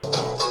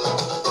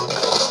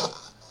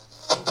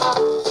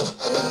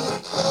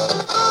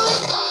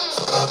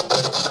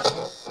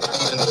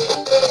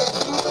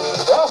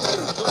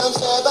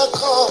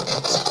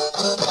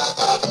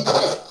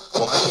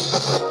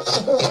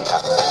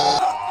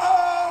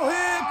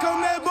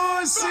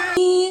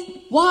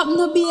What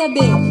no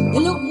baby?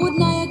 You look good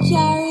now you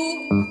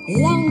carry.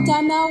 Long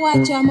time I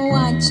watch you, I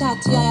want chat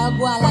to you. You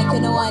go on like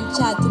you don't want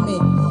chat to me.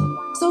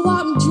 So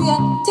what I'm Dre?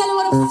 Tell me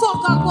what the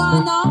fuck I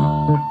want now.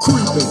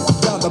 Creeping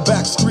down the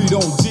back street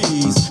on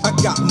D's. I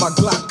got my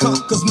Glock cock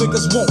cause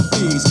niggas want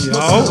these. As soon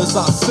as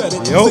I said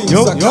it, seems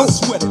I got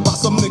sweated by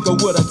some nigga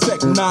with a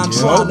Tech 9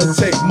 trying to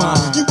take mine.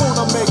 You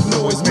wanna make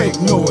noise, make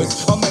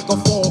noise. I make a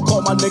phone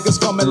call, my niggas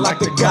coming like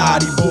the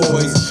Gotti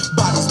boys.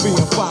 Bodies being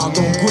found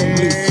on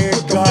Greenleaf.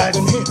 God.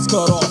 Hits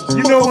cut off.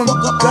 You know when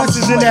Gus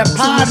is in that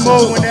pod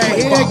mode when that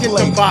head get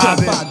the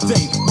bobbing.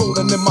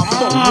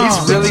 He's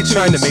really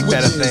trying to make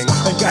that a thing.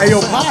 Hey, yo,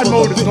 pod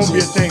mode is gonna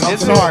be a thing.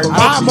 I'm sorry.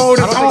 Pod mode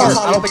is hard.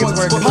 I don't think it's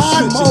working.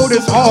 Pod mode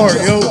is hard,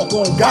 yo.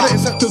 Got it.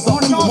 It's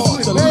on and off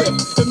switch, man.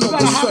 You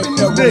gotta hop in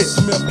this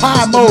bitch.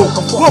 Pod mode.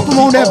 Welcome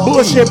on that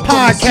bullshit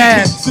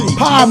podcast.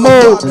 Pod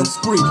mode.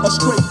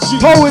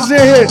 Poe is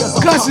in here.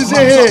 Gus is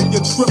in here.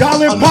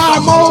 Y'all in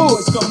pod mode.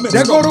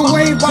 There go the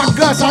wave by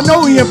Gus. I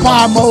know he in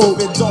pod mode.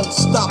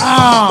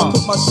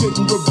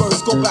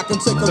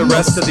 The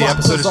rest of the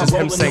episode is just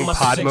him saying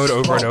pod mode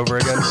over and over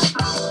again.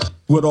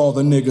 With all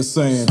the niggas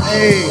saying,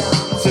 hey,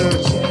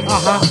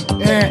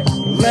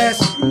 and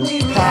let's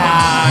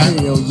pod.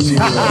 hell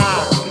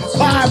yeah.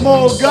 Pod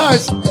mode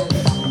Gus.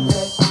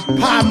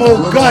 Pod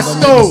mode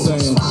Gusto.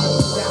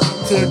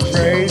 To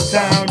Dre's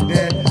Town,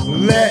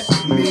 then let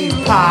me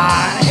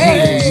pod.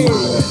 Hey,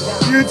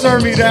 you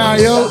turn me down,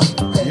 yo.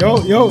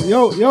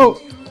 Yo.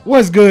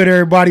 What's good,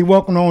 everybody?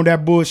 Welcome on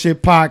that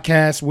bullshit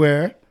podcast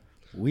where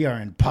we are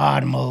in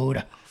pod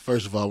mode.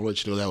 First of all, I want to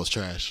let you know that was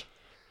trash.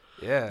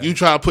 Yeah. You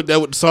try to put that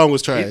with the song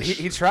was trash.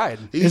 He tried.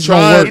 He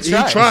tried. He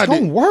tried. It's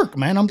gonna work,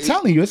 man. I'm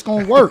telling you, it's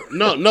gonna work.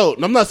 No,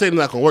 I'm not saying it's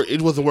not gonna work.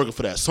 It wasn't working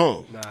for that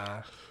song.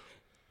 Nah.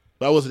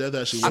 That wasn't that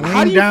actually.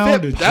 How do you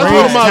down fit- to That's one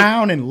of Dre's my-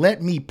 Town and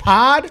let me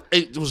pod.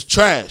 It was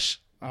trash.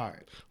 All right.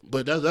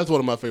 But that's one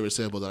of my favorite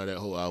samples out of that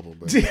whole album,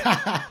 bro.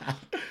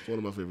 It's one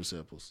of my favorite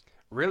samples.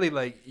 Really,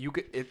 like you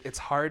could. It's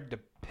hard to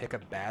pick a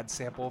bad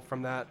sample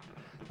from that.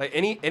 Like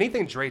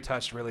anything Dre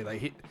touched, really,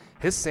 like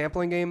his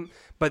sampling game.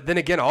 But then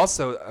again,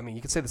 also, I mean,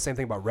 you could say the same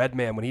thing about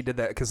Redman when he did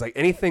that, because like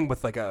anything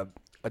with like a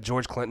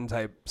George Clinton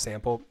type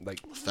sample, like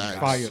Facts.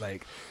 Fire.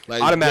 like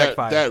that, automatic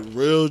fire. That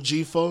real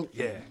G funk.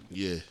 Yeah.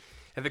 Yeah.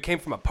 If it came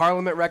from a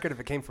Parliament record, if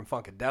it came from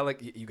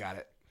Funkadelic, you got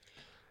it.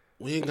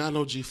 We ain't got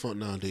no G funk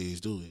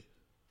nowadays, do we?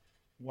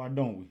 Why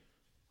don't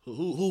we?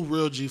 Who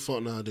real G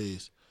funk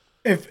nowadays?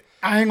 If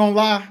I ain't gonna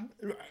lie,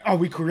 are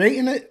we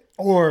creating it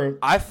or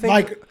I think-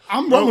 like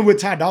I'm rolling with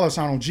Ty Dolla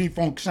 $ign on G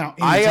Funk sound.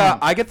 Anytime.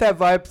 I get that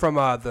vibe from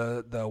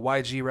the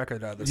YG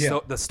record, Yeah.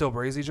 the Still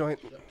Brazy joint.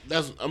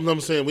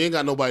 I'm saying we ain't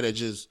got nobody that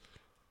just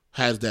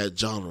has that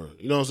genre.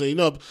 You know what I'm saying? You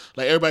know,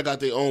 like everybody got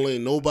their own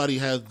lane. Nobody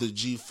has the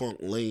G funk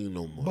lane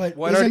no more. But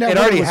Well, isn't it that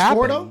already what it was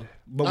for, happened. though?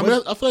 But I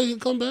mean, I feel like he can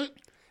come back.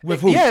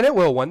 with who? Yeah, and it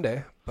will one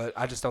day, but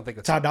I just don't think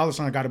it's. Ty Dolla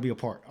 $ign got to be a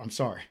part. I'm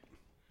sorry.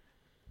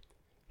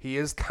 He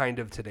is kind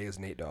of today's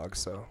Nate Dogg,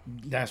 so.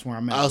 That's where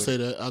I'm at. I'll with say it.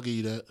 that. I'll give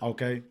you that.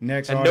 Okay,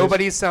 next And artist,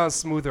 nobody sounds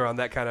smoother on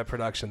that kind of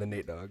production than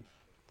Nate Dogg.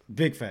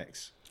 Big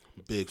facts.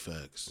 Big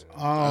facts.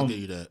 I'll give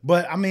you that.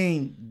 But I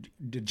mean,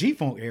 the G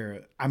Funk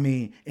era. I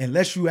mean,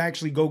 unless you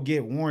actually go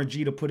get Warren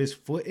G to put his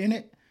foot in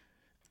it,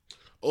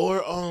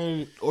 Or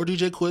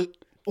DJ Quick,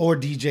 or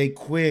DJ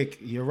Quick.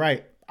 You're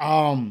right.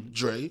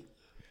 Dre.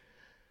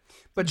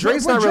 But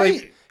Dre's But not Dre-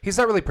 really. He's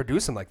not really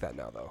producing like that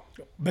now, though.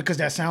 Because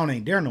that sound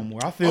ain't there no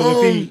more. I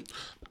feel if he.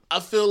 I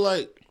feel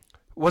like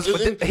But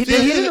he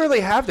didn't really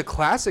have the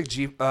classic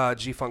G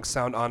Funk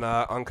sound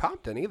on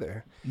Compton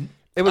either.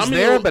 It was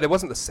there, but it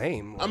wasn't the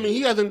same. I mean,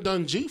 he hasn't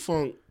done G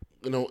Funk,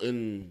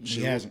 in.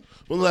 He hasn't.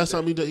 When the last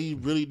time he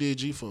really did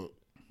G Funk?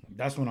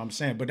 That's what I'm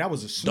saying. But that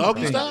was a Snoop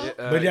Doggy thing. Style?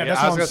 But yeah, yeah, that's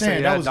I what was I'm gonna say,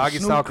 saying. yeah, That was Doggy a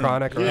Snoop Style thing.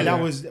 Chronic, And right.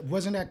 that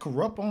wasn't that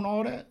Corrupt on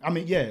all that? I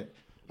mean, yeah.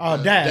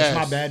 Das, Das.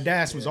 my bad.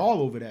 Das was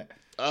all over that.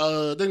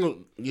 I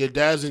think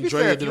Daz and To be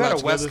Dre fair, if did you a had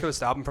lot a West together.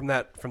 Coast album from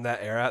that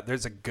era,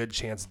 there's a good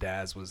chance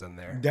Daz was in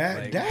there.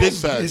 That Big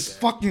facts. is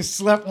fucking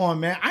slept on,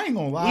 man. I ain't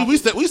gonna lie. We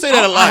say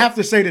that a lot. I have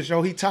to say this,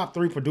 yo. He top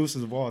 3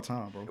 producers of all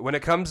time, bro. When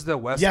it comes to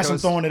West Yes, I'm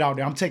Coast, throwing it out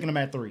there. I'm taking him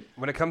at 3.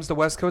 when it comes to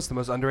West Coast, the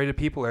most underrated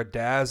people are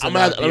Daz and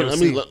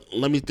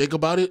let me think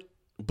about it,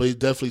 but he's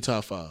definitely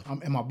top 5.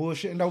 Am I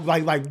bullshitting though?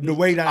 Like the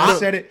way that I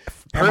said it. am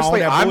I on Personally,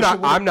 that I'm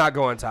bullshit with it? not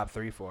going top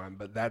 3 for him,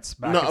 but that's.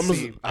 No, I'm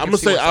gonna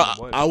say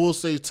I will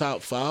say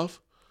top 5,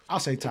 I'll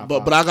say top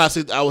 5. but I gotta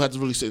say I would have to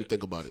really sit and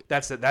think about it.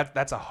 That's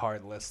a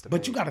hard list.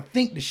 But you got to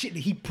think the shit that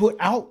he put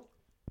out,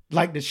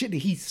 like the shit that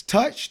he's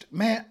touched,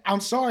 man.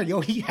 I'm sorry,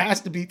 yo. He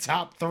has to be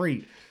top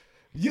 3.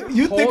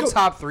 You whole think of,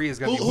 top 3 is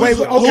gonna be. Wait,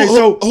 okay,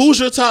 so who's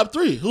your top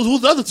 3?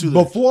 Who's the other 2?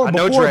 Then? before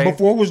know Dre. it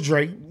was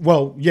Dre.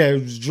 Well, yeah,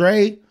 it was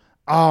Dre.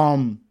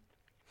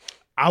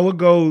 I would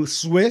go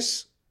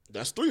Swiss.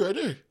 That's 3 right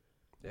there.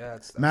 Yeah,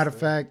 that's Matter of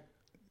fact,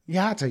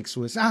 yeah, I take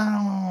Swiss.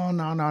 No.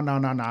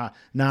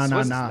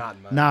 Swiss is not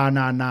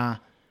mine.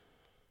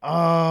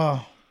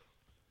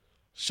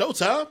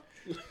 Showtime.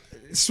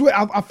 Swiss.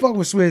 I fuck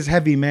with Swiss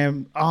heavy,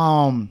 man.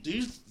 Do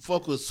you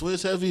fuck with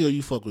Swiss heavy or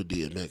you fuck with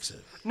DMX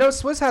heavy? No,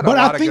 Swizz had. But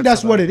a lot I of think good that's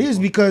stuff what on it is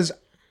because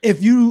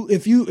if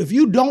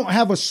you don't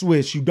have a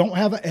Swiss, you don't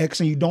have an X,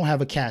 and you don't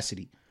have a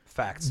Cassidy.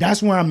 Facts.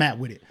 That's where I'm at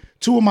with it.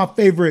 Two of my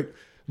favorite.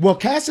 Well,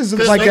 Cassidy's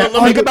is like that.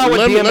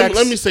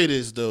 Let me say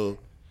this though.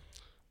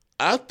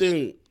 I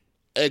think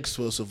X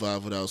will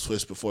survive without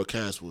Swiss before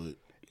Cass would.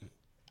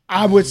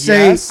 I would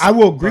say Yes, I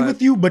will agree but-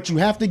 with you, but you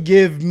have to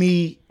give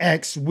me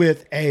X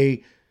with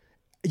a.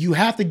 You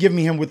have to give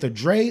me him with a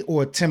Dre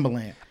or a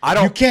Timbaland.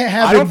 You can't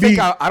have I don't it be.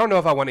 I don't know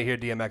if I want to hear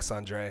DMX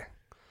on Dre.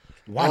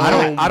 Why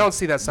I don't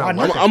see that sound.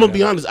 Why not? working I'm for gonna be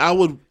them. honest.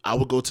 I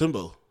would go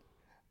Timbo.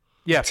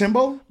 Yeah,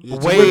 Timbo?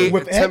 way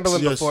with X?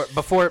 Timbaland Yes.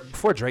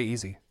 before Dre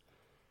Easy.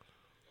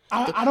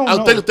 I don't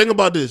know. Think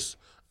about this.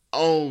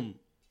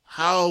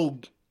 How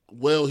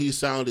well he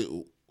sounded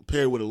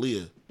paired with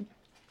Aaliyah.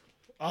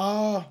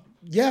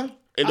 Yeah.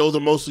 And those are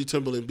mostly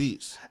Timbaland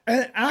beats.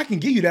 And I can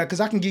give you that because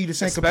I can give you the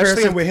same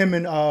Especially comparison if- with him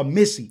and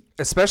Missy.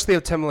 Especially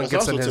if Timbaland That's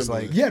gets also in his Timbaland.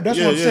 like. Yeah, that's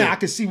Yeah, what I'm saying. yeah. I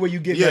can see where you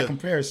get Yeah. that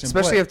comparison.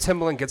 Especially but if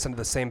Timbaland gets into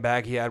the same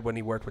bag he had when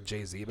he worked with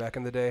Jay-Z back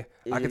in the day.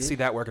 I could see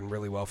that working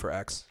really well for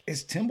X.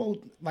 is Timbo,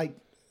 like,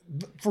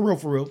 for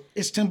real,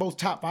 is Timbo's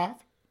top 5?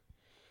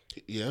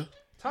 Yeah.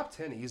 Top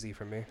 10 easy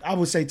for me. I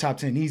would say top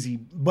 10 easy,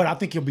 but I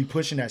think he'll be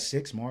pushing that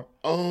 6 mark.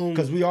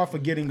 Because we are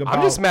forgetting about.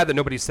 I'm just mad that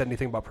nobody said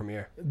anything about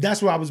Premier.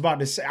 That's what I was about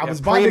to say. I was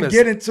about Preem to is-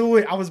 get into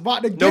it.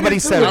 Nobody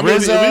said I mean,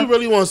 if RZA. we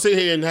really want to sit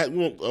here and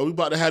are we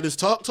about to have this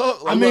talk?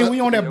 I mean, we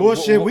on that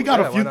bullshit. We got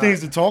yeah, a why few not?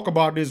 things to talk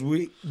about this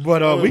week,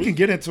 but we can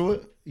get into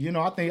it. You know,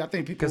 I think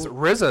people. Because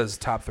RZA's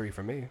top 3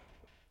 for me.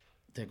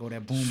 There go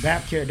that boom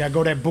bap here. There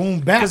go that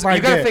boom bap Because right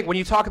you gotta there. think, when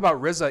you talk about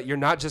RZA, you're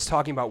not just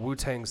talking about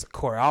Wu-Tang's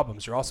core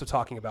albums. You're also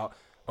talking about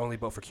Only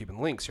Built for Cuban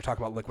Links. You're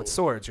talking about Liquid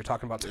Swords. You're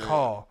talking about The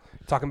Call.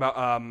 You're talking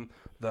about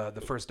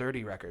the first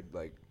Dirty record.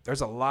 Like,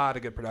 there's a lot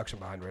of good production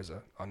behind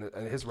RZA. And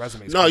his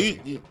resume is No,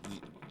 crazy.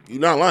 you're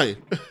not lying.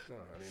 I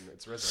mean,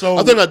 it's RZA. So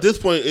I think at this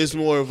point it's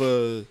more of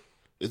a.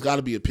 It's got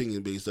to be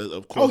opinion based.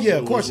 Of course. Oh, yeah,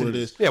 of course what it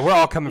it is. is. Yeah, we're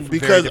all coming from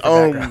Because very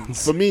different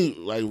backgrounds. for me,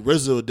 like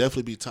RZA would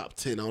definitely be top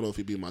 10. I don't know if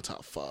he'd be my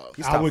top 5.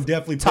 I would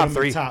definitely put top him in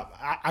 3. top.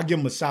 I give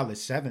him a solid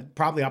 7.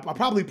 Probably, I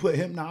probably put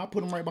him. Now I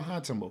put him right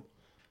behind Timbo.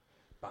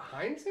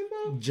 Behind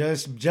Timbo?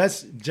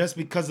 Just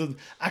because of,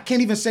 I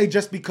can't even say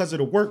just because of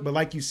the work, but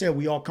like you said,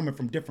 we all coming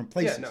from different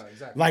places. no,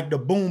 exactly. Like the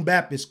boom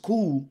bap is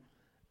cool,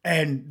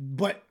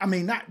 but I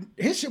mean, not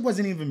his shit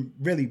wasn't even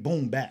really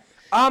boom bap.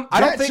 I don't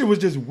That think. shit was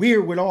just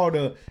weird with all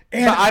the.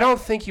 And But I don't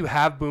think you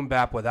have Boom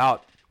Bap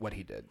without what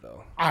he did,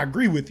 though. I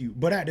agree with you,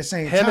 but at the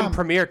same Him time, and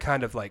Premier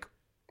kind of like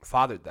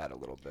fathered that a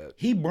little bit.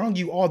 he brung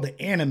you all the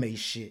anime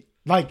shit,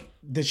 like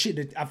the shit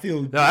that I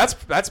feel. No,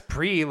 that's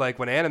pre like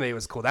when anime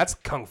was cool. That's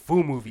kung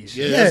fu movie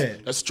shit. Yeah, Yeah.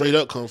 that's straight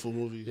up kung fu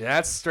movie. Yeah,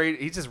 that's straight.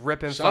 He's just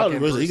ripping Shout out to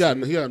fucking. RZA. Bruce He got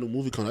Lee. a new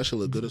movie coming. That shit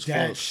look good as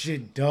That fuck.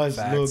 shit does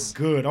Facts. look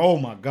good. Oh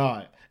my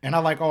god! And I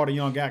like all the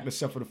young actors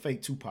except for the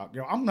fake Tupac.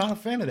 Yo, I'm not a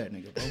fan of that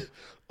nigga, bro.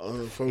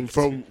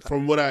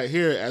 From what I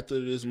hear, after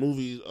this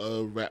movie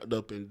wrapped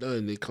up and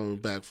done, they coming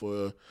back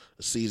for a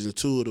season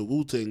 2 of the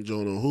Wu-Tang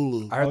joint on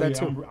Hulu. I heard Oh, that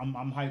yeah, too.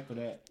 I'm hyped for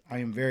that. I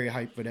am very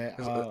hyped for that.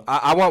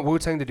 I want Wu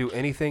Tang to do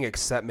anything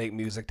except make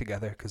music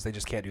together because they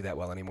just can't do that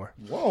well anymore.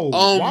 Whoa,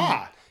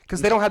 why?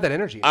 Because they don't have that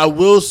energy. I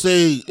will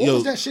say, What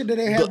was that shit that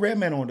they had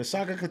Redman on? The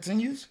saga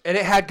continues. And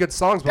it had good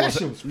songs, but That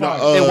shit was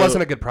fire. it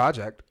wasn't a good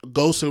project.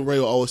 Ghost and Ray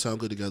will always sound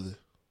good together.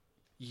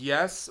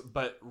 Yes,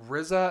 but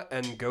RZA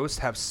and Ghost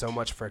have so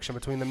much friction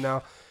between them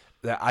now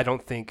that I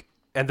don't think.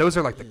 And those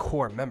are like the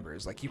core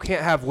members. Like you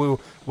can't have Wu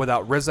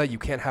without RZA. You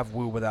can't have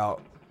Wu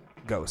without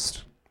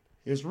Ghost.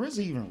 Is RZA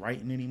even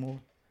writing anymore?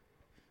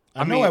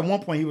 I I know mean- at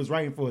one point he was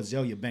writing for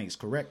Azalea Banks,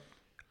 correct?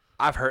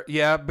 I've heard,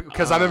 yeah,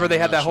 because I remember they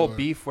had not that whole sure.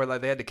 beef where like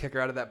they had to kick her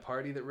out of that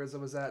party that RZA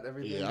was at. And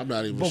everything. Yeah, I'm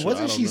not even But sure.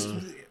 wasn't I she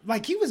don't know.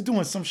 like he was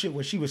doing some shit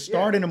where she was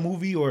starring a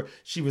movie or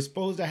she was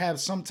supposed to have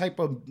some type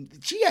of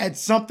she had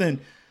something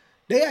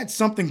they had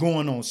something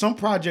going on, some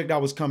project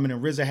that was coming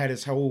and RZA had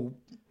his whole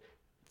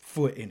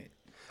foot in it.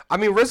 I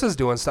mean, RZA's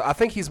doing stuff. I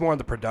think he's more on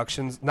the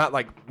productions, not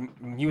like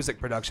music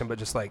production, but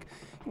just like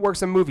he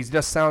works in movies. He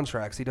does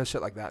soundtracks. He does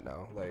shit like that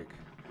now. Like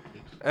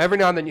every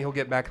now and then he'll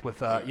get back with,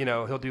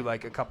 he'll do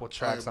like a couple of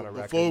tracks on a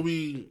record. Before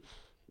we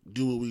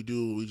do what we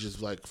do, we just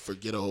like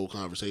forget a whole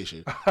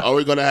conversation. Are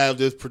we gonna have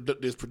this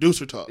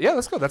producer talk? Yeah,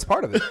 let's go. That's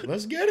part of it.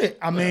 Let's get it.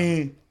 I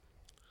mean,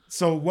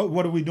 so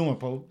what are we doing,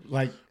 Poe?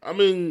 Like I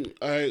mean,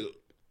 all right,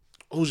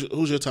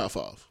 who's your top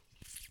 5?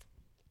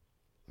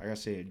 I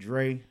said,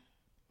 Dre,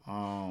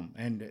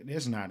 and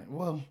it's not in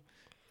order.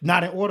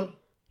 Not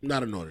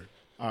in order.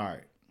 All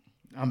right.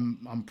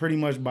 I'm pretty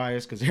much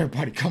biased because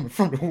everybody coming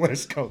from the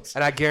West Coast.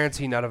 And I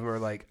guarantee none of them are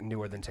like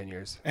newer than 10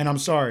 years. And I'm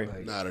sorry.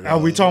 Not at Are all.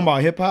 we talking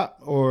about hip hop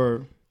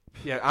or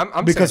Yeah,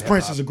 I'm because saying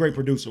Prince hip-hop. is a great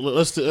producer?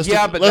 Let's Yeah,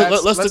 stick, but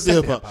let's let's stick to stick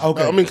hip to hop. hip-hop.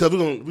 Okay. I mean, because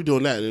we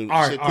doing that. And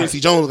All right, shit, all Quincy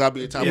right. Jones got to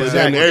be the top Yeah, of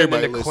exactly. You're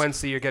everybody getting into list.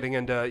 Quincy, you're getting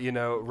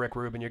into, Rick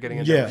Rubin, you're getting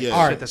into Yeah. Yeah.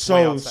 All shit right. that's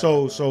way outside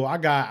So of so I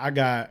got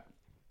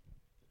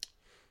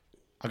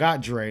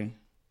Dre.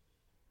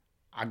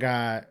 I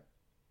got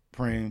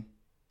Preem.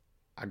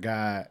 I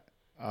got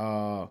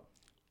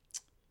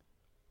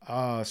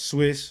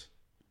Swiss.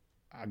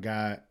 I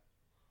got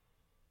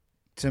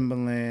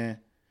Timbaland,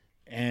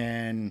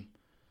 and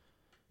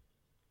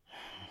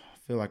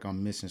feel like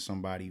I'm missing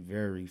somebody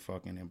very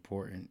fucking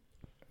important.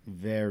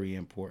 Very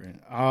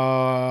important.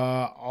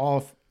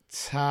 Off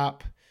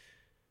top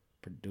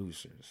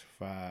producers,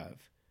 5.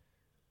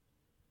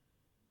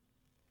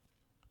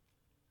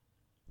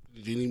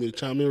 Do you need me to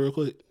chime in real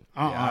quick?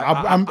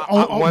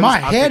 My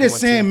head is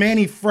saying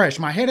Manny Fresh.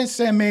 My head is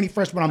saying Manny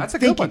Fresh, but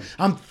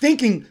I'm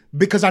thinking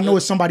because I know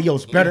it's somebody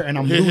else better, and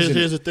I'm losing.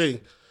 Here's the thing.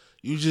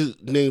 You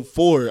just named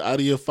 4 out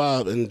of your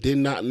 5 and did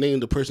not name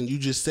the person you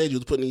just said you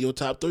was putting in your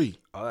top 3.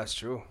 Oh, that's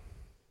true.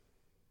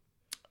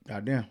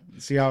 Goddamn.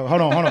 See how?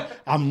 Hold on.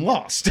 I'm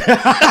lost.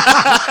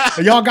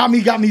 Y'all got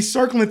me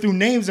circling through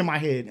names in my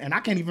head, and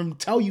I can't even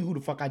tell you who the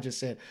fuck I just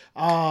said.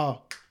 Who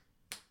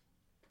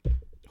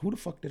the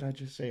fuck did I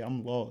just say?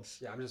 I'm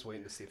lost. Yeah, I'm just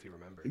waiting to see if he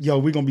remembers. Yo,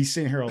 we're gonna be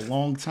sitting here a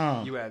long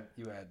time. You had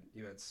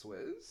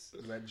Swizz,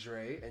 you had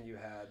Dre, and you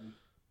had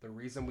the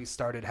reason we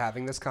started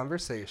having this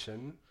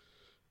conversation.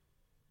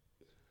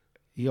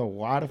 Yo,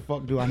 why the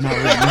fuck do I not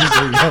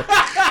remember? Yo,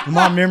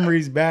 my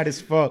memory's bad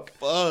as fuck.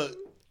 Fuck.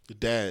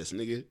 Daz,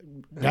 nigga.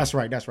 That's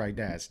right.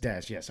 Daz.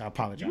 Yes, I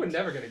apologize. You were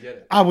never gonna get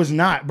it. I was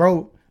not,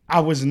 bro. I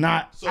was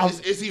not. So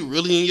is he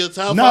really in your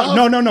top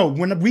 5? No.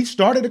 When we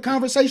started the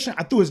conversation,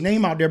 I threw his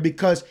name out there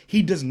because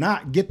he does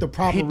not get the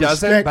proper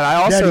respect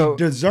that he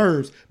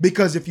deserves.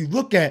 Because if you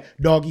look at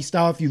Doggy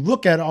Style, if you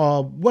look at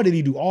what did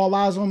he do? All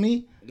Eyes on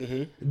Me.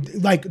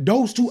 Mm-hmm. Like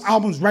those 2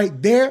 albums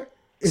right there.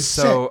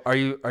 So are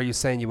you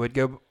saying you would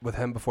go with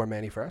him before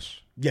Manny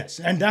Fresh? Yes,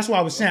 and that's what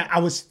I was saying. I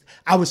was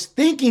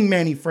thinking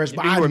Manny Fresh,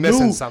 but I were knew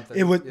missing something.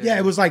 It was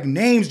it was like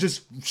names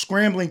just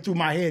scrambling through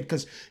my head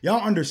because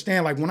y'all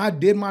understand. Like when I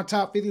did my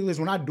top 50 list,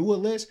 when I do a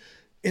list,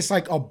 it's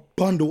like a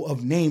bundle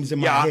of names in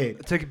my head.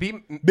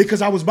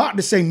 Because I was about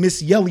to say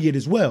Missy Elliott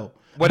as well.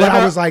 But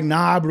I was like,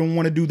 nah, I don't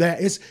want to do that.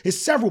 It's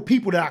several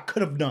people that I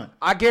could have done.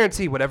 I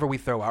guarantee whatever we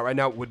throw out right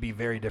now would be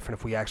very different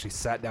if we actually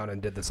sat down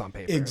and did this on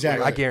paper.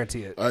 Exactly. I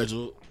guarantee it. All right,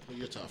 so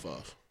your top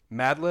 5.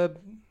 Madlib.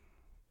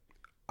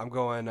 I'm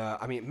going.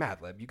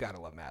 Madlib. You gotta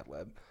love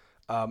Madlib.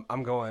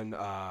 I'm going.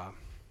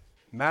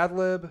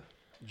 Madlib,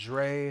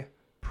 Dre,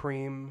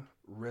 Preem,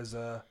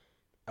 RZA,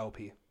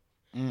 LP.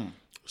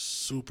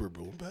 Super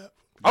boom bap.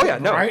 Oh yeah,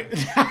 no. Right?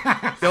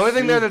 The only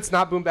thing there that's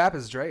not boom bap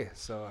is Dre.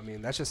 So I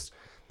mean, that's just.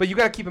 But you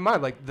got to keep in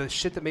mind, like the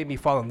shit that made me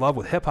fall in love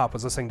with hip hop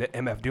was listening to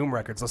MF Doom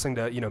records, listening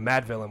to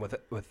Madvillain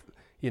with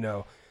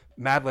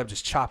Madlib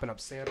just chopping up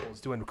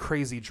samples, doing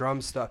crazy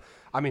drum stuff.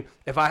 I mean,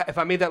 if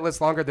I made that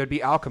list longer, there'd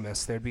be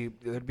Alchemist, there'd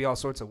be all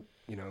sorts of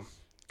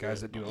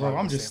guys that do a lot. Bro,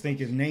 I'm just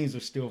thinking names are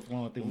still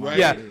flowing through my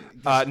head.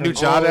 Yeah,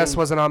 Nujabes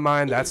wasn't on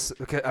mine. That's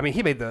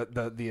he made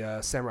the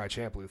Samurai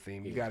Champloo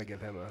theme. You got to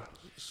give him a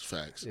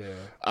facts. Yeah,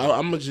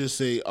 I'm gonna just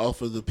say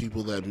off of the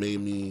people that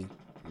made me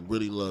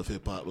really love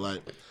hip hop.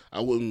 Like I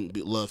wouldn't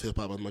love hip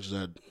hop as much as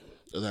I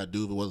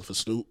do if it wasn't for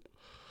Snoop.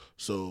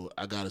 So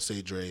I gotta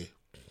say Dre.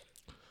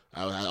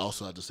 I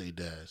also have to say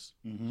Daz.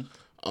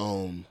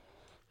 Mm-hmm.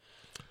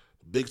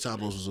 Big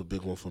Timos was a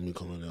big one for me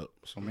coming up.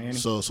 So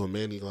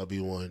Manny gonna be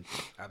one.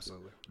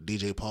 Absolutely.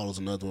 DJ Paul is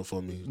another one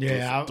for me.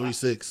 Yeah,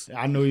 3-6.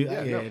 I know you.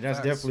 Yeah,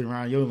 that's definitely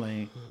around your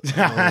lane.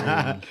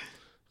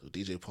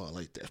 DJ Paul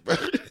like that, bro.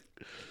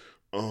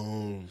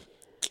 Who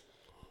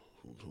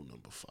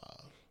number 5?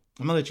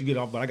 I'm gonna let you get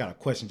off, but I got a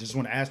question. Just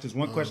want to ask this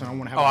one question. I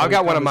want to have. I've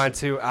got one of mine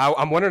too.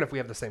 I'm wondering if we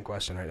have the same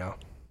question right now.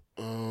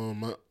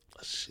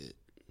 Shit.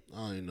 I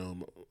don't even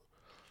know.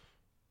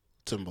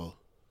 Timbo.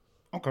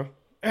 Okay.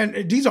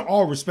 And these are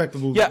all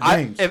respectable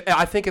names.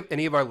 I think if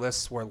any of our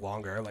lists were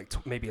longer, like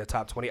maybe a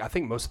top 20, I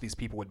think most of these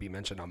people would be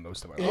mentioned on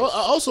most of our lists. I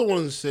also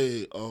wanted to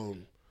say,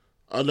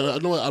 I know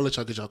what, I'll let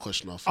y'all get y'all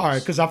question off first. All right,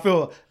 because I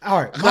feel,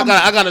 all right.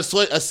 I got a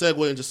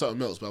segue into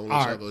something else, but I want to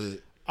let y'all go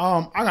ahead.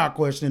 I got a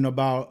question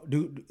about,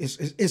 dude,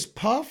 is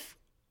Puff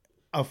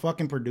a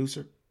fucking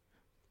producer?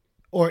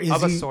 Or is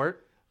of a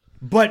sort?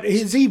 But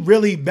is he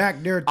really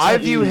back there? I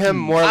view him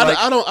more like...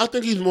 I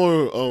think he's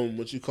more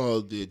what you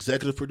call the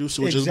executive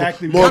producer, which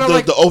exactly. is more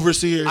the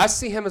overseer. I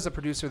see him as a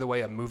producer the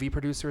way a movie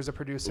producer is a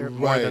producer,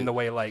 more than the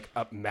way like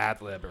a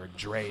Madlib or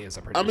Dre is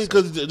a producer. I mean,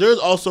 because there's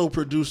also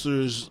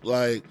producers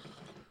like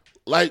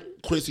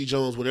Quincy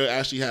Jones where they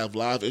actually have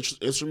live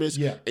instruments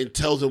and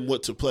tells them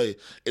what to play.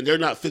 And they're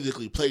not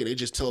physically playing, they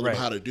just tell them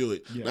how to do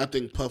it. Yeah. And I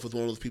think Puff is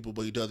one of those people,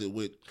 but he does it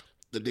with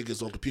the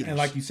niggas on computers. And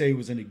like you say, he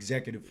was an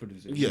executive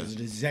producer.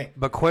 Yeah.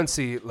 But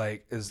Quincy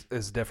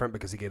is different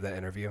because he gave that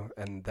interview,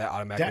 and that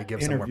automatically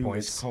gives him more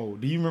points. Was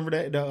cold. Do you remember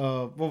that?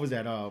 What was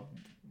that? What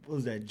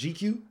was that?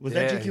 GQ? Was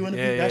that GQ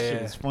interview? That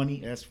shit was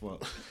funny as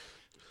fuck.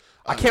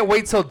 I can't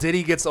wait till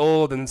Diddy gets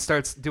old and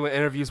starts doing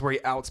interviews where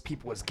he outs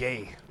people as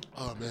gay.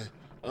 Oh man,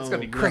 it's gonna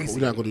be crazy.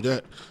 We're not gonna do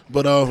that.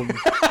 But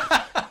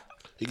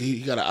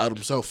he gotta out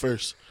himself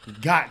first.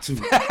 Got to.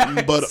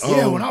 But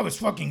when I was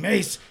fucking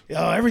Mace,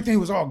 everything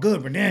was all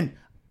good. But then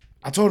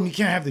I told him he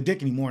can't have the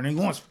dick anymore, and he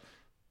wants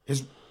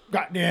his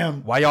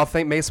goddamn. Why y'all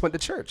think Mace went to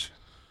church?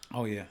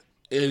 Oh yeah.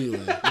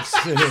 Anyway,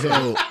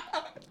 so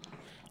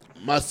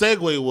my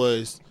segue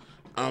was,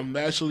 I'm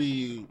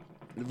actually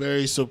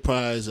very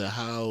surprised at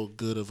how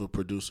good of a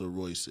producer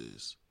Royce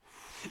is.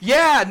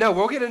 Yeah, no,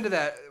 we'll get into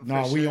that.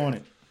 No, we on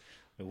it.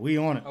 We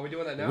on it. Are we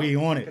doing that now? We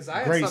on it.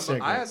 Great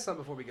segment. I had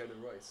something before we go to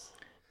Royce.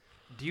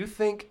 Do you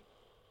think,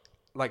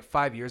 like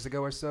 5 years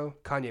ago or so,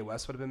 Kanye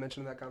West would have been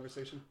mentioned in that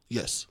conversation?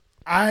 Yes.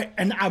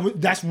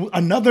 That's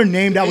another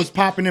name that was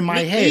popping in my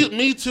head.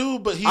 Me too,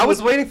 but I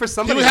was waiting for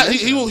somebody.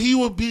 He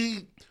would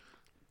be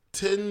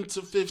 10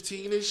 to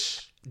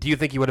 15-ish. Do you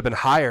think he would have been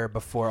higher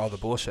before all the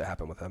bullshit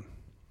happened with him?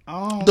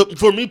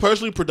 For me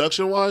personally,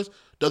 production-wise,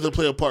 doesn't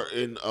play a part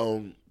in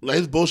like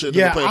his bullshit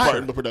doesn't play a part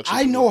in the production.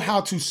 I know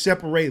how to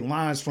separate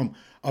lines from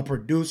a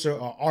producer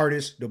or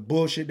artist, the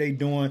bullshit they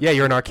doing. Yeah,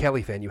 you're an R.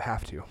 Kelly fan. You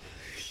have to.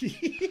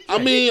 I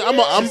mean,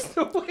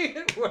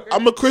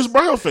 I'm a Chris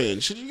Brown fan.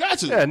 Shit, you got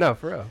to. Yeah, no,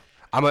 for real.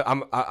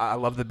 I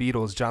love the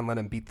Beatles. John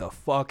Lennon beat the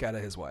fuck out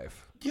of his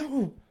wife.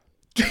 Yo.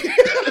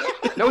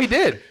 No, he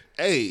did.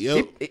 Hey,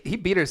 yo. He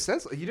beat her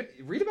sense.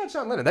 Read about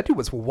John Lennon. That dude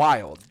was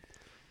wild.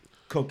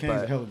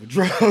 Cocaine's a hell of a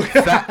drug.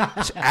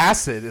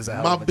 Acid is a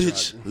hell of a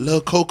bitch, drug.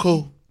 Lil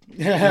Coco.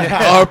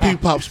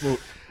 RP Pop Smoke.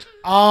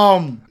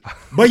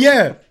 But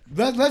yeah,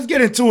 let's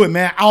get into it,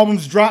 man.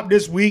 Albums dropped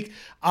this week.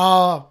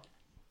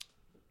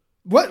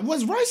 What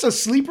was Royce a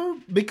sleeper?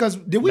 Because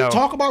did we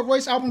talk about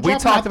Royce album dropping? We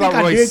talked about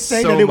Royce I did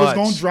say that it was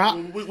going to drop.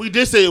 We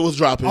did say it was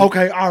dropping.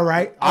 Okay, all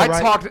right. I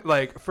talked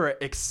for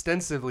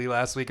extensively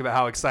last week about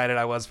how excited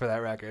I was for that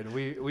record.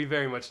 We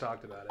very much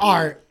talked about it.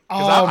 All right.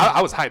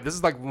 I was hyped. This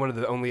is like one of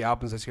the only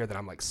albums this year that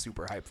I'm like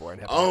super hyped for.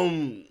 Out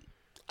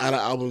of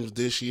albums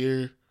this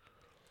year,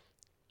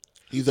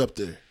 he's up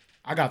there.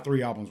 I got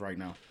 3 albums right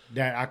now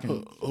that I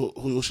can.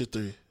 Who's your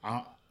 3?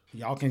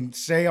 Y'all can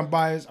say I'm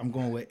biased. I'm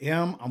going with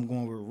M. I'm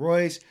going with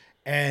Royce.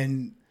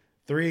 And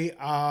 3, you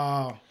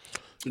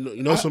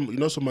know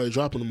somebody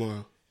dropping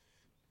tomorrow.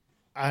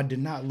 I did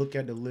not look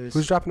at the list.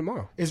 Who's dropping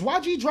tomorrow? Is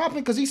YG dropping?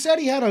 Because he said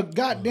he had a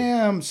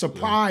goddamn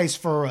surprise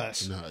for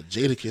us. Nah,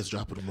 Jadakiss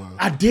dropping tomorrow.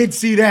 I did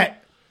see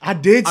that.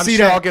 I'm sure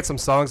that. I'll get some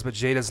songs, but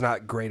Jada's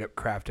not great at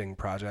crafting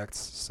projects,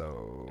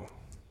 so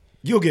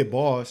you'll get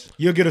bars.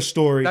 You'll get a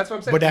story. That's what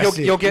I'm saying. But that's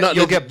you'll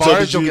get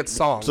bars. You'll get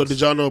songs. So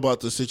did y'all know about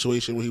the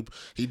situation where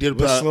he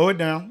did? Let's slow it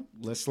down.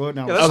 Let's talk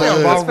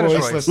about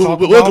Royce. Let's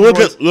talk about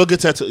Royce. We'll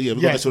get that. We'll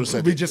get to the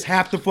second. We just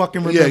have to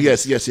fucking remember.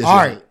 Yes. All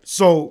right.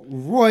 So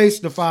Royce,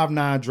 the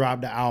 5'9",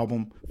 dropped the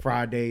album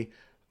Friday.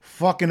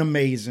 Fucking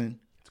amazing.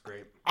 It's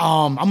great.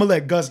 I'm gonna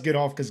let Gus get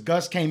off because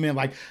Gus came in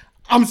like,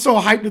 I'm so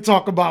hyped to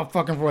talk about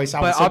fucking Royce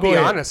album. But I'll be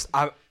honest.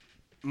 I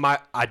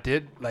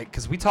did like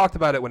because we talked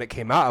about it when it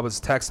came out. I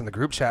was texting the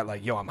group chat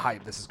like, "Yo, I'm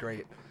hyped. This is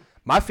great."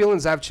 My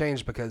feelings have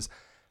changed because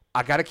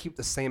I got to keep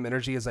the same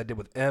energy as I did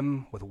with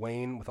M, with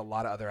Wayne, with a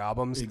lot of other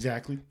albums.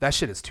 Exactly. That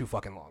shit is too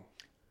fucking long.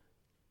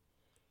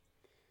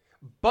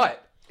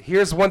 But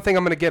here's one thing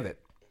I'm going to give it.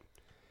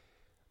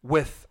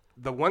 With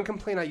the one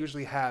complaint I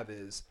usually have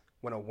is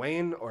when a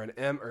Wayne or an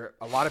M or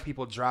a lot of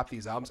people drop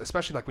these albums,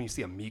 especially like when you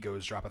see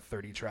Amigos drop a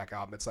 30-track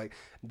album, it's like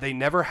they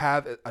never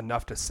have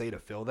enough to say to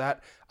fill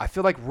that. I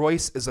feel like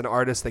Royce is an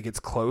artist that gets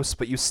close,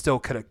 but you still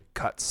could have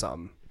cut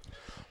some.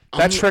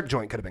 That Trick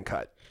joint could have been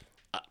cut.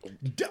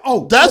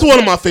 That's one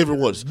of my favorite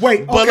ones.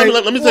 Wait, but okay.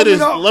 let me say this.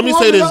 Let me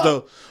say this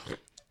though.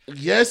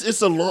 Yes,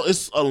 it's a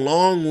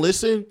long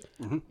listen.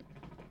 Mm-hmm.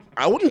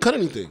 I wouldn't cut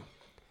anything.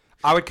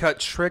 I would cut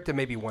Tricked and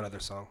maybe one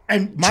other song.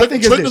 And my Trick,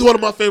 thing Trick is is one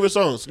of my favorite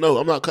songs. No,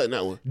 I'm not cutting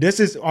that one. This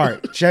is all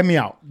right. Check me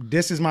out.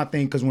 This is my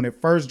thing because when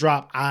it first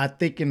dropped, I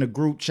think in the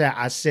group chat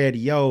I said,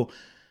 "Yo,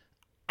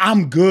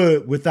 I'm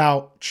good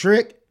without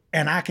Trick."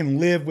 And I can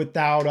live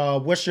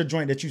without what's your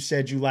joint that you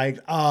said you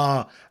liked?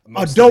 A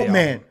Dope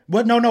Man.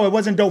 What? No, it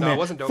wasn't Dope Man. It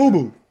wasn't Dope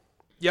Fubu. Man.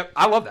 Yep,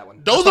 I love that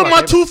one. Those are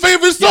my 2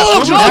 favorite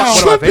songs.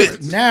 Yeah,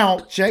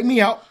 now, check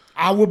me out.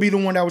 I will be the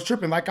one that was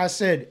tripping. Like I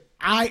said,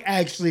 I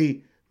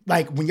actually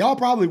like when y'all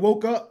probably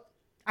woke up.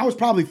 I was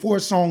probably 4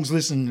 songs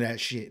listening to that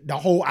shit, the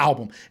whole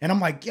album. And I'm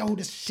like, yo,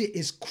 this shit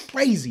is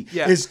crazy.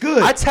 Yeah. It's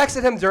good. I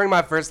texted him during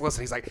my first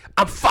listen. He's like,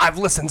 I'm 5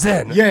 listens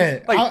in. Yeah.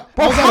 Like,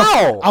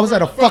 how? I was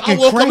at a fucking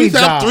Crane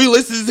job. 3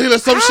 listens in or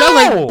some shit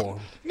like,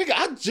 nigga,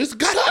 I just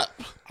got up.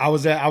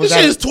 This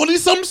shit is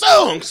 20-something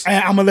songs. And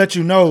I'm going to let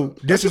you know,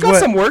 this is got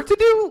some work to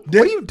do?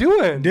 What are you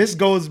doing? This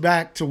goes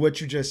back to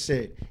what you just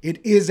said.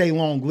 It is a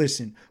long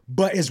listen,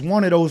 but it's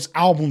one of those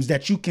albums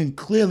that you can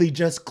clearly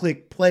just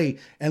click play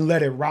and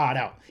let it ride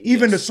out.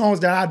 Even the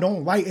songs that I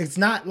don't like, it's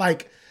not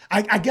like,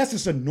 I guess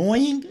it's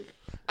annoying.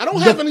 I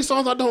don't have any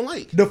songs I don't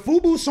like. The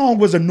Fubu song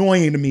was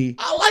annoying to me.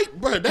 I like,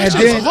 bro, that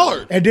shit's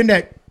hard. And then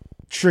that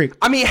Trick.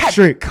 I mean,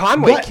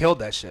 Conway killed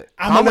that shit.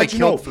 Conway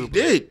killed Fubu. He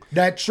did.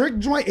 That Trick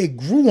joint, it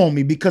grew on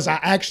me because I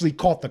actually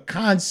caught the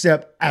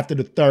concept after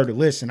the 3rd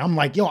listen. I'm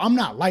like, yo, I'm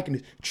not liking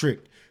this.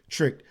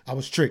 Tricked. I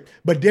was tricked.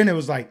 But then it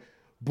was like,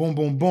 boom,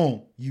 boom,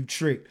 boom, you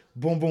tricked.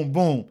 Boom, boom,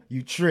 boom,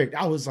 you tricked.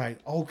 I was like,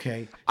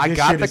 okay. I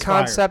got the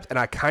concept and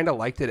I kind of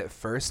liked it at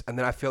first. And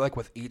then I feel like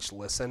with each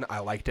listen, I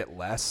liked it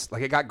less.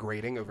 Like it got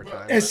grating over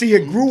time. And see,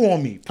 it grew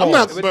on me. I'm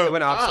not, bro,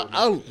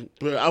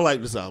 I like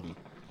this album.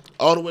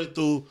 All the way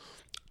through.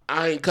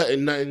 I ain't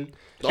cutting nothing.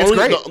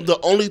 The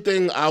only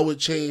thing I would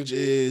change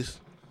is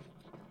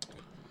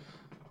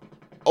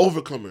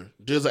Overcomer.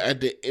 Just at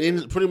the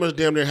end, pretty much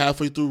damn near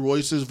halfway through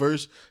Royce's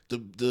verse,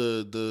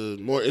 the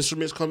more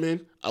instruments come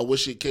in. I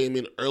wish it came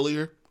in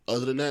earlier.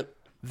 Other than that,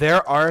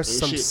 there are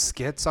some shit.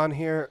 skits on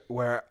here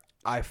where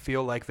I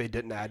feel like they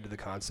didn't add to the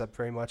concept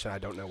very much, and I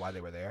don't know why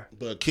they were there.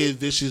 but Kid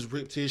Vicious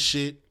ripped his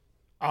shit.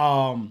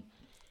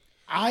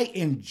 I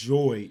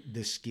enjoyed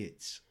the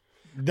skits.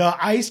 The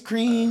ice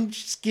cream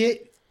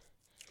skit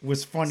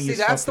was funny See, as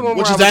that's fuck. the one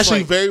Which where is I was actually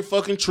like- very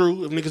fucking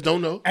true. If niggas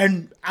don't know,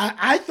 And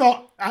I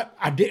thought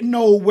I didn't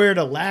know where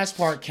the last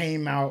part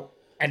came out,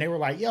 and they were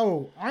like,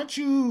 "Yo, aren't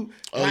you?"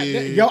 Oh, like, yeah.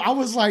 Yo, I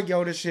was like,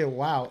 "Yo, this shit,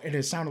 wow!" And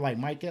it sounded like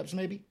Mike Epps,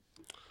 maybe.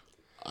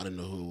 I didn't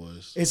know who it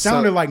was. It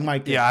sounded like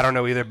Mike Epps. Yeah, I don't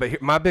know either.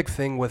 But my big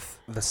thing with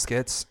the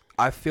skits,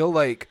 I feel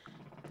like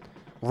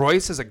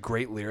Royce is a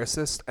great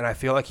lyricist, and I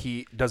feel like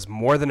he does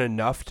more than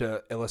enough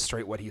to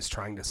illustrate what he's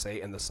trying to say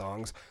in the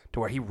songs, to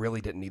where he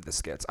really didn't need the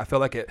skits. I feel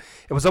like it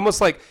was almost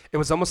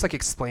like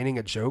explaining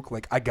a joke.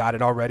 Like, I got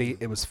it already.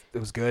 It was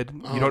good.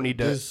 You don't need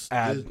to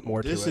add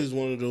more to it. This is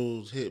one of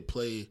those hit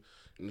play,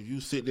 and if you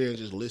sit there and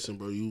just listen,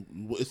 bro,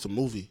 it's a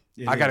movie.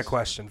 I got a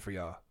question for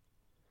y'all.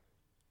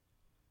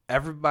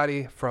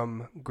 Everybody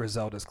from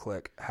Griselda's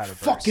clique had a verse.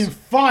 Fucking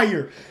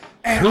fire.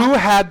 And Who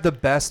had the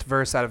best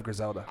verse out of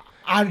Griselda?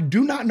 I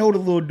do not know the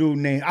little dude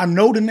name. I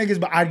know the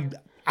niggas, but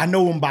I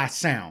know him by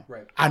sound.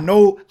 Right.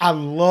 I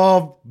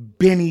love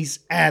Benny's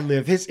ad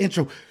lib. His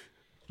intro,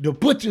 the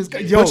butcher's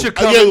yo. Butcher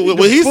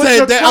When he Butcher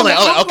said that, I was coming, like,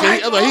 I'm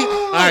okay, like,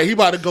 all right, he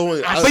about to go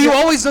in. But you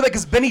always know that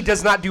because Benny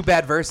does not do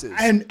bad verses.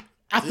 And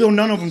I feel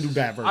none of them do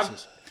bad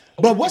verses.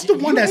 But what's the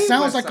one that hate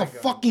sounds West like a Side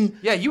Gun. fucking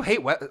Yeah, you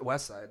hate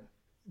West Side.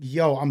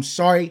 yo? I'm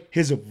sorry,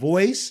 his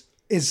voice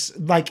is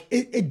like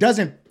it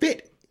doesn't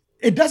fit.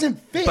 It doesn't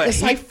fit. But it's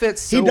he like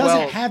fits he so doesn't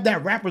well. have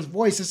that rapper's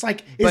voice. It's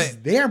like it's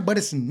But- there, but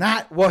it's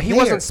not. Well, he there.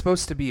 wasn't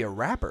supposed to be a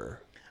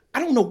rapper. I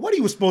don't know what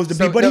he was supposed to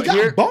So, be, but no, he got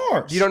here-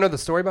 bars. You don't know the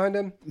story behind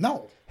him?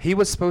 No. He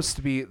was supposed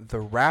to be the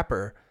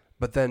rapper,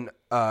 but then,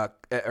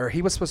 or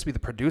he was supposed to be the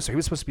producer. He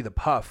was supposed to be the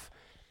Puff,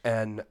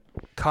 and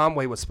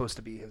Conway was supposed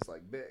to be his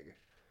like big.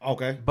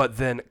 Okay. But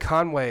then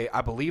Conway, I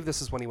believe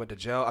this is when he went to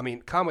jail. I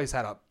mean, Conway's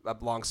had a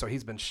long story.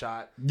 He's been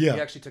shot. Yeah. He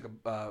actually took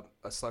a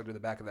slug to the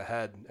back of the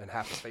head, and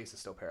half his face is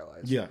still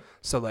paralyzed. Yeah.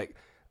 So like,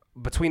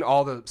 between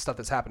all the stuff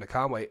that's happened to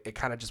Conway, it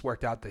kind of just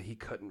worked out that he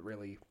couldn't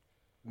really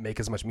make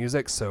as much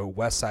music. So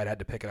West Side had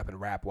to pick it up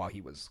and rap while he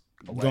was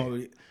away.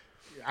 Don't-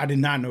 I did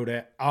not know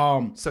that.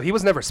 So he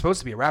was never supposed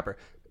to be a rapper.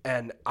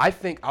 And I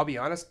think, I'll be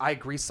honest, I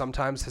agree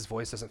sometimes his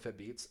voice doesn't fit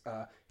beats.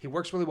 He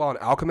works really well on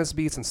Alchemist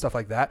beats and stuff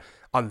like that.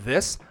 On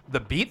this, the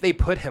beat they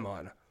put him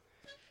on,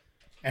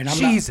 And I'm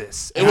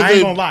Jesus. Not, and was I ain't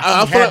a- gonna lie. I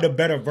He feel had like- the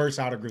better verse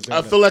out of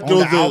Griselda. I feel like on it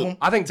was the a- album.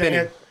 I think to Benny.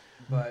 that-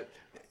 But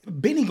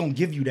Benny gonna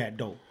give you that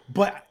though.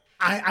 But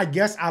I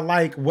guess I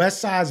like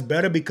West Side's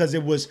better because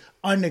it was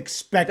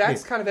unexpected.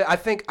 that's kind of it. I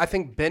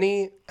think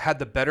Benny had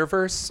the better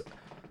verse.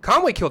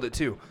 Conway killed it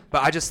too.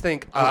 But I just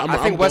think, I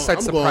think West Side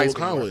I'm going with surprised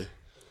me more. Conway.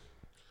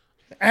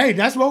 Hey,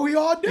 that's what we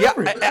all Yeah,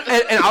 different.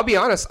 and I'll be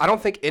honest, I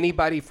don't think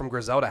anybody from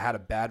Griselda had a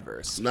bad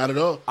verse. Not at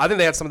all. I think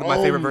they had some of my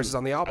favorite verses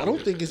on the album. I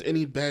don't think it's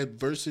any bad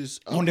verses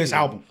on this there.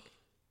 album.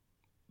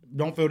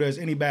 Don't feel there's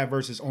any bad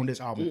verses on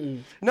this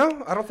album.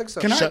 No, I don't think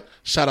so. Can I-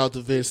 Shout out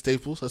to Vince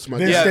Staples. That's my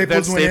Vince guy. Yeah, Staples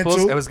Vince went in Staples.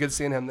 too? It was good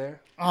seeing him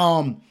there.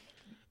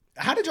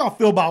 How did y'all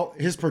feel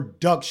about his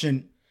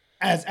production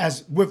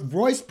as with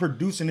Royce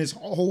producing this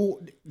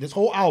whole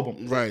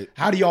album? Right.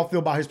 How do y'all feel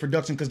about his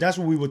production? Because that's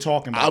what we were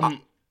talking about.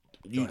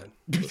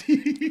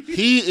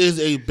 He is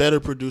a better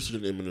producer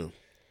than Eminem.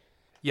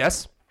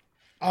 Yes,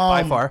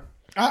 by far.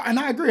 And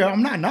I agree.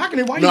 I'm not knocking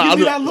it. Why No, you give I'm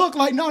me not- that look?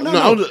 Like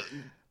no.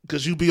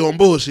 Because you be on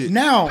bullshit.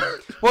 Now,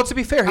 Well, to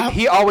be fair,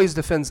 he always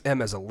defends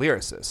him as a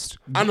lyricist.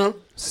 I know.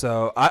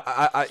 So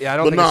I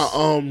don't But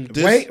think.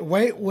 nah, it's-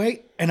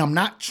 wait, and I'm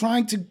not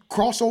trying to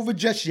cross over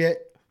just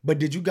yet. But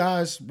did you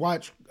guys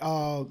watch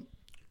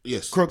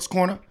yes. Crook's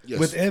Corner Yes.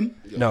 with him?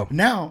 No.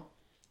 Now,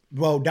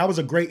 well, that was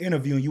a great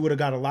interview, and you would have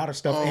got a lot of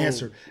stuff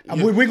answered.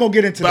 We're gonna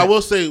get into But that. I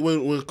will say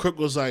when Crook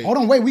was like, Hold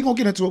on, wait. We're gonna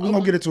get into it. We're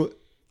gonna get into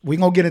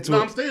it.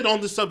 no, I'm staying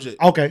on this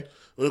subject. Okay.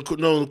 When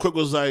Crook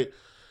was like,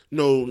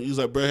 he's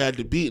like, bro, had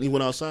the beat, and he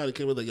went outside and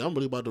came in like, I'm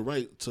really about to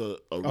write to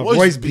a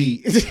Royce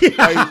beat.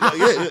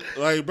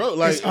 like, bro,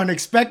 like, It's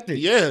unexpected.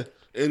 yeah.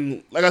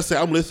 And like I said,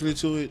 I'm listening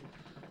to it.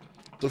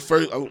 The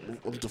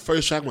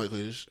first track, I'm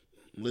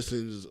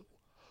listening is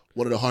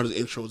one of the hardest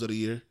intros of the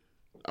year.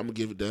 I'm gonna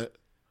give it that.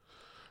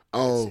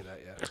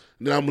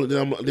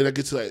 Then I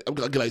get to I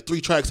get like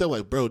 3 tracks. I'm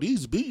like, bro,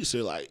 these beats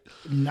are like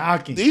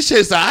Knocking. these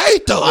shits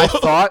alright though. I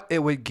thought it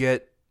would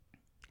get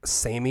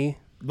samey.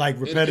 Like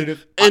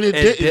repetitive. and it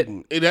It didn't.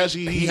 didn't. It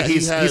actually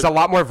He's a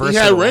lot more He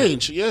had versatile.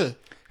 range, yeah.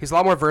 He's a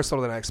lot more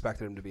versatile than I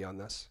expected him to be on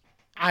this.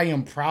 I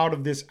am proud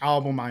of this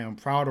album. I am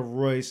proud of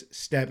Royce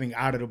stepping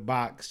out of the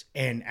box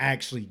and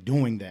actually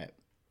doing that.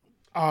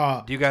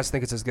 Do you guys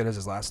think it's as good as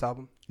his last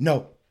album?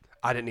 No,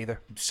 I didn't either.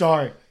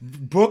 sorry.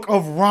 Book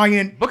of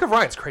Ryan. Book of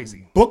Ryan's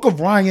crazy. Book of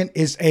Ryan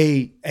is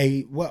a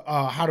what?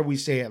 How do we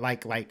say it?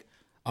 Like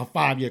a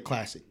 5-year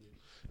classic.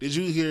 Did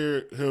you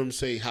hear him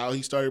say how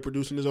he started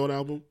producing his own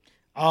album?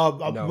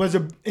 No. Was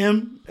it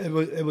M?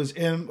 It was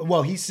M.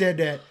 Well, he said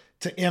that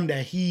to M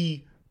that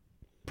he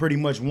pretty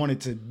much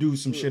wanted to do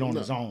some shit on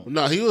his own.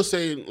 No, he was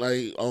saying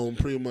like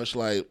pretty much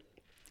like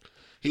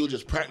he was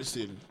just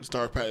practicing,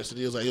 start practicing.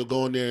 He was like he'll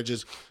go in there and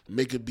just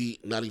make a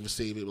beat, not even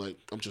save it. Like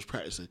I'm just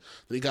practicing.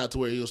 Then he got to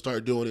where he'll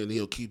start doing it and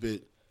he'll keep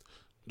it.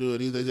 Do it.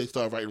 They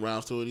start writing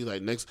rhymes to it. He's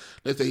like next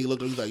day he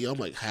looked. He's like, yo, I'm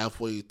like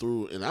halfway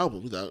through an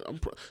album. He's like,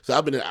 so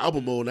I've been in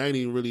album mode. And I ain't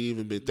even really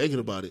been thinking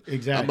about it.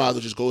 Exactly. I might as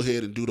well just go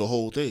ahead and do the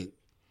whole thing.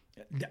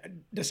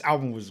 This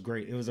album was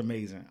great. It was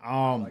amazing.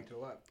 I liked it a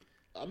lot.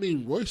 I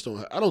mean,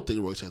 I don't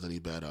think Royce has any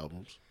bad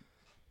albums.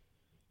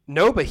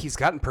 No, but he's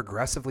gotten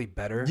progressively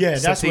better. Yeah,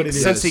 that's what it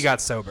is. Since he got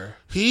sober.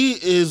 He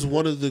is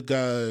one of the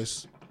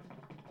guys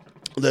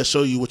that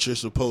show you what you're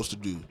supposed to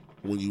do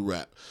when you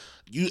rap.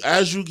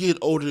 As you get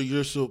older,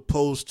 you're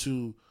supposed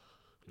to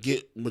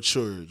get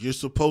mature. You're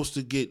supposed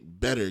to get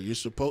better. You're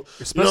supposed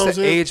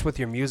to age with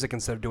your music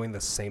instead of doing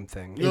the same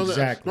thing. You know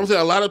exactly. What I'm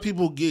saying? A lot of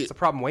people get. It's a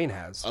problem Wayne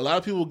has. A lot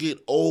of people get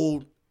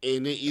old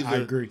and they I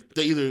agree.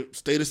 They either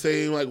stay the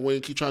same, like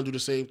Wayne, keep trying to do the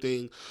same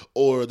thing,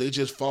 or they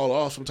just fall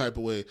off some type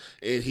of way.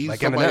 And he's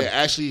like somebody that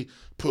actually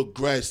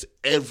progressed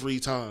every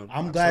time.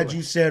 I'm glad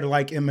you said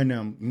like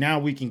Eminem. Now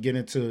we can get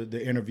into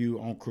the interview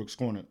on Crooks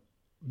Corner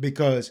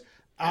because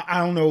I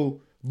don't know,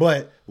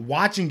 but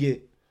watching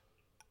it,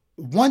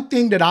 one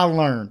thing that I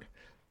learned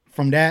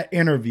from that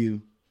interview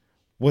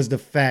was the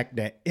fact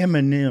that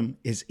Eminem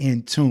is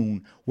in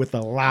tune with a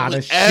lot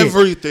of shit.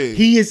 Everything.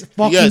 He is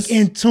fucking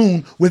in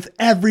tune with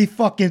every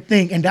fucking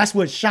thing. And that's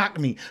what shocked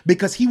me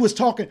because he was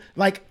talking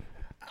like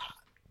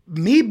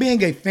me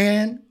being a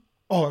fan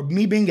or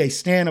me being a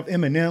stan of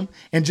Eminem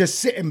and just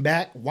sitting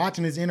back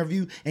watching his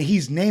interview and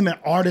he's naming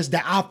artists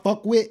that I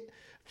fuck with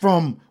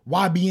from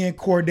YBN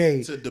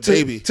Cordae to the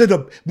baby. To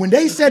the when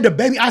they said the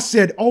baby, I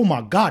said, "Oh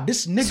my God,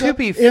 this nigga." To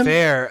be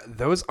fair,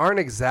 those aren't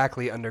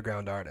exactly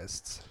underground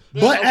artists.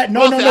 But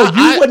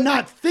you would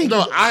not think.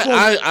 No,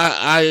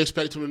 I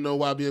expect him to know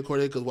YBN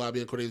Cordae because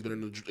YBN Cordae's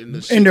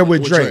been in there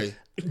with Dre.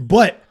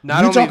 But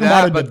not only talking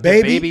that, about but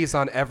the baby's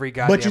on every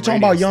goddamn. But you're talking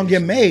about Young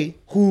M.A.,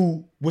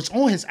 who was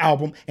on his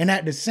album, and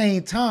at the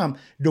same time,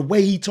 the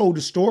way he told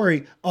the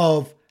story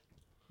of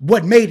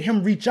what made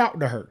him reach out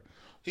to her.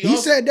 He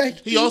said that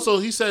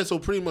he said so.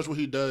 Pretty much what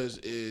he does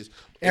is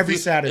every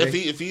Saturday.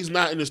 If he's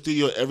not in the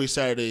studio every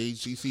Saturday,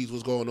 he sees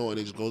what's going on and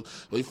he just goes.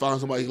 When he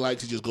finds somebody he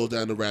likes, he just goes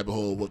down the rabbit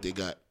hole of what they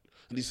got.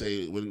 And he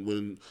say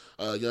when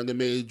Young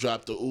M.A.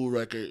 dropped the Ooh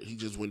record, he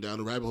just went down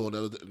the rabbit hole,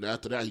 and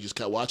after that, he just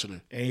kept watching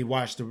her. And he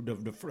watched the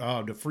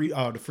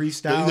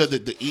freestyle. He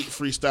did the Eat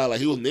freestyle.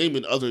 Like he was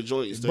naming other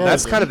joints. Bro,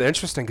 that's kind of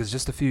interesting because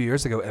just a few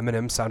years ago,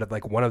 Eminem sounded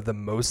like one of the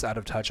most out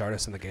of touch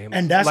artists in the game.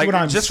 And that's like, what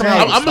I'm just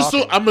saying.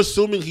 I'm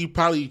assuming he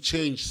probably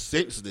changed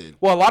since then.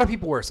 Well, a lot of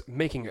people were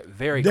making it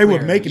very. They clear.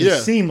 were making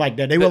it seem like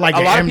that. They were like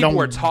a lot of people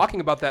were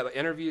talking about that in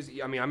interviews.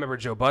 I mean, I remember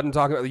Joe Budden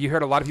talking about. You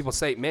heard a lot of people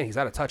say, "Man, he's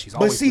out of touch. He's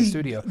always in the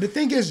studio." The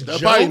thing is,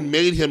 that probably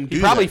made him. He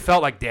probably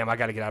felt like, damn, I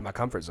got to get out of my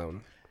comfort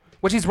zone.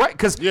 Which he's right,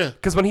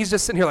 because when he's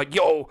just sitting here like,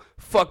 yo,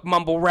 fuck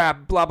mumble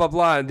rap, blah, blah,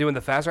 blah, and doing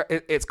the fast rap,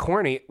 it's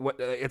corny.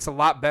 It's a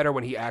lot better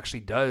when he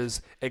actually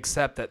does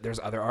accept that there's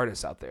other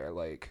artists out there.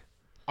 Like,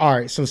 all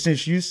right, so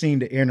since you've seen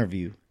the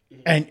interview,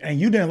 and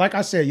you didn't, like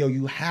I said, yo,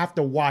 you have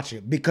to watch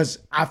it because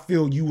I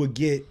feel you would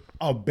get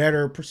a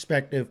better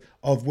perspective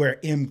of where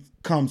M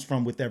comes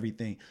from with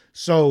everything.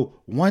 So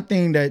one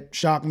thing that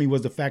shocked me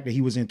was the fact that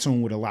he was in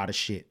tune with a lot of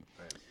shit.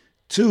 Right.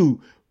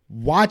 Two,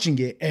 watching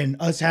it and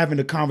us having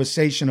a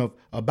conversation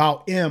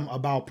about M,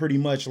 about pretty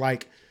much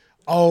like,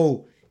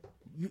 oh,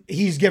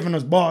 he's giving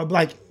us ball,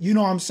 like, you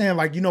know what I'm saying?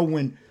 Like, you know,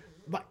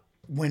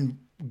 when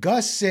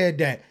Gus said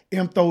that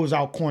M throws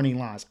out corny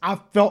lines, I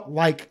felt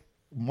like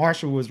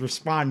Marshall was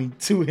responding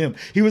to him.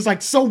 He was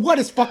like, so what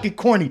is fucking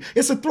corny?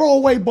 It's a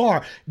throwaway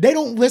bar. They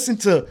don't listen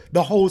to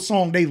the whole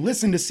song. They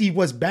listen to see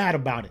what's bad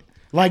about it.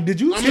 Like, did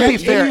you be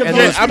fair?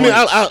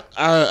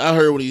 I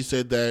heard when he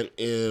said that,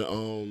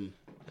 and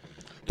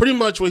pretty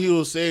much what he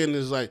was saying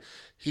is like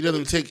he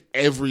doesn't take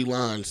every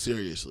line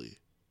seriously.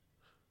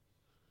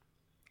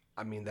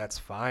 I mean, that's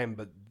fine,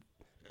 but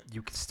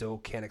you still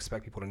can't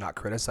expect people to not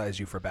criticize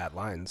you for bad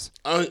lines.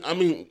 I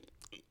mean,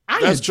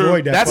 that's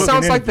true. That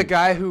sounds like the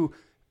guy who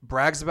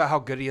brags about how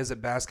good he is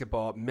at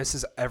basketball,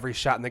 misses every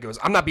shot, and then goes,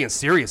 "I'm not being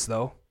serious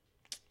though."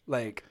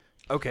 Like,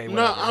 okay,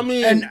 whatever. No, I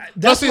mean, and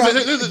that's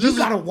you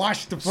gotta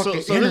watch the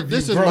fucking interview,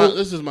 this bro.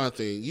 This is my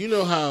thing. You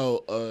know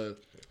how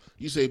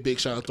you say Big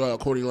Sean throw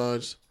out corny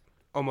lines?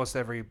 Almost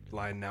every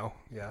line now,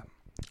 yeah.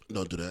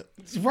 Don't do that.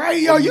 Right,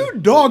 yo, you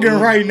dogging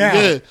right now.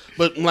 Yeah,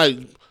 but like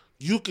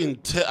you can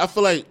tell. I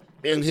feel like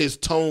in his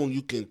tone,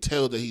 you can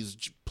tell that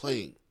he's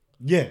playing.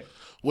 Yeah.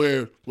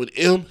 Where with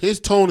M, his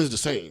tone is the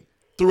same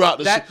throughout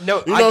the that. shit.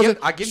 No, you know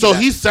I give so you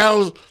that. he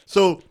sounds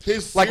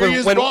his like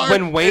serious bars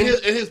when Wayne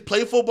and his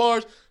playful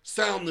bars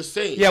sound the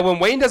same. Yeah, when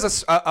Wayne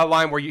does a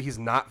line where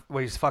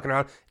he's fucking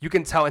around, you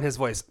can tell in his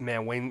voice,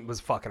 man, Wayne was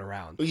fucking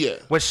around. Yeah.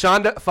 When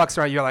Sean fucks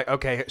around, you're like,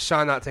 okay,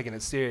 Sean not taking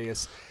it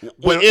serious.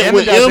 When M,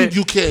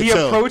 you can't he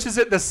tell. approaches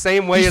it the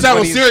same way. He as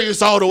sounds when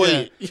serious all the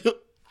way.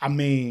 I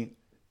mean,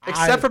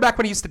 Except for back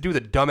when he used to do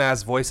the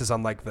dumbass voices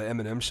on like the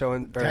Eminem show or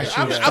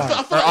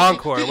feel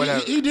Encore, he, or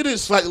whatever. He did it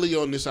slightly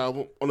on this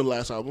album, on the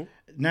last album.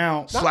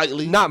 Now,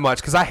 Slightly. Not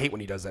much, because I hate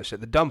when he does that shit.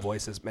 The dumb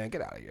voices, man,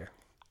 get out of here.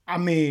 I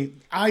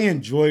mean, I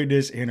enjoyed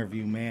this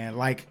interview, man.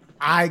 Like,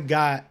 I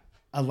got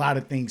a lot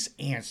of things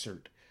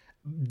answered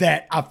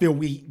that I feel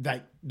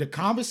the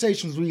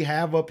conversations we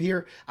have up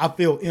here, I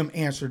feel M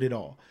answered it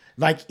all.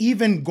 Like,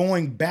 even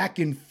going back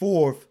and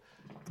forth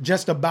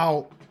just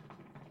about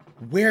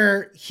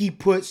where he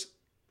puts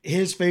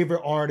his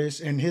favorite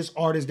artists and his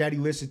artists that he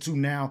listens to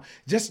now,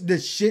 just the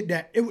shit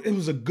that it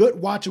was a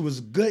good watch. It was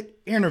a good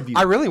interview.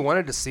 I really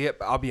wanted to see it,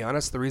 but I'll be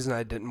honest, the reason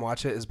I didn't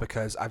watch it is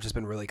because I've just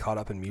been really caught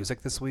up in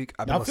music this week.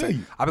 I've been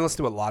listening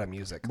to a lot of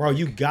music. Bro,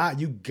 you got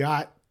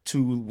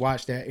to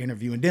watch that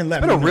interview and then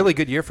let me It's been know. a really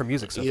good year for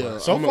music so far.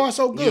 So far,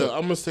 so good. Yeah,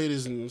 I'm gonna say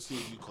this and see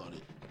if you caught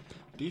it.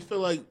 Do you feel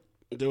like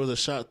there was a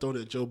shot thrown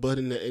at Joe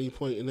Budden at any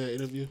point in that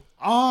interview?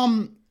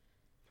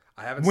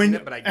 I haven't seen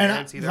it, but I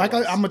guarantee there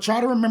was. I'm gonna try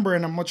to remember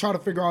and I'm gonna try to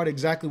figure out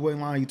exactly what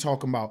line you're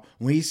talking about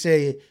when he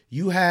said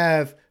you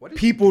have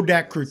people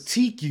that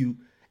critique you,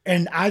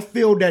 and I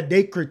feel that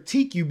they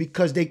critique you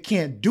because they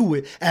can't do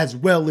it as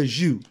well as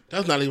you.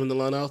 That's not even the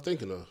line I was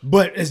thinking of.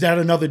 But is that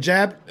another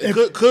jab?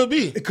 It could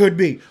be. It could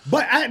be.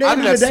 But at the I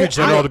end think of the that's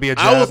day, too general to be a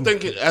jab. I was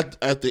thinking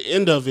at the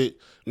end of it,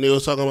 and they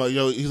was talking about,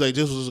 he's like,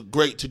 this was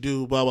great to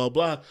do, blah, blah,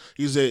 blah.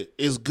 He said,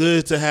 it's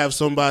good to have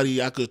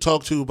somebody I could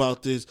talk to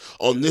about this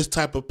on this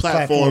type of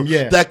platform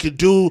that could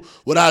do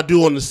what I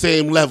do on the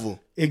same level.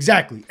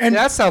 Exactly. And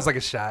that sounds like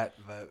a shot.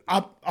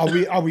 But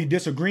are we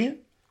disagreeing?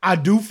 I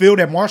do feel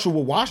that Marshall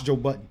will wash Joe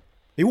Budden.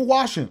 He will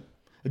wash him.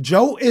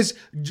 Joe.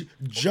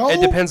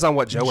 It depends on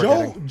what Joe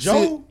we're getting.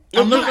 Joe,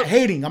 I'm not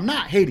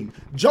hating.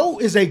 Joe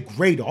is a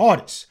great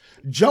artist.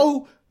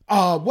 Joe,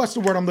 what's the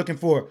word I'm looking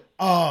for?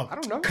 I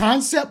don't know.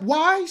 Concept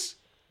wise,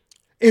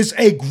 is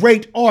a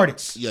great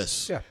artist.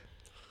 Yes. Yeah.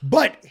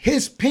 But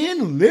his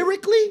pen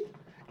lyrically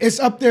is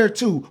up there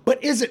too.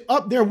 But is it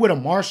up there with a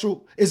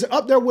Marshall? Is it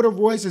up there with a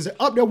Royce? Is it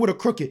up there with a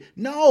Crooked?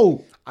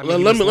 No. I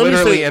mean, let me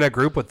say, in a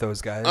group with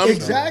those guys.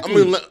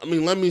 Exactly.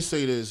 Let me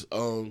say this.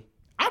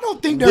 I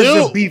don't think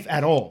there's a beef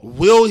at all.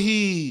 Will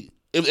he,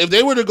 if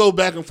they were to go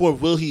back and forth,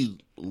 will he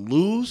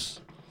lose?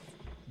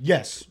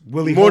 Yes.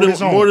 Will he more hold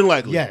his own? than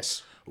likely?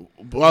 Yes.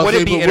 Would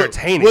it be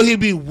entertaining? Will he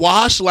be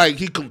washed like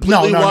he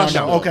completely washed?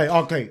 No.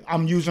 Okay.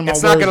 I'm using my words.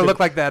 It's not going to look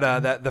like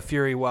that the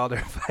Fury Wilder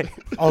fight.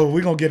 Oh,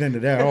 we're going to get into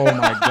that. Oh,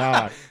 my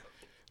God.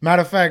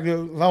 Matter of fact,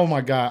 oh,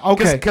 my God.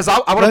 Okay. Because I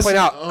want to point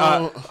out,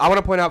 I want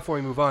to point out before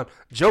we move on,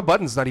 Joe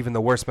Budden's not even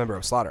the worst member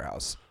of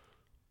Slaughterhouse.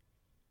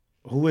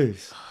 Who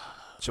is?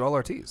 Joel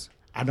Ortiz.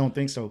 I don't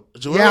think so.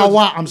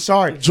 I'm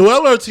sorry.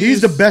 Joel Ortiz.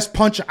 He's the best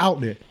puncher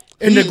out there.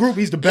 In the group,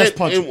 he's the best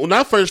puncher. And when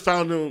I first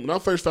found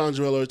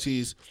Joel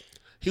Ortiz,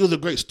 he was a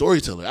great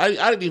storyteller. I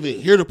didn't even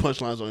hear the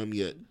punchlines on him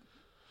yet.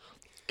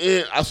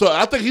 And so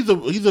I think he's a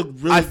really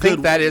good. I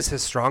think that is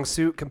his strong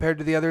suit compared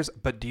to the others.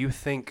 But do you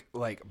think,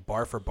 like,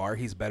 bar for bar,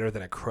 he's better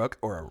than a Crook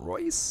or a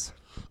Royce?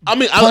 I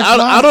mean,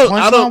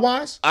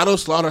 punchline-wise? Out of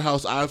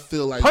Slaughterhouse, I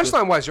feel like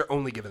punchline wise, you're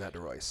only giving that to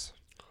Royce.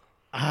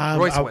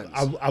 Royce wins.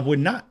 I would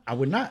not. I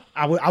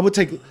would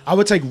take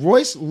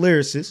Royce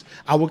lyricist.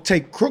 I would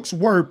take Crook's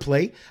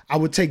wordplay. I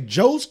would take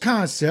Joe's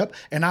concept,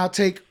 and I'll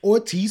take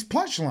Ortiz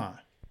punchline.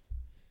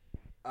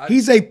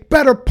 He's a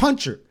better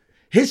puncher.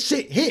 His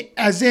shit hit,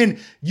 as in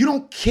you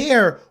don't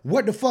care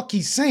what the fuck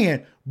he's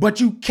saying, but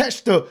you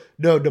catch the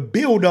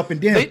build up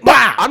and then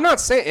I'm not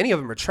saying any of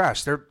them are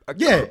trash. They're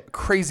a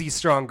crazy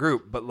strong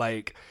group, but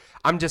like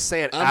I'm just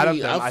saying, out of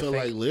them, I feel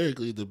think, like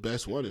lyrically the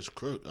best one is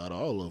Crook out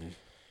of all of them.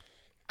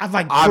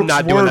 I'm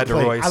not doing that to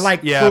Royce. I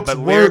like Crook's but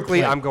lyrically,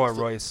 wordplay. I'm going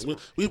Royce.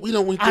 We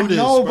don't went through I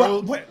know, this,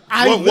 bro. but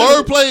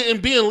wordplay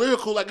and being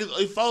lyrical, like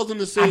it falls in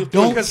the same. I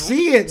don't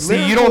see it.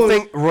 See, you don't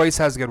think Royce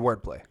has good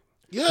wordplay?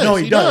 Yes, no,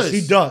 he does. He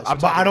does. I'm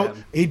but I don't.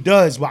 him. He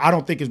does, but I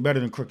don't think it's better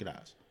than Crooked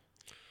Eyes.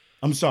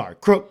 I'm sorry,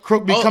 Crook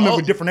be coming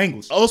with different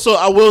angles. Also,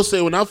 I will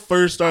say when I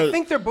first started, I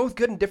think they're both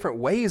good in different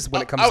ways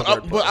when it comes to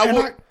wordplay.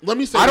 But let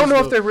me say, I don't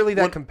know if they're really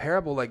that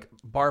comparable, like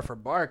bar for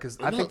bar, because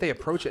I think they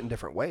approach it in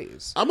different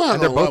ways. I'm not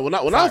gonna lie.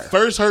 When I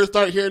first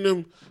started hearing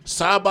them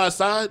side by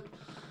side,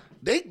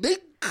 they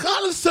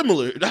kind of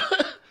similar.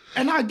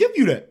 And I give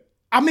you that.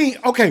 I mean,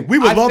 okay, we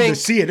would love to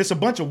see it. It's a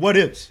bunch of what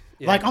ifs.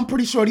 Yeah. Like, I'm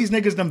pretty sure these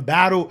niggas done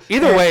battle.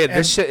 Either way,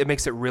 this shit, it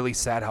makes it really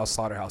sad how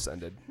Slaughterhouse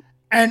ended.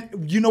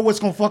 And you know what's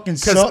gonna fucking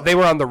suck? Because they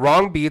were on the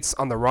wrong beats,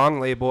 on the wrong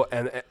label,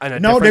 and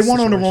no, they weren't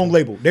on the wrong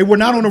label. They were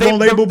not on the wrong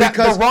label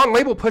because the wrong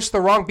label pushed the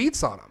wrong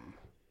beats on them,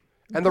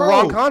 and the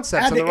wrong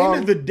concepts. At the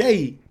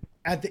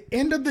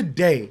end of the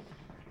day,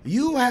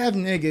 you have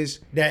niggas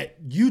that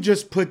you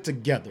just put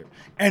together.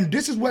 And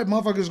this is what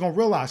motherfuckers gonna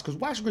realize, because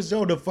watch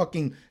Griselda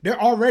they're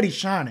already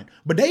shining.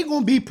 But they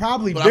gonna be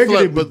probably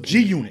bigger than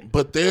G-Unit.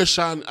 But they're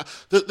shining.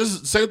 This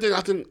is the same thing,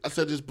 I think I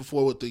said this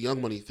before with the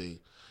Young Money thing.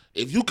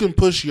 If you can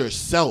push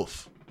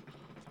yourself.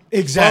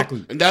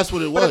 Exactly. And that's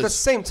what it was. But at the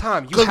same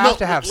time, you have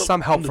to have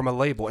some help from a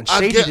label. And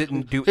Shady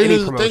didn't do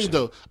any promotion. Thing,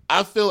 though.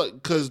 I feel like,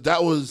 because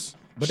that was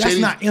But Shady's,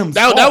 that's not M's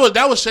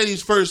that was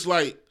Shady's first,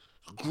 like,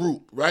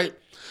 group, right?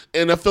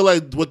 And I feel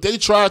like what they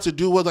tried to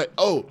do was like,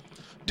 oh,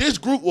 this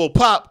group will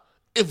pop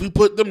if we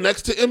put them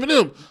next to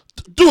Eminem.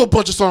 Do a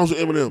bunch of songs with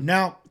Eminem.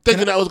 Now,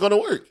 thinking that was going to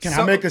work. Can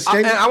I make a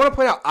statement? And I want to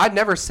point out, I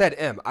never said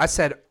M. I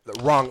said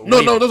wrong. No,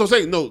 label. that's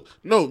what I'm saying.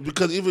 No,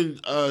 because even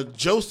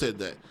Joe said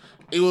that.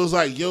 It was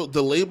like, yo,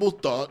 the label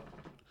thought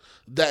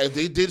that if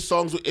they did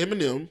songs with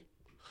Eminem,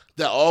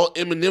 that all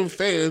Eminem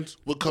fans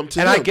would come to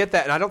And him. I get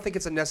that, and I don't think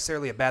it's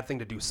necessarily a bad thing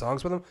to do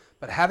songs with him,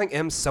 but having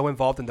M so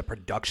involved in the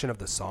production of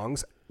the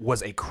songs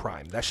was a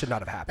crime. That should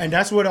not have happened. And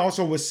that's what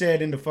also was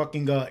said in the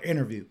fucking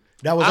interview.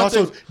 That was I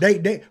also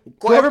think-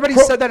 everybody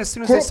said that as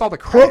soon as they saw the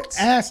credits.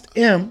 Crook asked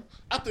M.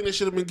 I think they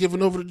should have been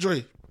given over to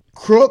Dre.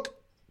 Crook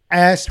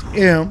asked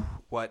M.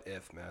 What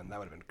if, man? That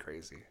would have been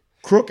crazy.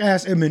 Crook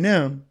asked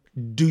Eminem,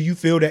 "Do you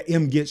feel that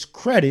M gets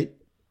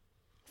credit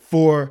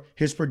for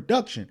his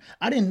production?"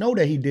 I didn't know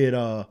that he did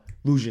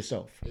Lose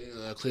Yourself.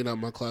 Clean out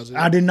my closet.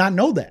 I did not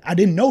know that. I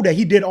didn't know that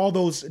he did all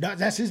those.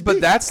 That's his. But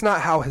beat. that's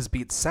not how his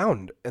beats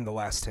sound in the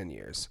last 10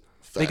 years.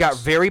 They got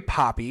very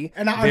poppy.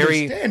 And I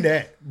very, understand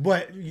that,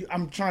 but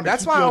I'm trying to.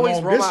 That's keep why I you always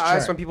along roll this my eyes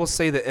track. when people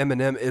say that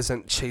Eminem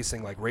isn't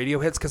chasing like radio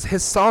hits, because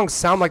his songs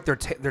sound like they're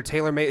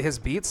tailor made. His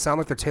beats sound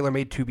like they're tailor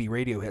made to be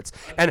radio hits,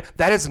 and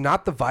that is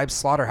not the vibe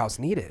Slaughterhouse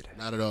needed.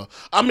 Not at all.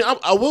 I mean,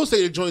 I will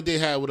say the joint they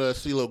had with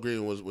CeeLo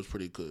Green was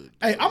pretty good.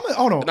 Hey,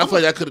 hold on. And I feel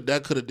like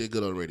that could have did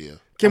good on radio.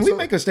 Can we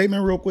make a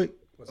statement real quick?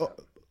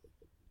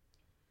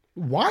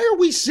 Why are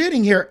we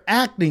sitting here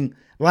acting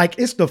like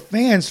it's the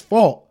fans'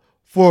 fault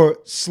for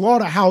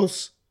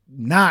Slaughterhouse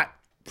not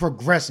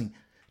progressing?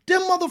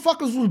 Them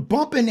motherfuckers was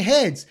bumping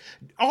heads.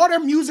 All their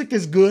music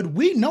is good.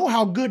 We know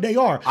how good they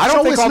are. I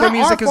don't think it's all their not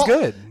music our is fault.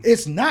 good.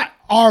 It's not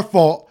our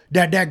fault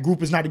that that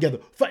group is not together.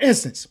 For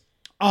instance,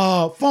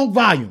 Funk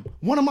Volume,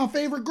 one of my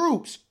favorite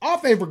groups, our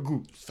favorite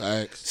groups.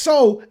 Facts.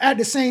 So at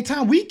the same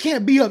time, we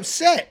can't be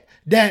upset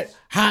that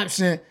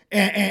Hobson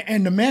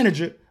and the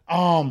manager,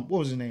 what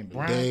was his name?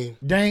 Brian?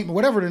 Dame,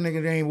 whatever the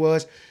nigga name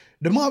was.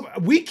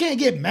 We can't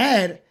get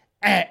mad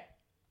at,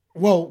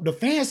 the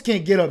fans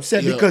can't get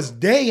upset because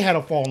they had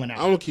a falling out.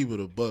 I'm gonna keep it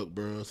a buck,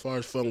 bro. As far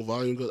as Funk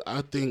Volume goes,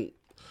 I think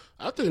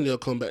they'll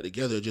come back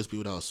together and just be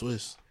without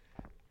Swiss.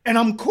 And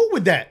I'm cool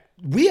with that.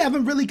 We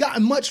haven't really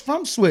gotten much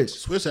from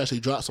Swiss. Swiss actually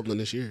dropped something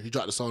this year. He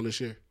dropped a song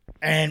this year.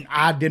 And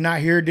I did not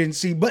hear, didn't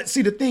see. But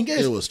see, the thing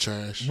is, It was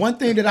trash. one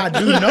thing that I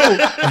do know,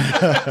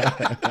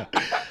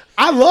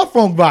 I love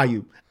Funk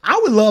Volume. I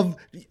would love,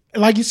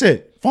 like you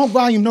said, Funk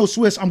Volume, no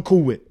Swiss, I'm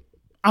cool with.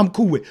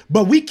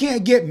 But we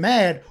can't get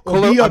mad or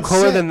be I'm upset.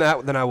 cooler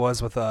than I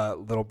was with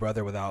Little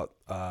Brother without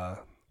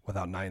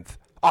Ninth.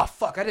 Oh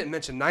fuck! I didn't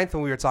mention Ninth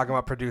when we were talking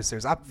about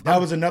producers.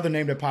 That was another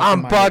name that popped in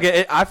I'm my head.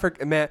 bugging. I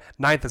forget, man.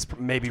 Ninth is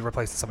maybe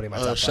replacing somebody in my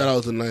top Shout five.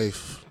 out to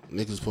Knife.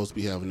 Niggas supposed to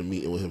be having a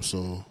meeting with him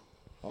soon.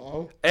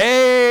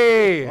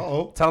 Hey!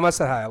 Uh-oh. Tell him I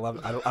said hi.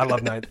 I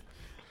love Ninth.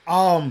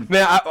 Um,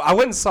 Man, I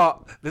went and saw.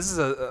 This is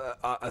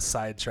a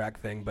sidetrack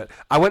thing, but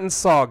I went and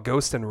saw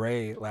Ghost and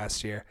Ray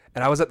last year,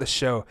 and I was at the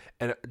show,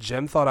 and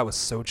Jim thought I was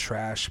so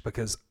trash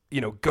because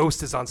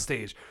Ghost is on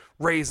stage,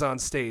 Ray's on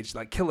stage,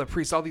 like Killer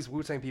Priest, all these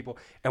Wu-Tang people,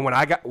 and when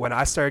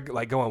I started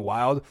like going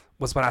wild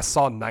was when I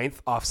saw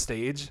Ninth off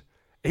stage.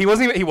 He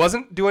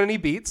wasn't doing any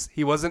beats.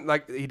 He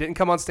didn't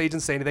come on stage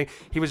and say anything.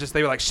 He was just,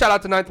 they were like, shout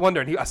out to Ninth Wonder.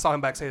 And I saw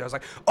him backstage. I was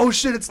like, oh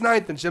shit, it's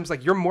Ninth. And Jim's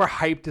like, you're more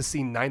hyped to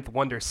see Ninth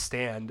Wonder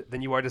stand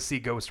than you are to see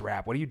Ghost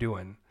rap. What are you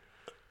doing?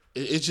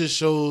 It just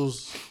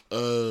shows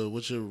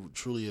what you're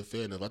truly a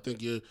fan of. I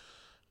think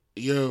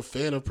you're a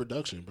fan of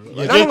production, bro.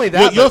 Like, Not only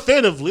that, you're a but-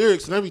 fan of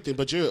lyrics and everything,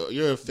 but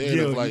you're a fan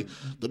of like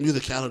the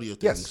musicality of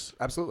things. Yes,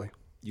 absolutely.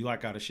 you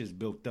like how the shit's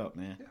built up,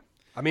 man.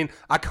 I mean,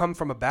 I come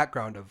from a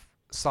background of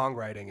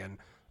songwriting and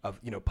of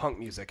punk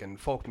music and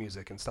folk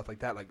music and stuff like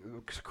that. Like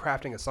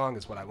crafting a song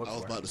is what I look I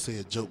was for. about to say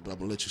a joke, but I'm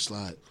gonna let you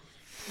slide.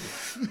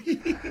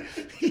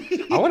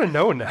 I want to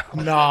know now.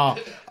 Nah.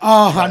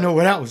 Oh, I know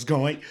where that was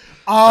going.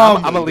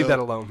 I'm gonna leave that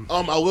alone.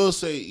 I will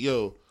say,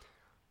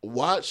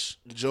 watch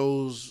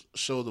Joe's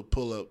show, The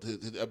Pull Up,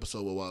 his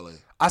episode with Wale.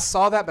 I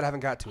saw that, but I haven't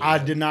got to it. I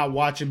yet. did not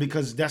watch it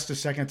because that's the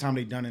second time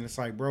they done it. It's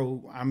like,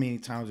 bro, how many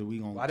times are we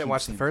gonna? I didn't keep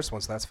watch the seeing first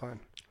one, so that's fine.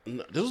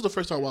 No, this was the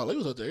first time Wale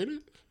was out there, ain't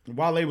it? it?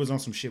 Wale was on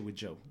some shit with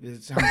Joe.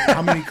 It's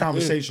how many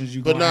conversations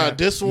you But gonna nah, have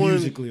this one-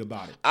 musically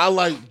about it? I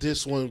like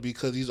this one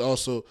because he's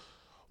also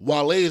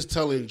Wale is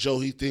telling Joe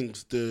he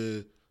thinks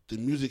the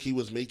music he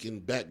was making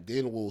back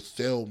then will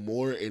sell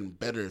more and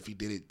better if he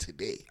did it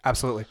today.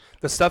 Absolutely,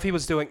 the stuff he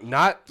was doing,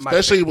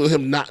 Especially with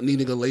him not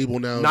needing a label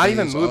now. not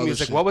even mood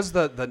music. What was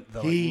the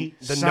He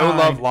No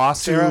Love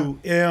Lost to era?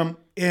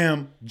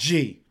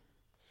 MMG.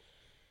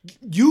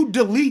 You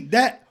delete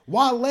that.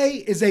 Wale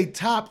is a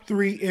top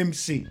 3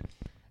 MC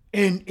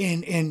in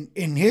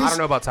his. I don't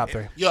know about top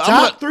 3. Yo,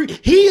 top 3.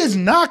 He is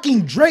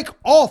knocking Drake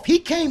off. He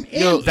came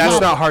in. Yo, That's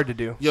top- not hard to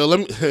do. Yo, let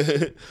me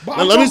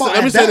But let me say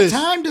at that this.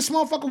 time, this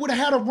motherfucker would have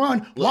had a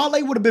run.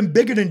 Wale would have been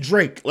bigger than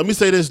Drake. Let me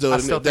say this though, I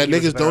still that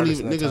think he was a niggas better don't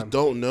artist even at that time.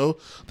 don't know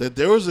that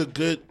there was a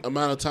good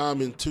amount of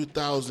time in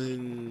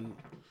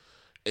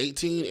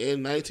 2018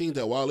 and 19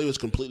 that Wale was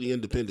completely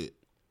independent.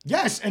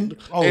 Yes, and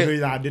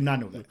I did not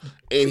know that.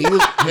 And he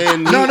was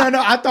No.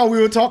 I thought we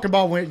were talking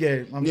about when.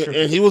 Yeah, I'm sure.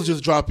 And he was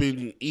just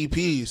dropping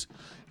EPs.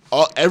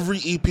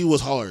 Every EP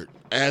was hard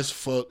as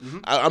fuck. Mm-hmm.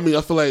 I mean,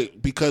 I feel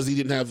like because he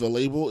didn't have the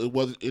label,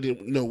 it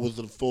didn't was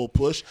a full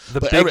push.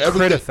 The big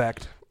crit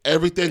effect.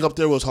 Everything up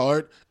there was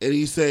hard, and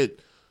he said.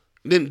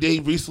 Then they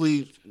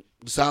recently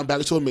signed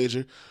back to a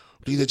major.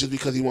 He said just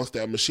because he wants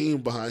that machine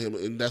behind him,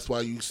 and that's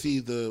why you see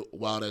the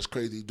Wow That's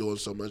Crazy doing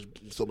so much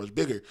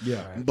bigger.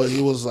 Yeah, but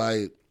he was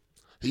like.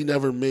 He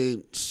never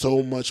made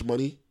so much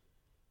money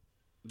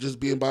just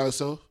being by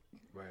himself.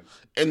 Right.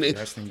 And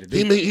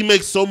he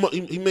makes so much.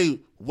 He made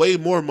way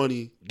more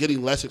money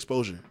getting less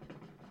exposure.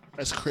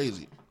 That's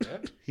crazy. Yeah.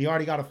 He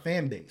already got a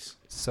fan base.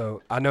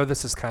 So I know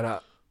this is kind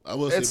of. I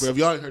will say, bro, if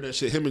y'all ain't heard that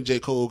shit, him and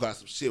J. Cole got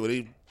some shit where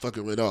they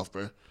fucking went off,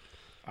 bro.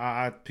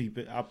 I'll peep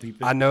it.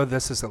 I know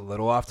this is a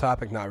little off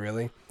topic, not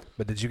really.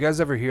 But did you guys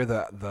ever hear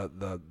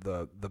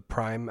the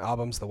Prime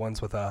albums, the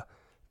ones with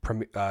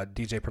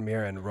DJ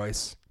Premier and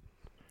Royce?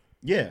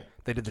 Yeah,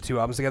 they did the 2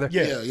 albums together.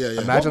 Yeah.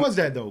 Imagine, what was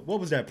that though? What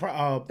was that?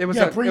 It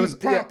was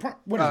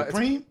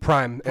Prime?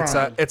 Prime.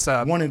 It's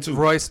 1 and 2.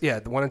 Royce, yeah,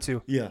 the 1 and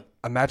 2. Yeah.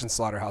 Imagine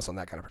Slaughterhouse on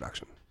that kind of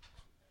production.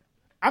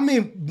 I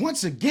mean,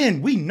 once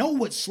again, we know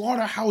what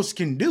Slaughterhouse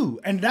can do,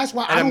 and that's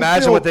why I don't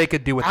imagine feel, what they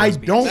could do with those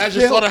beats.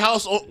 Imagine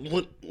Slaughterhouse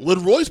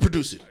with Royce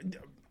producing.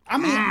 I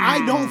mean,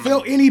 I don't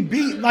feel any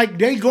beat like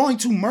they going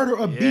to murder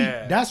a beat.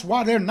 That's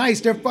why they're nice.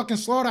 They're fucking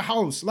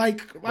Slaughterhouse.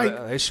 Like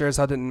they sure as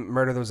hell didn't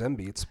murder those M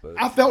beats, but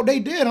I felt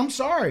they did. I'm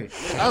sorry.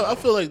 I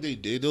feel like they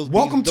did. Those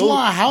Welcome beats, to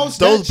our house.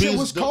 That shit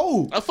was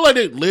cold. I feel like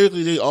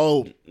they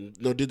all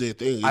did their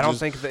thing. I don't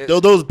think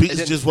those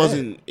beats just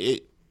wasn't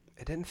it.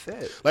 It didn't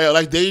fit.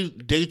 Like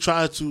they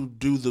tried to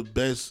do the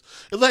best.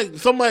 It's like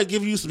somebody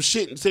giving you some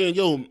shit and saying,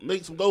 "Yo,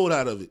 make some gold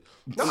out of it."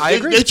 No, I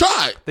agree. They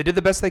tried. They did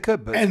the best they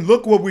could. But and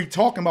look what we're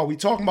talking about. We're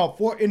talking about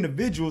 4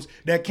 individuals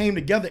that came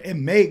together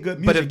and made good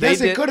music. But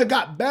if it could have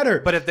got better.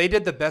 But if they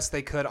did the best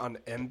they could on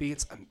M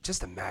beats,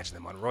 just imagine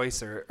them on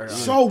Royce or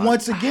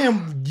once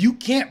again, you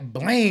can't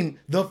blame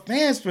the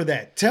fans for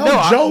that. Tell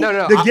Joe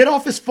to get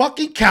off his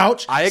fucking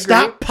couch. I agree.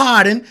 Stop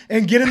podding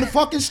and get in the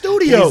fucking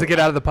studio. He needs to get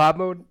out of the pod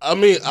mode. I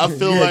mean, I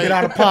feel like get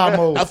out of pod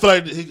mode. I feel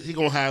like he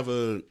gonna have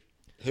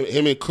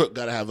him and Crook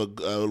gotta have a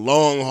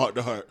long heart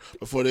to heart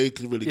before they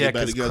can really get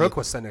back together. Crook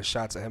was sending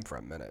shots at him for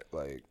a minute,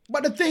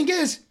 But the thing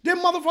is, them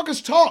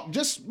motherfuckers talk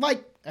just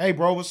like, "Hey,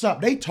 bro, what's up?"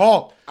 They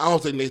talk. I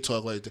don't think they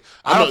talk like that.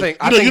 I think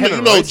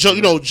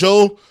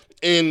Joe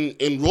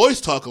and Royce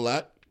talk a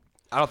lot.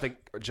 I don't think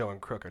Joe and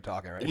Crook are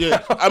talking right now.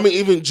 Yeah, I mean,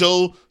 even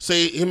Joe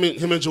say him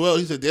and Joel.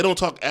 He said they don't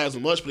talk as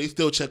much, but they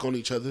still check on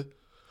each other.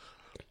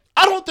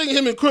 I don't think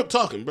him and Crook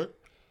talking, bro.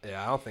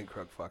 Yeah, I don't think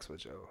Crook fucks with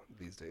Joe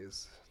these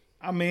days.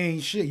 I mean,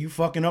 shit, you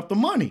fucking up the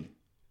money.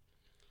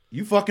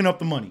 You fucking up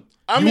the money.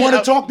 You want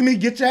to talk to me?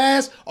 Get your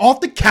ass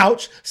off the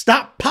couch,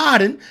 stop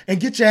podding, and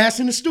get your ass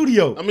in the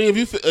studio. I mean,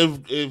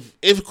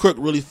 if Crook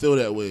really feel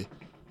that way,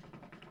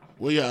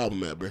 where your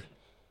album at, bro?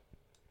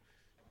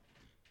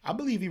 I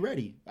believe he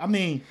ready. I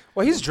mean,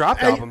 well, he's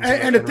dropped albums.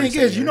 And the thing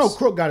is,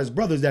 Crook got his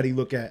brothers that he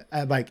look at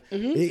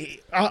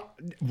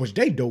which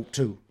they dope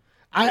too.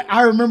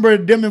 I remember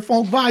them and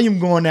Funk Volume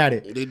going at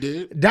it. They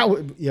did. That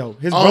was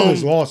his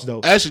brothers lost though.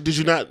 Actually,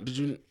 did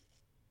you?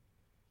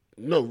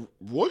 No,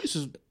 Royce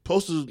is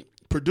supposed to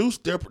produce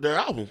their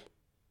album.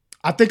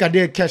 I think I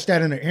did catch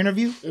that in an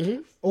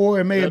interview,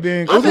 or it may have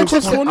been.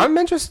 I'm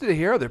interested to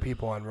hear other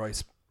people on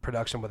Royce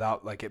production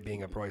without it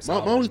being a Royce. My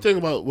only thing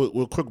about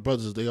with Crook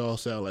Brothers is they all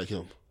sound like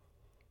him.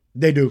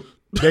 They do.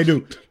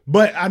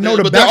 But I know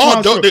they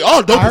all dope.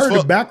 I heard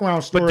the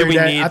background story. But do we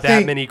need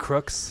that many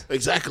Crooks?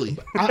 Exactly.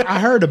 I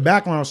heard the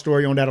background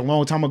story on that a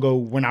long time ago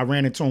when I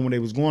ran into them when they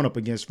was going up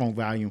against Funk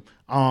Volume.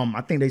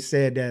 I think they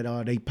said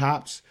that they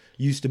pops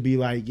used to be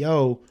like,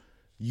 "Yo,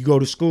 you go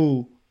to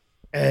school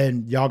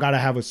and y'all got to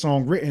have a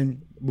song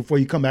written before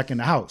you come back in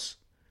the house."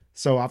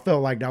 So I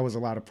felt like that was a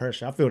lot of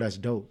pressure. I feel that's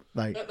dope.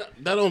 Like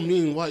that don't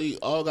mean why you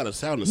all got to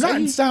sound the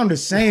same. Not sound the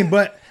same,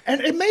 but and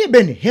it may have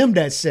been him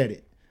that said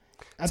it.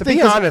 To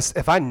be honest,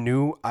 if I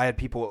knew I had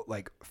people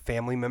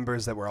family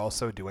members that were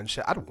also doing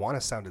shit, I'd want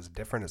to sound as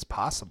different as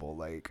possible.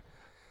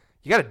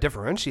 You got to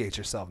differentiate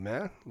yourself,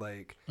 man.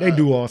 They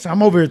do all. So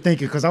I'm over here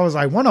thinking because I was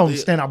like, one of them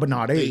stand out, but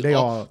no, they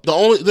all. The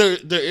only there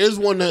is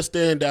one that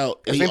stand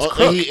out, and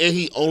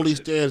he only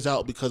stands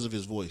out because of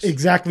his voice.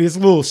 Exactly, it's a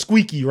little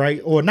squeaky,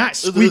 right, or not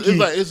squeaky.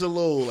 It's a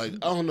little I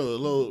don't know, a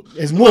little.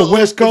 It's more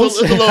West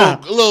Coast. It's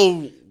a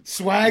little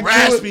swag,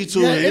 raspy to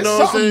it. You know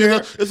what I'm saying?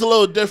 It's a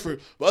little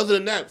different, but other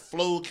than that,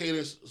 flow,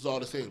 cadence is all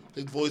the same.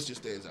 His voice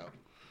just stands out.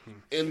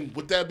 And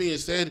with that being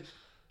said,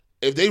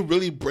 if they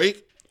really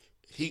break,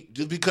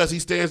 just because he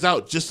stands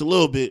out just a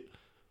little bit,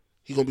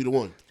 he's gonna be the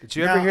one. Did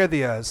you ever hear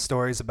the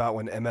stories about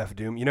when MF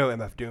Doom? You know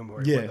MF Doom,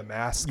 where the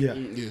mask. Yeah.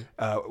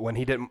 When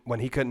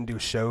he couldn't do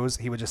shows,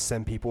 he would just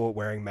send people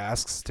wearing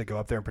masks to go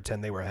up there and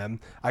pretend they were him.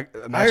 I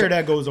heard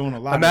that goes on a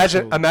lot.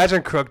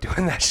 Imagine Crook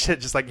doing that shit.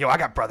 Just I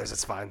got brothers.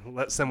 It's fine.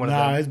 Let's send one of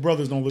them. His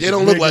brothers don't look. They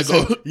don't look like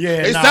him.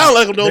 Yeah, they sound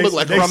like him. Don't look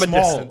like him from from a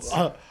distance.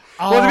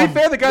 Well, to be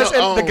fair, the guys,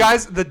 no,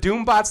 the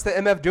Doom bots, the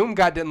MF Doom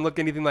got didn't look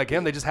anything like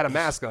him. They just had a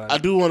mask on. I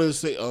do want to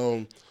say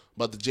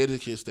about the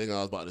Jadakiss thing. I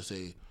was about to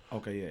say.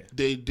 Okay,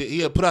 yeah. He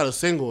had put out a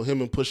single,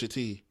 him and Pusha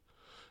T,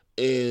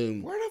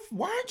 and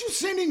Why aren't you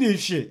sending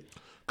this shit?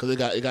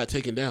 because it got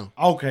taken down.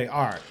 Okay,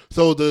 all right.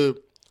 So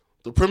the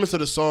premise of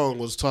the song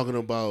was talking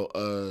about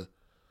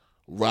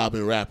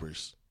robbing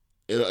rappers,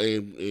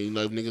 and you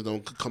know if niggas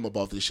don't come up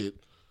off this shit,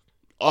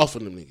 off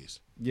of them niggas.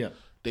 Yeah.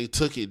 They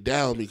took it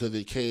down because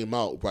it came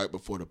out right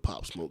before the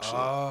Pop Smoke shit.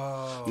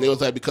 Oh. And it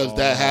was like because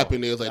that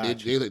happened, they was like they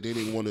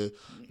didn't want to,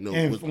 you know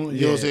what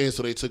I'm saying.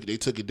 So they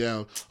took it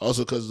down.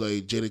 Also because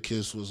like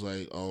Jadakiss was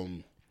like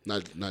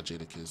not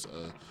Jadakiss,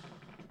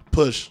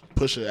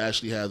 Pusha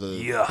actually had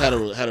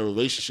a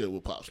relationship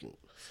with Pop Smoke.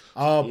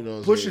 You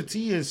know Pusha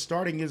T is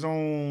starting his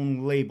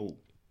own label.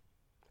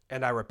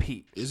 And I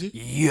repeat, is he?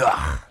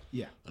 Yeah.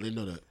 Yeah. I didn't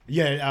know that.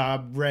 Yeah, I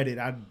read it.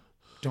 I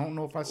don't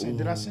know if I sent.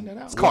 Did I send that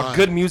out? It's called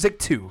Good Music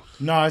 2.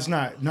 No, it's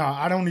not. No,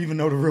 I don't even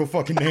know the real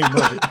fucking name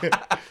of it.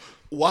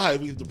 Why?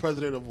 He's the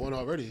president of one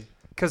already.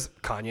 Because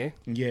Kanye.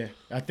 Yeah,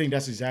 I think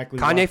that's exactly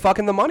Kanye why.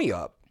 fucking the money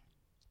up.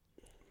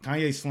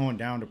 Kanye's slowing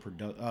down the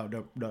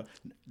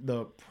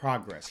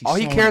progress. He's All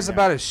he slowing cares it down.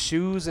 about is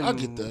shoes and I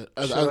get that.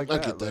 I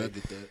get that. I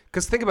get that.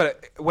 Because think about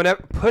it. When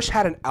Push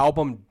had an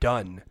album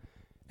done,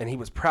 and he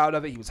was proud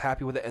of it, he was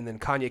happy with it, and then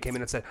Kanye came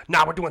in and said,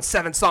 "Nah, we're doing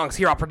 7 songs.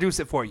 Here, I'll produce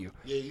it for you."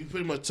 Yeah, you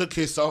pretty much took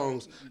his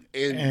songs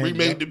and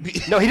remade the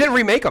beat. No, he didn't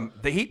remake them.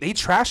 He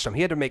trashed them. He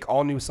had to make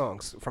all new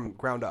songs from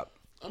ground up.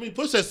 I mean,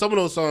 Push said some of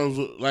those songs,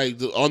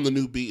 like on the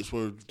new beats,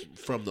 were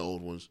from the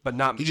old ones, But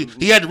not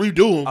he had to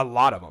redo them. a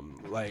lot of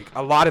them. Like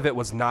a lot of it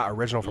was not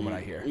original from what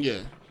I hear. Yeah.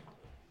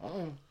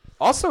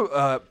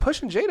 Also,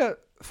 Push and Jada,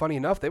 funny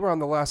enough, they were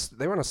on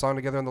a song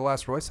together on the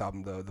last Royce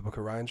album, the Book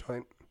of Ryan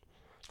joint.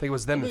 I think it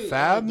was them and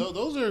Fab.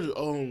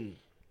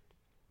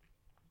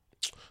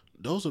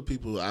 Those are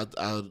people I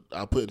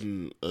put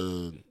in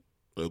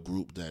a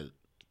group that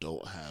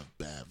don't have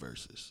bad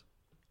verses.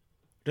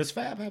 Does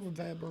Fab have a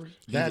bad verse?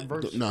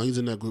 No, he's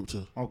in that group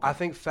too. Okay. I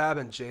think Fab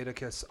and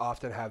Jadakiss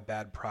often have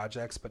bad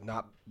projects, but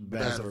not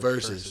Bad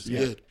verses.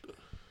 Yeah.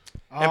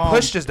 And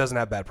Push just doesn't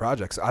have bad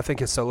projects. I think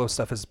his solo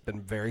stuff has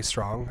been very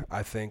strong.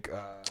 I think.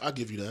 I'll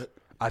give you that.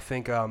 I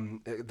think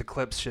the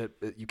Clips shit.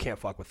 You can't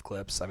fuck with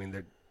Clips. I mean,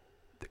 they're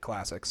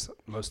classics.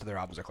 Most of their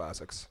albums are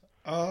classics.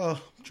 I'm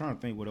trying to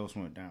think what else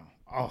went down.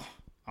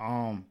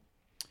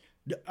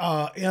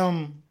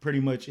 M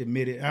pretty much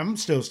admitted. I'm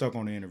still stuck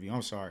on the interview.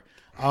 I'm sorry.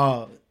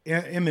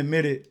 M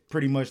admitted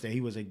pretty much that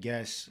he was a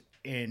guest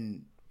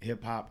in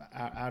hip hop.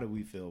 How do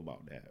we feel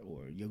about that,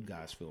 or you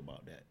guys feel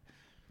about that?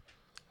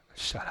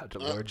 Shout out to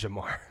Lord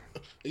Jamar.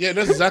 Yeah,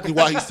 that's exactly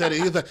why he said it.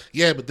 He was like,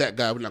 "Yeah, but that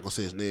guy, we're not gonna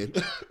say his name."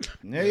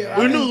 Yeah,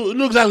 we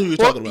knew exactly who you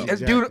were talking about.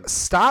 Dude,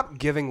 stop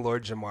giving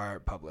Lord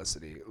Jamar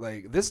publicity.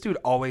 Like, this dude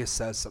always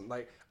says something.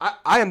 Like,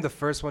 I am the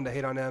first one to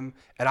hate on him,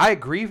 and I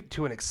agree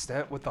to an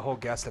extent with the whole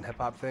guest and hip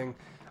hop thing.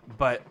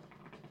 But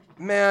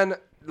man,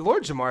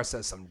 Lord Jamar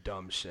says some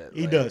dumb shit.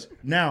 He does.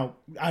 Now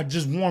I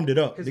just warmed it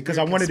up because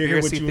I wanted to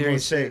hear what you were going to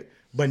say. shit.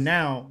 But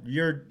now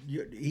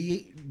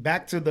he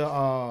back to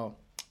the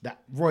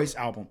Royce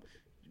album,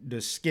 the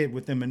skit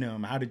with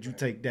Eminem. How did you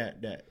take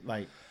that?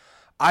 Like,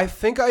 I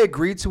think I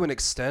agreed to an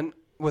extent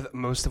with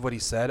most of what he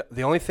said.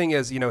 The only thing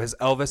is, his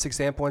Elvis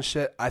example and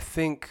shit. I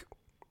think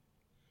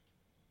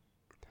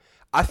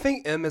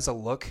M is a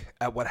look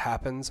at what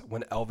happens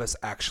when Elvis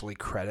actually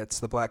credits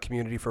the black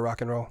community for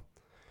rock and roll.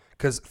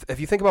 Because if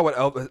you think about what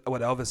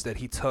Elvis did,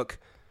 he took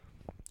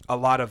a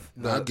lot of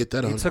the. I get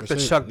that. He took the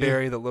Chuck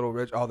Berry, the Little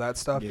Rich, all that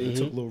stuff. yeah, he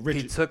took Little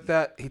Richard.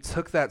 He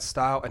took that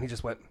style and he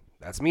just went,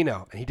 "That's me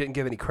now," and he didn't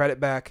give any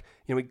credit back.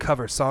 We'd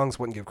cover songs,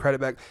 wouldn't give credit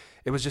back.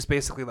 It was just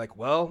basically like,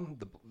 well,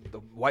 the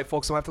white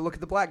folks don't have to look at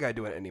the black guy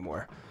doing it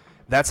anymore.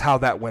 That's how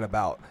that went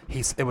about.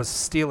 It was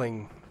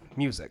stealing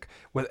music.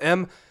 With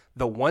M,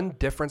 the one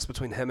difference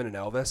between him and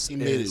an Elvis He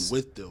made it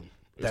with them.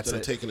 That's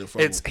it. Taking it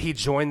from them. He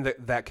joined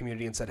that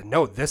community and said,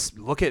 "No,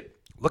 look at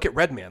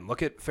Redman,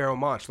 look at Pharoah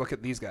Monch, look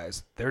at these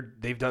guys.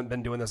 They've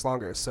been doing this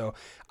longer." So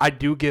I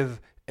do give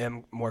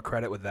M more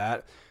credit with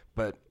that,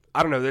 but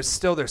I don't know.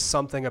 There's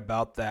something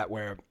about that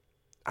where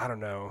I don't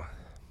know.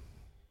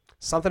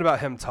 Something about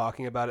him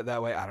talking about it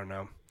that way. I don't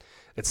know.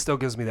 It still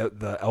gives me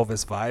the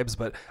Elvis vibes,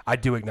 but I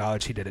do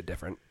acknowledge he did it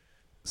different.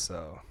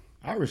 So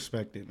I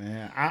respect it,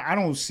 man. I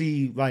don't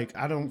see, like,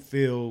 I don't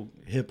feel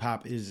hip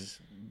hop is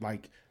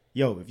like,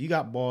 yo, if you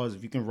got bars,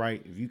 if you can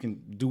write, if you can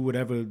do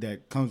whatever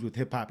that comes with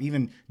hip hop,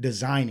 even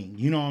designing,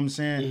 you know what I'm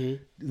saying?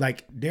 Mm-hmm.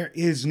 Like, there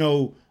is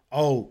no,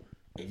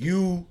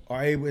 you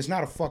are able, it's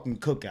not a fucking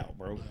cookout,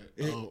 bro.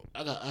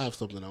 I have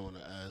something I want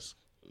to ask.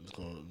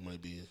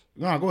 Might be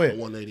No, go ahead.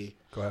 180.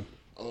 go ahead.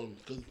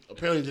 Because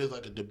apparently there's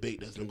like a debate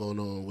that's been going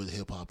on with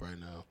hip hop right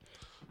now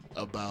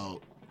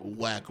about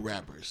whack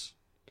rappers.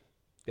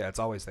 Yeah, it's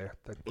always there.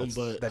 That is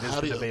But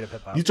the debate of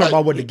hip hop. You talk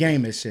about what the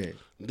game has said.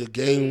 The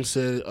game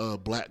said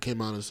Black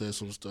came out and said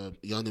some stuff.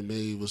 Young and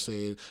May was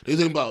saying they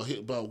think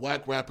about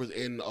whack rappers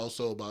and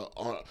also about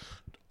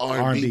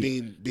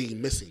R&B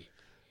being missing.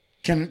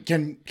 Can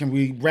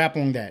we wrap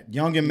on that?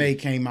 Young and May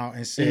came out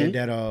and said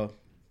that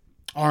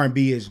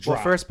R&B is dry.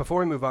 Well, first, before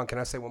we move on, can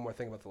I say one more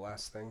thing about the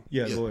last thing?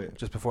 Yeah, go ahead.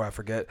 Just before I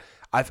forget,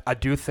 I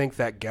do think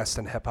that guest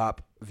and hip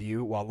hop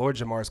view, while Lord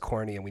Jamar is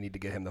corny and we need to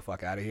get him the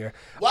fuck out of here.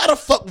 Why the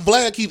fuck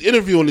Vlad keep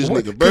interviewing this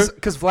nigga, bro?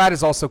 Because Vlad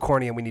is also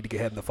corny and we need to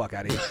get him the fuck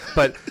out of here.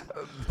 But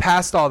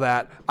past all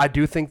that, I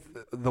do think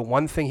the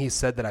one thing he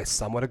said that I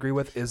somewhat agree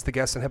with is the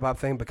guest and hip hop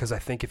thing, because I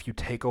think if you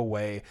take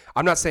away,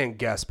 I'm not saying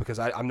guest because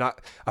I'm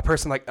not a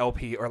person like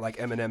LP or like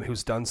Eminem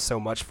who's done so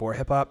much for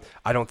hip hop.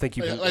 I don't think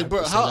you can. Like,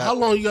 bro, how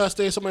long you gotta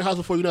stay at somebody's house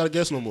before you're not a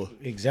guest no more?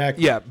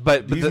 Exactly. Yeah,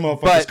 but these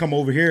motherfuckers come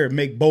over here and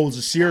make bowls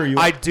of cereal.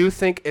 I do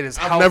think it is.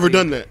 I've never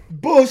done that.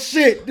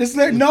 Bullshit. This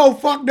like no,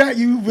 fuck that.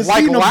 You was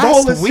Like eating a last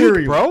bowl of week,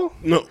 cereal, bro.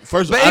 No,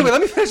 first. But anyway,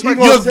 let me finish my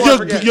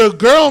your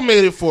girl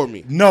made it for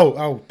me. No,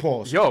 oh,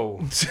 pause.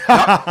 Yo,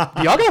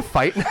 y'all gonna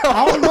fight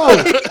now? I don't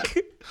know.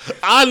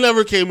 I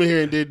never came in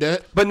here and did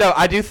that. But no,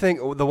 I do think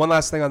the one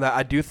last thing on that,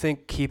 I do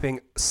think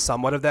keeping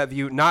somewhat of that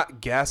view,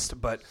 not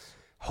guest, but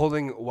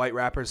holding white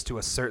rappers to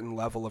a certain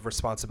level of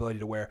responsibility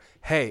to where,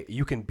 hey,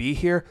 you can be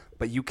here,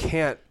 but you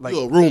can't like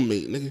You a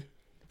roommate, nigga.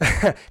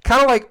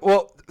 kind of like,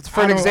 well,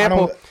 for an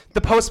example, don't-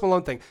 the Post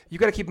Malone thing. You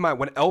got to keep in mind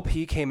when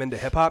LP came into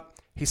hip hop,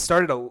 he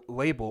started a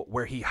label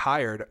where he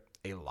hired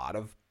a lot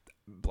of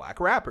black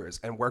rappers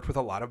and worked with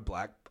a lot of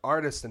black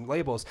artists and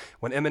labels.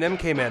 When Eminem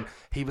came in,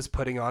 he was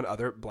putting on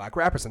other black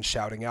rappers and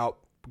shouting out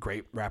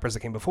great rappers that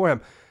came before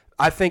him.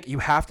 I think you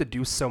have to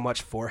do so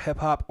much for hip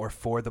hop or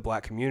for the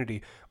black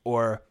community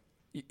or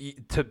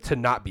to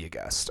not be a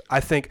guest. I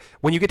think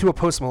when you get to a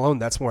Post Malone,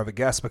 that's more of a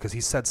guest because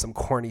he said some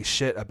corny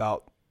shit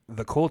about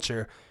the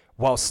culture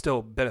while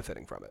still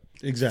benefiting from it.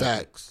 Exactly.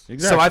 Facts.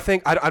 Exactly. So I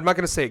think I'm not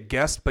going to say a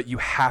guest, but you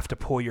have to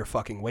pull your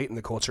fucking weight in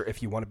the culture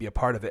if you want to be a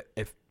part of it.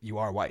 If you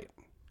are white,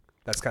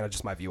 that's kind of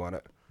just my view on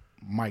it.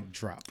 Mic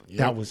drop.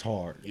 That was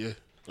hard. Yeah.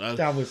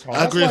 That was hard.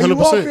 I agree That's why 100%.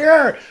 you up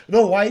here,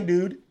 the white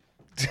dude.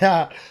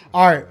 All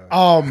right.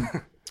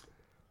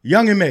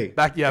 Young and May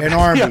and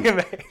R&B. Young and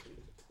May.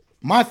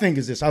 My thing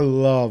is this: I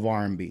love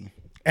R&B,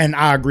 and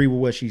I agree with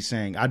what she's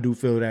saying. I do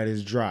feel that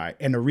it's dry,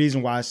 and the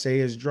reason why I say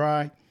it's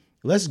dry,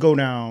 let's go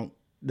down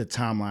the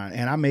timeline,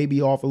 and I may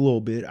be off a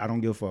little bit. I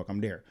don't give a fuck.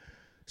 I'm there.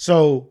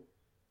 So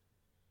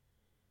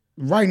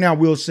right now,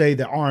 we'll say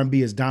that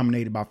R&B is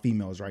dominated by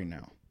females right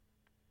now.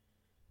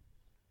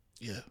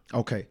 Yeah.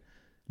 Okay.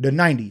 The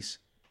 90s,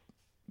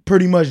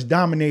 pretty much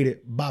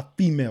dominated by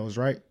females,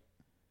 right?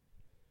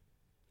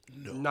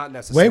 Not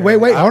necessarily.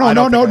 Wait. Hold I on.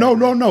 don't think I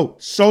agree. No.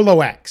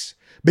 Solo acts.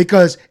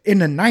 Because in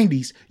the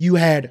 90s, you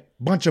had a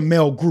bunch of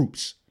male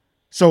groups.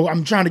 So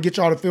I'm trying to get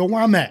y'all to feel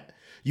where I'm at.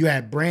 You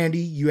had Brandy,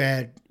 you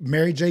had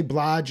Mary J.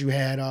 Blige, you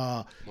had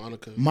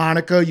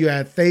Monica, you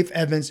had Faith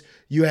Evans,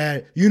 you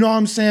had, you know what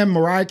I'm saying,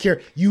 Mariah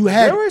Carey. You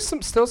had There were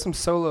still some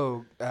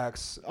solo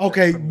acts.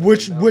 okay, from the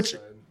which outside.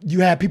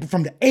 you had people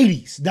from the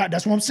 80s.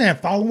 That's what I'm saying.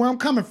 Follow where I'm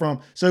coming from.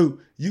 So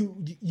you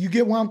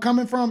get where I'm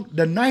coming from?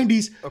 The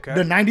 90s, Okay.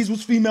 the 90s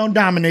was female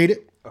dominated.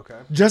 Okay.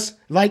 Just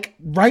like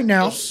right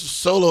now.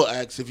 Solo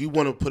acts, if you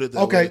want to put it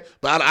that Okay. way.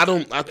 But I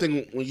don't. I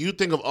think when you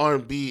think of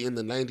R&B in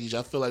the 90s,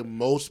 I feel like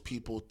most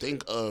people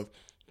think of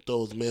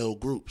those male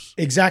groups.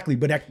 Exactly,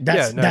 but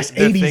that's they're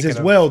 80s thinking as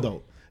of- well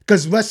though.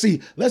 Because let's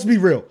be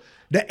real.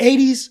 The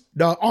 80s,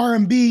 the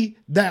R&B,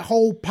 that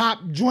whole pop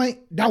joint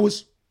that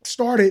was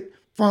started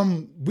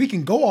from. We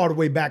can go all the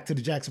way back to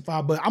the Jackson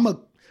 5, but I'm gonna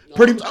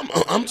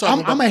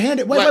hand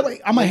it.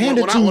 Wait. I'm gonna hand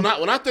it to when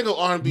I think of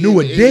R&B, New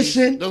in the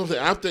Edition.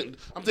 80s,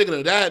 I'm thinking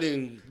of that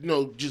and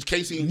just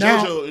Casey and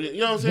Now, JoJo. You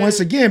know what I'm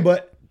saying?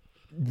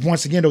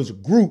 Once again, those are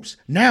groups.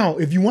 Now,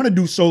 if you want to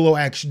do solo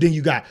action, then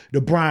you got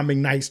the Brian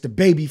McKnights, the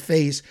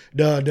Babyface,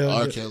 the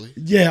R. Kelly.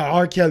 Yeah,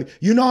 R. Kelly.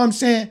 You know what I'm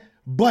saying?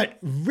 But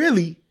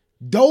really,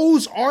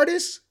 those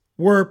artists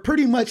were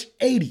pretty much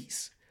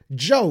 80s.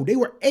 Joe, they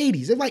were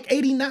 80s. They're like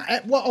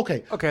 89. Well,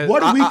 okay. Okay. What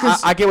do we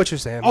I get what you're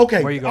saying.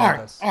 Okay. Where you going all with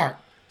right. this? All right.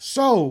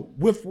 So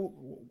with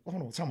hold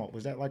on, time out.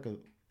 Was that like a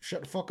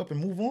shut the fuck up and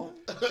move on?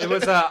 It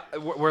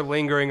was we're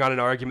lingering on an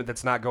argument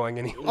that's not going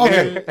anywhere.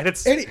 Okay. And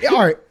it's All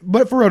right.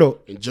 But for real though,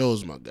 And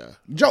Joe's my guy.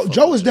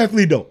 Joe is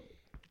definitely dope.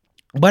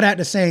 But at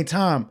the same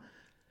time,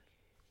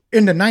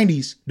 in the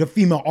 90s, the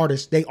female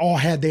artists, they all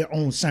had their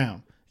own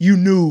sound. You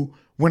knew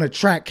when a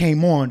track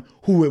came on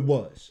who it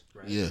was.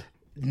 Yeah.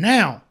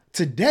 Now,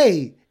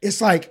 today,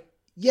 it's like,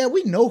 yeah,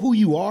 we know who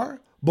you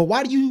are, but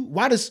why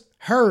does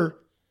her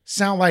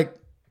sound like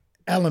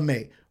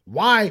LMA?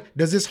 Why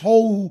does this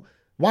whole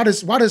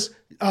does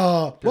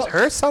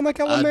her sound like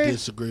I LMA?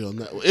 disagree on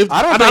that.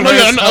 I don't think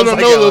hers sounds like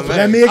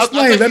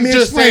LMA. Let me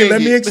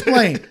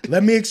explain.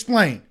 Let me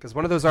explain. Because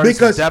one of those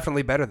artists is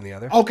definitely better than the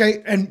other.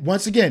 Okay, and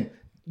once again,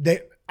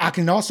 I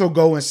can also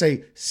go and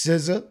say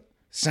SZA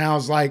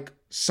sounds like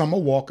Summer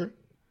Walker.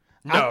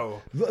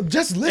 No.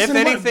 Just listen.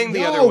 If to anything,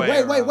 the other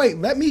way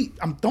Wait.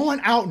 I'm throwing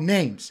out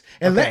names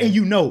and letting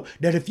you know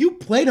that if you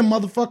play the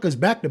motherfuckers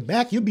back to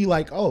back, you'll be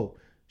like, oh,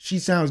 she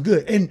sounds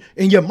good. And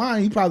in your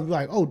mind, you probably be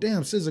like, oh,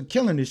 damn, SZA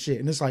killing this shit.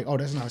 And it's like, oh,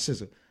 that's not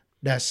SZA.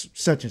 That's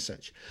such and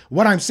such.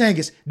 What I'm saying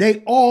is they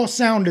all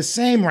sound the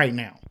same right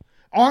now.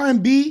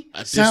 R&B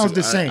sounds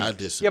the same. I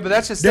disagree. Yeah, but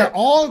that's just They're it.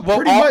 all well,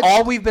 pretty much.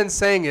 all we've been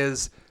saying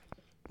is,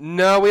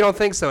 no, we don't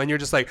think so. And you're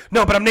just like,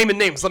 no, but I'm naming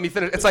names. Let me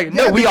finish. It's like,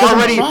 no, Yeah, we because I'm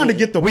already trying to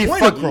get the point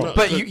across.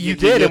 But you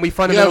did, and we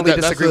fundamentally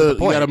disagree with the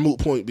point. You got a moot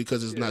point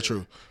because it's not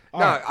true.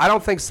 No, I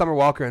don't think Summer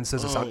Walker and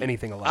SZA sound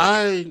anything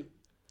alike.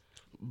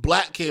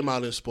 Black came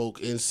out and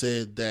spoke and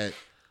said that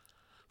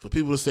for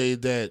people to say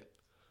that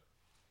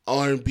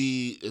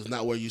R&B is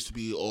not where it used to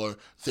be, or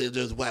say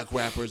there's whack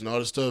rappers and all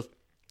this stuff,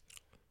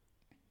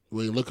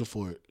 we ain't looking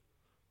for it.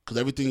 Because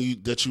everything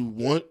that you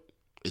want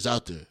is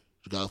out there.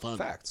 You gotta find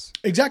Facts.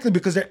 Exactly,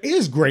 because there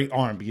is great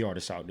R&B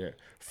artists out there.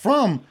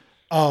 From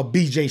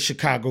BJ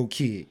Chicago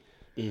Kid.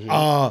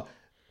 Mm-hmm.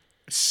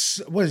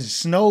 What is it?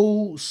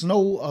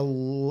 Snow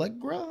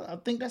Allegra? I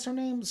think that's her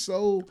name.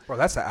 So, Bro,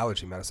 that's the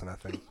allergy medicine, I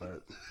think.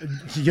 But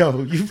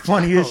yo, you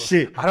funny as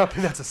shit. I don't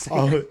think that's a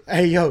singer.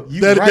 Hey, yo,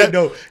 you That- right that-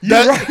 though. You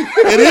that-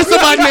 right. It is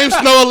somebody named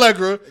Snow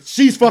Allegra.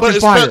 She's But fucking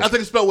it's fire. spelled, I think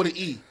it's spelled with an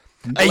E.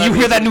 Hey, you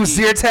hear that new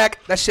Zyrtec?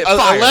 That shit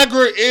fire.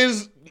 Allegra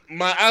is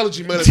my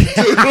allergy medicine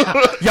too.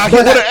 Y'all hear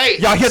With that? an A.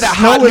 Y'all hear that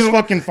Snow hot is new?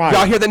 fucking fire.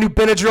 Y'all hear that new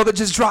Benadryl that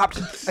just dropped?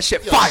 That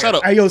shit fire. Shut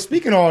up. Hey, yo,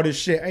 speaking of all this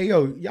shit, hey,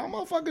 yo, y'all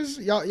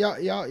motherfuckers,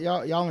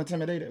 y'all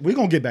intimidated. We're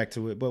gonna get back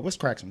to it, but let's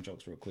crack some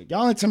jokes real quick.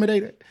 Y'all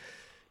intimidated?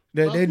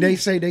 They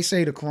say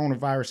the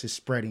coronavirus is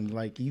spreading.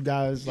 Like, you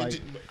guys, like,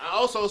 I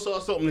also saw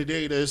something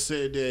today that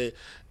said that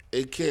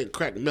it can't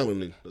crack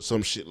melanin or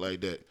some shit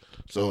like that.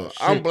 So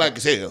I'm black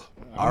as hell.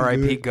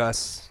 R.I.P.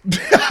 Gus.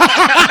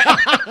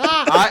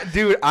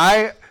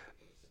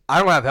 I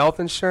don't have health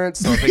insurance,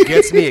 so if it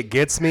gets me, it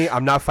gets me.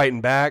 I'm not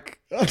fighting back.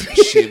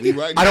 Shit, we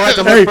right. I don't have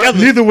to hey, live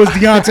for neither was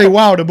Deontay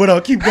Wilder,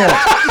 but keep going.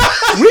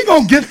 We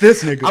gonna get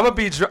this nigga. I'm gonna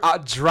be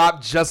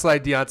dropped just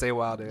like Deontay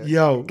Wilder.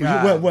 Yo,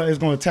 God. what is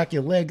gonna attack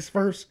your legs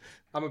first?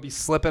 I'm gonna be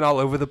slipping all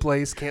over the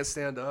place. Can't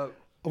stand up.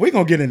 We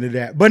gonna get into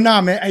that, but nah,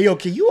 man. Hey, yo,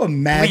 can you Bleeding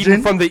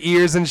imagine? from the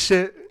ears and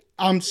shit.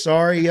 I'm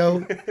sorry,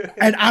 yo,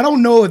 and I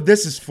don't know if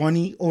this is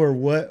funny or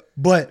what,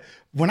 but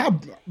when I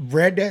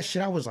read that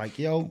shit, I was like,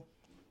 yo,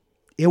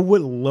 it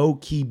would low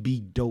key be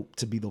dope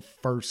to be the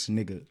first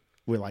nigga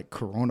with like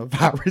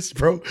coronavirus,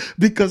 bro,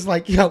 because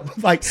like, yo,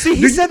 like, See,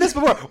 he said this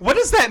before. What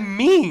does that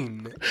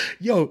mean?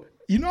 yo,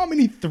 you know how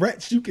many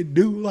threats you can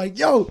do? Like,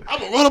 yo, I'm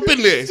gonna run up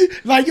in there.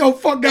 like, yo,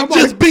 fuck that,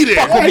 Just beat it.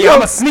 Fuck with me,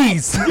 I'ma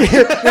sneeze.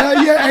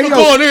 yeah, hey, yo,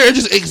 Go in there and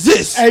just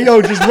exist. Hey,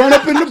 yo, just run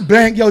up in the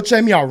bank. Yo,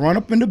 check me out. Run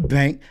up in the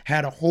bank.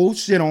 Had a whole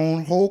shit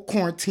on, whole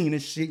quarantine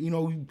and shit. You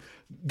know, you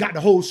got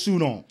the whole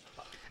suit on.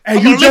 And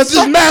I'm gonna lift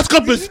this mask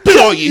up and spit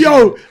on you.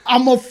 Yo,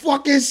 I'm a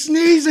fucking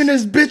sneeze in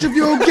this bitch if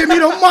you don't give me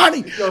the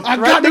money. I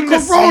got the threatening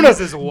to corona.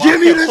 sneeze is Give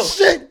me the wild.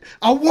 shit.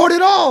 I want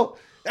it all.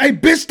 Hey,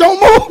 bitch, don't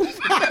move.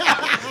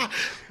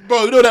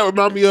 Bro, you know what that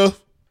remind me of?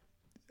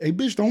 Hey,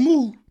 bitch, don't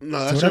move. Nah,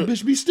 Tell that's that your-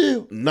 bitch be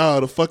still. Nah,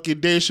 the fucking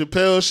Dave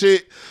Chappelle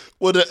shit.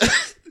 With the,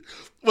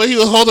 when he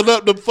was holding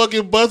up the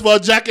fucking bus while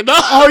jacking off.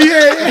 Oh,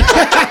 yeah.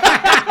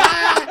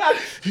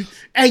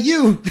 Hey,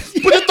 you.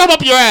 Put your thumb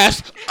up your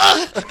ass.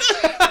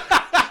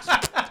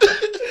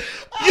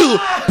 You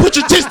put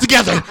your tits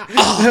together.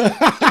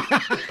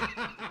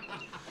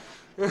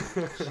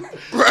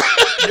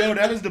 Yo,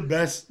 that is the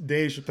best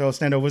Dave Chappelle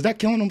stand-up. Was that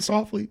Killing Him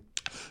Softly?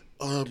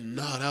 No,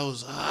 that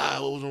was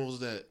what one was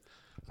that?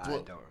 I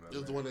don't It was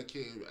remember. the one that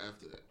came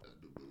after that. I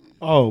do believe.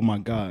 Oh my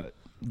God.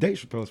 Dave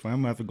Chappelle's funny. I'm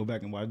gonna have to go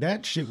back and watch.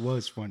 That shit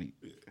was funny.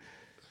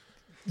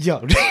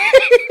 Yo.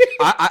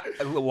 I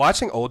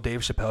watching old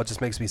Dave Chappelle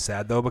just makes me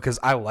sad though, because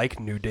I like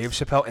new Dave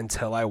Chappelle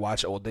until I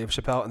watch old Dave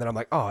Chappelle, and then I'm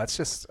like, oh, it's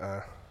just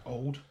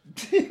Old.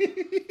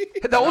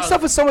 the old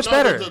stuff is so much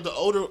better. The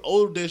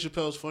older Dave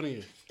Chappelle's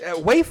funnier.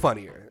 Way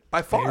funnier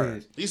by far.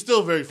 He's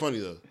still very funny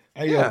though.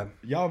 Hey, Yeah.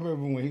 yo, y'all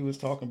remember when he was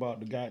talking about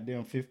the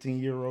goddamn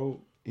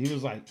 15-year-old? He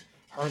was like,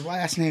 her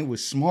last name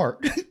was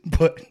Smart,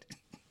 but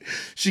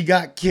she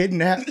got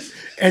kidnapped.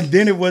 And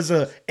then it was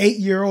a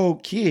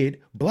 8-year-old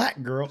kid,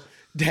 black girl,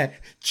 that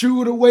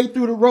chewed her way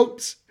through the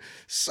ropes.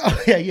 So,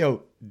 yeah,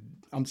 yo,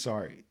 I'm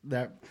sorry.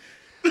 That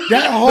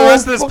whole The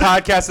rest of this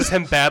podcast is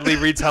him badly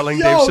retelling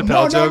Yo, Dave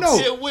Chappelle no, jokes.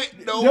 It went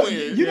Yo, nowhere.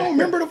 you don't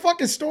remember the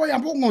fucking story?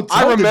 I'm gonna tell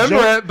I the remember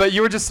joke. it, but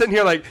you were just sitting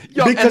here like,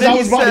 yo, Because and then I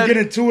was he about said, to get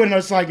into it, and I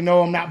was like,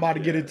 no, I'm not about to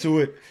get into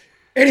it. just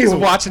Anyway,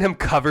 watching him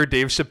cover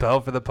Dave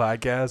Chappelle for the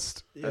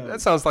podcast.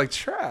 That sounds like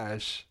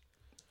trash.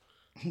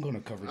 I'm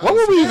gonna cover What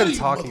were we even you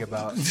talking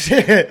about?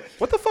 this.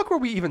 What the fuck were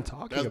we even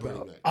talking That's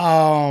about?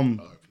 pretty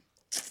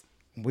nice.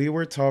 We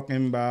were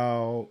talking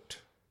about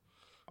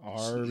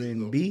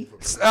R&B.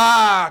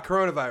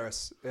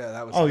 Coronavirus. Yeah,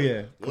 that was. Oh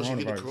yeah, Once you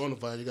get the coronavirus.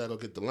 coronavirus, you gotta go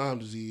get the Lyme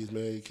disease,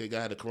 man. You can't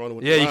got the corona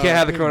with Yeah, the you Lyme. can't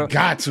have the corona.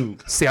 Got to.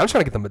 See, I'm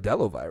trying to get the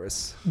Modelo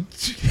virus.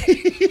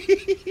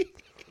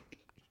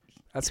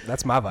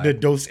 That's my vibe. The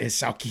dos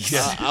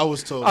esakis. I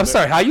was told. I'm that-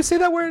 sorry, how you say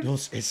that word?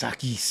 Dos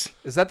esakis.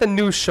 Is that the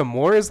new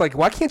Chamorros? Like,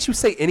 why can't you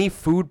say any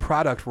food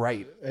product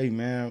right? Hey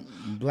man,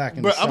 black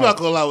in Bro, the I'm South. not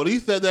gonna lie. When he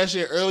said that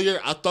shit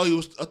earlier, I thought he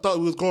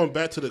was going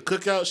back to the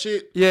cookout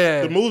shit.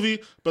 Yeah. The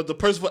movie, but the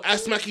person for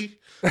Asmaki.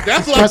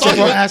 That's what I Press thought. up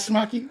He on was,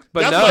 Asmaki.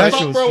 But that's no, what I that thought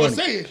shit was bro was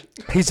funny. saying.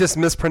 he's just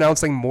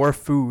mispronouncing more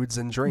foods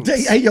and drinks.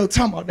 Hey yo,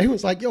 talking about they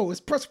was like, yo, it's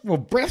press for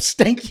breath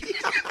stanky.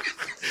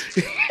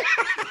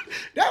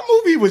 That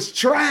movie was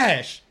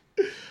trash.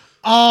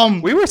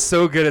 We were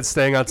so good at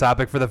staying on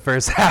topic for the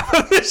first half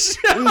of the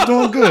show. It was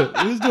doing good.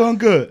 It was doing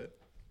good.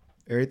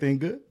 Everything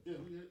good?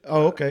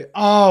 Oh, okay.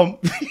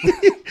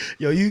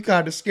 Yo, you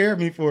kind of scared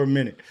me for a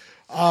minute.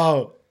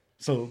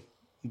 So,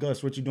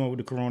 Gus, what you doing with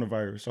the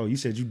coronavirus? Oh, you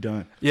said you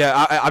done.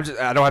 Yeah, I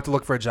don't have to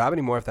look for a job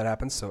anymore if that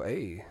happens. So,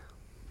 hey.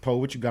 Poe,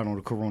 what you got on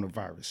the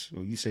coronavirus?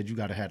 Well, you said you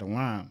got to have the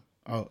lime.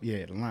 Oh,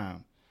 yeah, the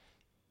lime.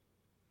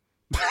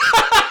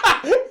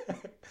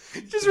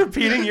 Just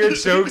repeating your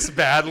jokes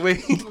badly.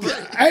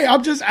 Hey,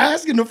 I'm just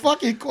asking the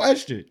fucking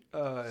question.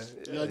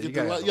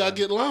 Y'all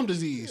get Lyme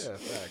disease. Yeah,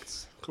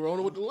 facts.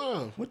 Corona with the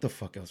Lyme. What the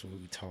fuck else were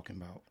we talking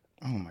about?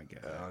 Oh, my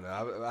God. I don't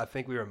know. I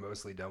think we were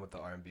mostly done with the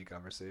R&B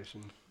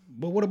conversation.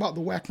 But what about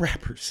the whack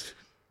rappers?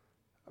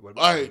 All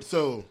right,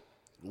 so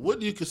what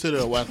do you consider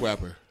a whack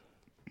rapper?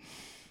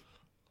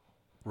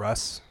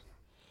 Russ.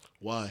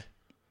 Why? Have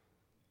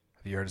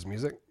you heard his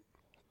music?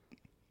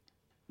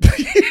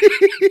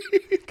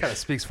 Kind of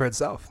speaks for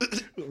itself.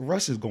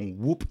 Russ is going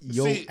to whoop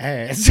your See-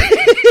 ass.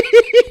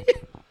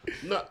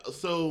 No,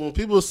 so when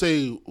people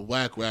say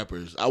whack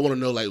rappers, I want to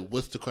know like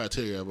what's the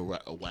criteria of a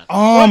whack?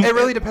 It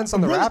really depends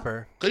on the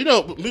rapper. 'Cause, you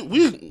know,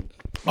 we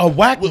A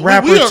whack we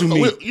rapper are, to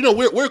me.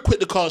 we're quick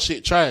to call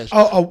shit trash.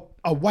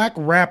 A whack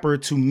rapper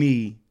to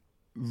me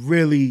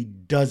really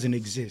doesn't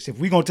exist. If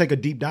we're going to take a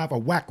deep dive, a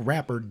whack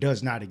rapper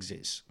does not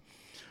exist.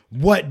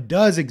 What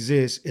does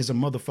exist is a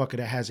motherfucker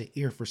that has an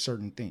ear for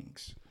certain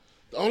things.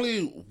 The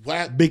only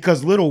whack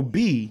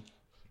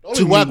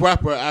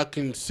rapper I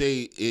can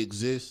say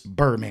exists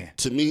Birdman.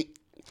 to me,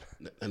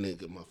 I didn't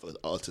get my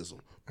autism,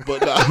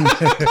 but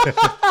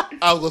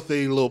I was gonna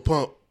say Lil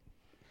Pump.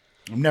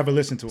 I've never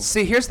listened to him.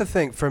 See, here's the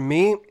thing. For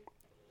me,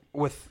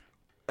 with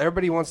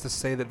everybody wants to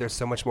say that there's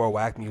so much more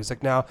whack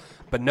music now,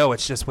 but no,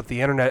 it's just with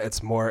the internet,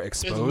 it's more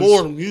exposed. It's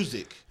more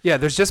music, Yeah,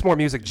 there's just more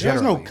music There's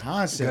generally. no good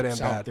concepts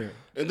and out bad. there.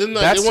 and then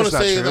That's they want to just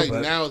not say true, like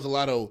but- now there's a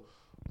lot of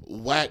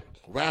whack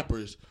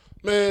rappers.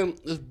 Man,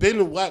 there's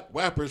been whack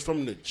rappers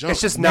from the jump. It's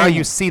just now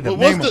you see them.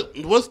 But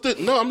what's the?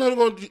 No, I'm not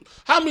going to.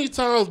 How many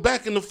times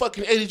back in the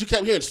fucking 80s you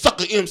kept hearing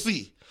 "sucker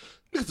MC"?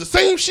 It's the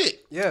same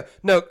shit. Yeah.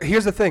 No,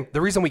 here's the thing.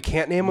 The reason we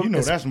can't name them You know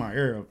is that's my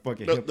era of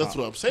fucking hip hop. That's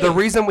what I'm saying. the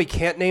reason we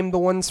can't name the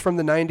ones from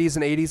the 90s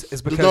and 80s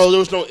is because No, there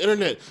was no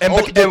internet. And Oh,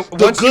 bec- and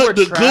the once you were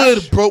good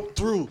trash- broke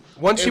through.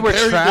 once and you were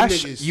buried the trash,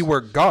 niggas. you were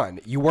gone.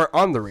 You weren't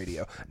on the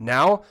radio.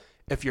 Now,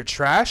 if you're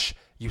trash,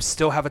 you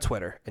still have a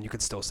Twitter and you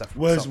could still suffer.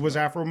 Was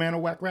Afro Man a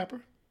whack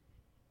rapper?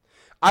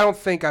 I don't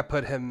think I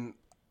put him.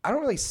 I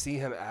don't really see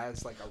him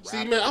as like a rapper.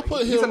 See, man, I Like,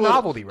 put him. He's a with-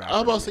 novelty rapper. I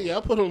was about to say, I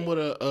put him with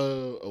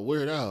a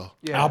Weird Al.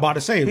 Yeah. I was about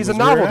to say he's was a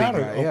Weird novelty Al,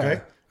 guy. Yeah.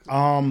 Okay.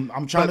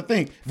 I'm trying to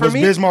think. for Was me-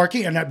 Biz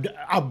Markie? And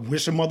I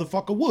wish a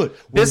motherfucker would.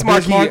 Biz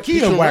Was Markie-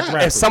 a whack If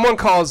rapper? If someone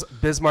calls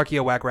Biz Markie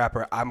a whack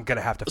rapper, I'm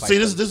gonna have to fight. See,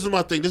 them. this is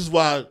my thing. This is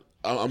why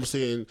I'm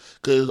saying,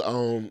 because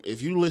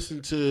if you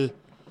listen to,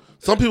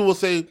 some people will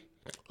say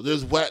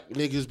there's whack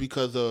niggas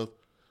because of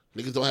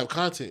niggas don't have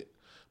content,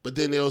 but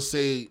then they'll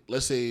say,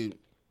 let's say,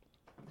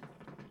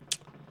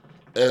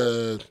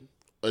 a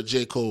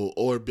J. Cole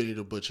or Benny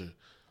the Butcher,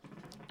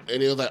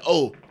 and they're like,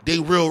 oh, they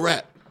real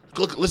rap.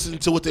 Go listen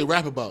to what they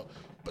rap about,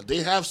 but they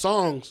have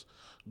songs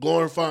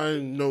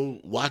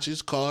glorifying,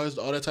 watches, cars,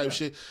 all that type of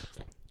shit.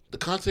 The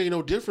content ain't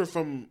no different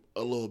from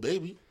a Lil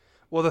Baby.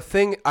 Well, the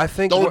thing I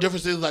think. The only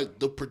difference is like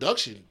the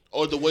production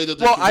or the way that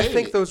they're Well, I creating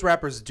think it. those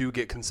rappers do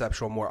get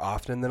conceptual more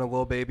often than a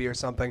Lil Baby or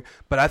something.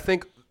 But I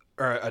think,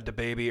 or a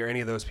DaBaby or any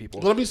of those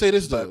people. But let me say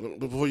this though,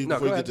 before you go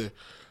get ahead.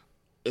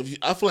 there.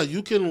 I feel like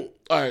you can.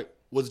 All right,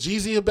 was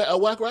Jeezy a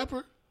whack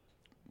rapper?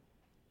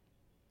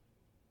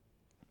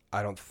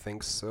 I don't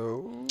think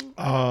so.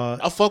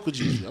 I fuck with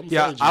Jeezy. I'm a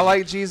Yeah, fan of I Jeezy.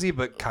 like Jeezy,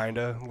 but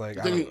kinda like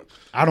I don't know.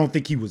 I don't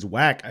think he was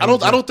whack. I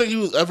don't think he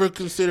was ever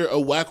considered a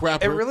whack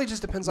rapper. It really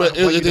just depends on But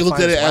what you they looked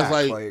define at it as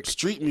whack, like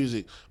street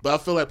music. But I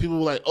feel like people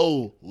were like,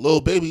 "Oh, Lil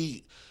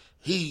Baby,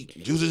 he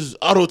uses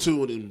auto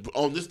tune and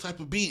on this type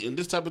of beat and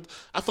this type of."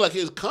 I feel like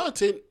his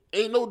content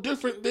ain't no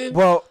different than.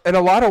 Well, in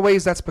a lot of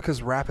ways, that's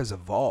because rap has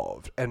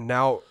evolved, and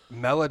now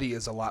melody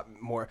is a lot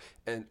more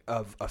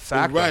of a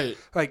factor. Right.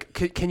 Like,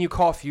 can you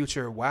call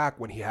Future whack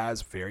when he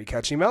has very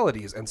catchy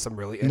melodies and some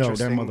really No,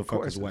 interesting that motherfucker's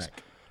choruses?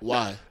 whack.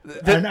 Why?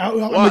 And I'm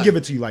Why? gonna give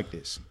it to you like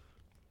this.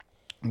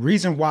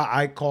 Reason why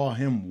I call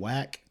him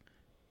whack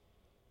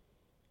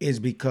is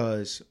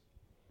because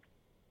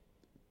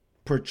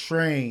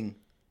portraying,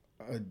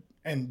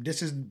 and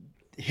this is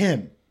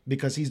him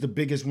because he's the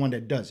biggest one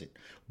that does it,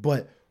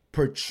 but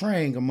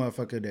portraying a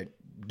motherfucker that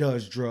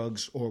does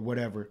drugs or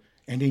whatever,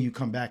 and then you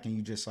come back and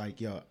you just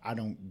like, yo, I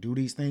don't do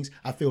these things.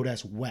 I feel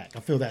that's whack. I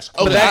feel that's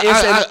Okay, that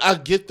is I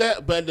get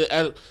that, but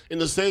in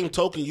the same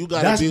token, you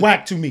gotta that's be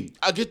whack to me.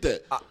 I get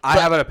that. I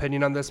have an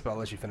opinion on this, but I'll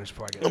let you finish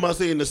before I get. I'm not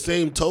saying the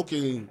same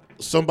token.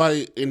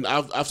 Somebody, and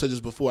I've said this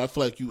before. I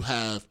feel like you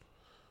have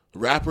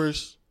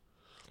rappers,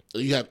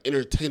 and you have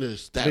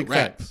entertainers that Big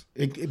rap, facts.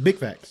 Big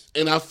facts.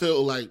 and I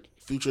feel like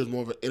Future is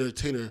more of an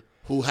entertainer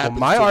who Well, happens.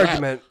 my to rap.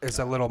 argument is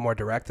a little more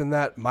direct than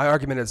that. My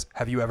argument is: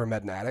 have you ever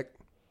met an addict?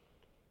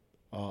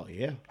 Oh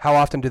yeah. How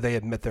often do they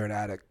admit they're an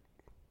addict?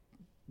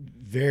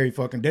 very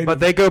fucking dangerous. But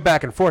they go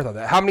back and forth on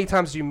that. How many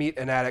times do you meet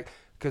an addict?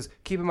 Because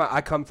keep in mind,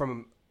 I come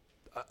from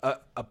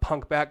a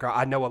punk background.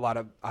 I've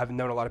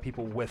known a lot of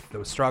people with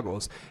those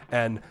struggles,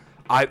 and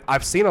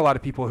I've seen a lot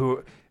of people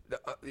who,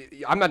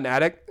 I'm not an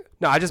addict.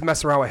 No, I just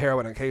mess around with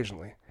heroin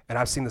occasionally, and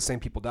I've seen the same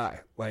people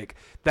die. Like,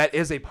 that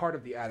is a part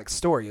of the addict's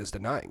story, is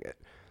denying it.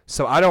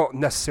 So I don't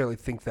necessarily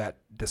think that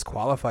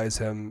disqualifies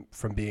him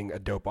from being a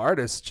dope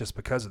artist just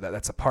because of that.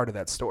 That's a part of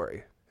that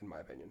story, in my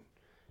opinion,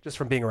 just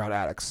from being around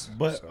addicts.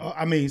 But so.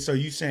 I mean, so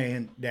you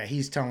saying that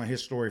he's telling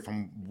his story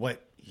from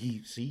what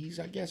he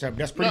sees? I guess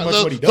that's pretty much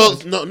what he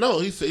does.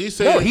 He's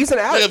saying he's an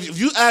addict. Like, if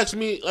you ask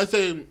me,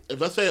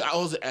 if I say I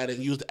was an addict,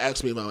 and you used to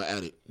ask me if I'm an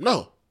addict.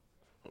 No.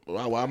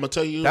 Well, I'm gonna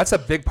tell you that's a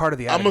big part of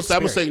the addict I'm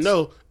gonna say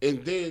no,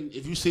 and then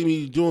if you see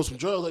me doing some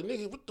drugs, like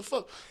nigga, what the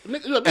fuck?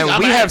 Nigga,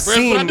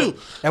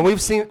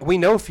 we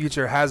know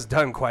Future has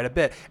done quite a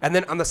bit, and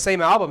then on the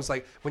same albums,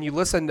 like when you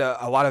listen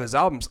to a lot of his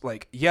albums,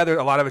 like there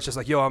a lot of it's just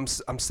like, yo, I'm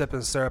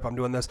sipping syrup, I'm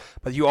doing this,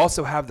 but you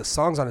also have the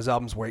songs on his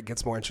albums where it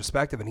gets more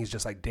introspective, and he's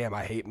just like, damn,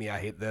 I hate me, I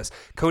hate this.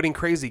 Coding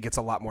Crazy gets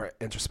a lot more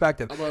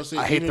introspective.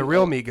 I Hate the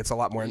Real Me gets a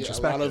lot more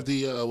introspective. A lot of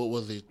the what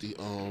was it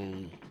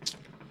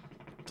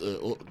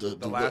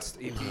the last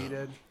EP he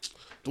did.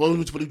 The one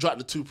when he dropped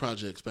the 2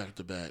 projects back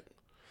to back.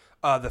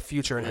 The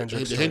Future and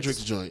Hendrix. The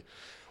Hendrix joint.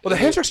 Well, the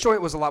Hendrix joint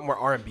was a lot more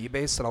R&B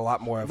based and a lot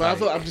more. But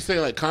I'm just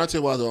saying, like,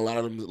 content-wise, on a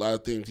lot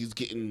of things, he's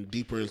getting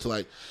deeper into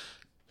like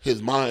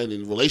his mind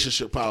and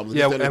relationship problems.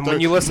 Yeah, and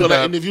when you listen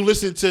and if you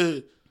listen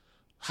to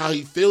how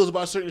he feels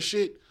about certain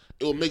shit,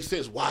 it will make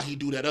sense why he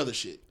do that other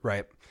shit.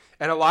 Right.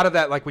 And a lot of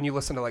that, like when you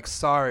listen to like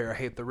Sorry or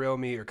Hate the Real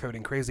Me or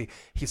Coding Crazy,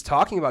 he's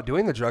talking about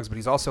doing the drugs, but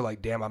he's also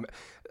like, damn, I'm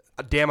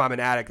an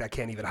addict. I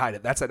can't even hide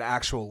it. That's an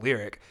actual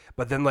lyric.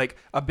 But then like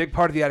a big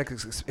part of the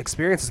addict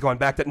experience is going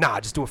back to,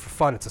 just do it for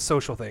fun. It's a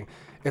social thing.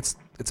 It's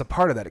a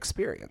part of that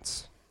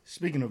experience.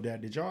 Speaking of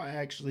that, did y'all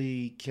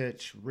actually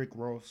catch Rick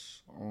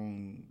Ross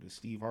on the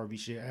Steve Harvey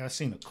shit? I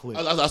seen a clip.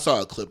 I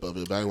saw a clip of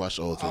it, but I didn't watch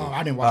the whole thing.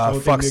 I didn't watch the whole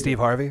thing. Fuck Steve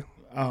Harvey.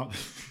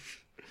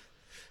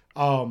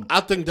 I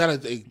think that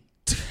is a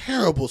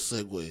terrible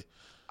segue.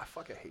 I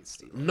fucking hate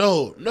Steve.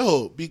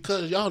 No,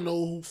 because y'all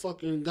know who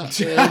fucking got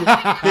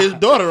his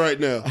daughter right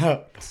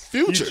now.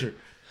 Future.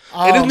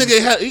 And this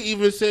nigga he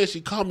even said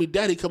she called me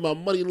daddy because my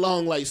money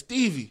long like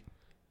Stevie.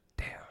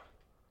 Damn.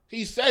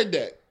 He said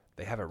that.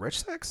 They have a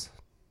rich sex?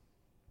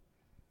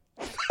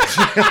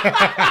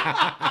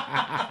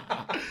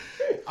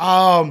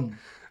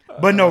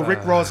 But no,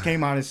 Rick Ross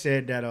came out and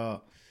said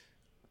that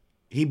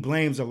he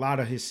blames a lot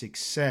of his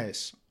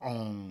success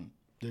on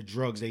the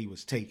drugs that he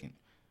was taking.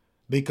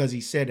 Because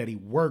he said that he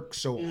worked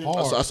so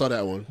hard. I saw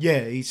that one.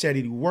 Yeah, he said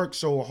he worked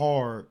so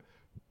hard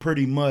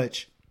pretty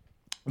much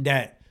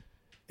that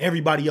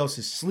everybody else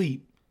is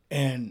asleep.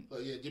 And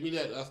give me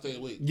that. I'll stay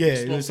awake. Yeah,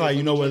 it's like,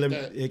 you know what,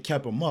 it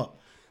kept him up.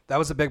 That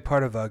was a big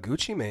part of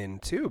Gucci Mane,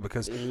 too,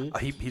 because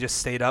he just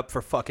stayed up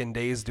for fucking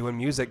days doing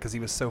music because he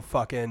was so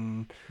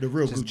fucking the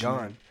real just Gucci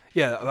gone. Man.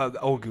 Yeah,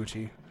 the old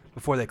Gucci,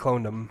 before they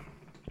cloned him.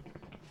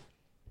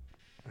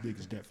 Big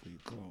is definitely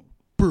a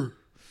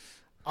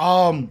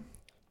clone.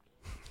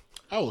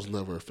 I was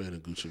never a fan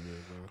of Gucci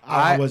Mane, bro.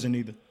 I wasn't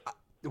either.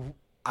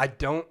 I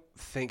don't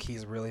think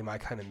he's really my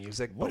kind of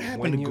music. What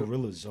happened to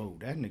Gorilla Zoe?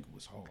 That nigga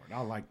was hard.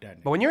 I like that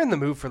nigga. But when you're in the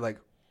mood for like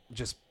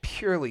just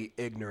purely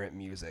ignorant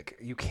music,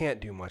 you can't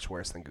do much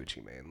worse than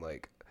Gucci Mane.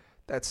 Like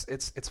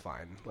it's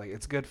fine. Like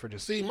it's good for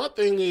just. See, my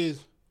thing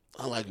is,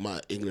 I like my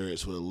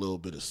ignorance with a little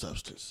bit of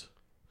substance.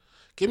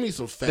 Give me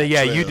some fat.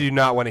 Yeah, trail. You do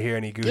not want to hear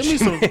any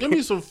Gucci. Give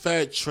me some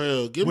fat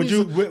trail. Give me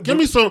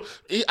some.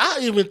 I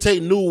even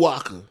take New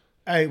Waka.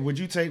 Hey, would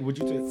you take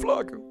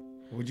Flocka?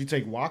 Would you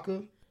take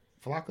Flocka?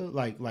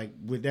 Like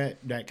with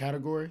that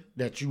category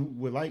that you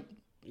would like?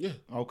 Yeah.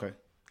 Okay.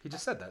 He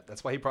just said that.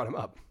 That's why he brought him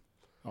up.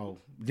 Oh,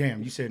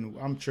 damn, you said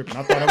I'm tripping.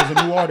 I thought that was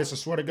a new artist, I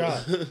swear to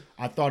God.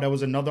 I thought that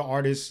was another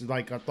artist.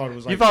 Like I thought it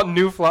was like. You thought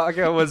New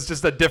Flocka was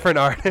just a different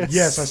artist?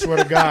 Yes, I swear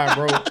to God,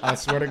 bro. I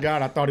swear to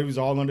God. I thought he was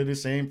all under the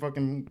same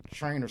fucking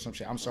train or some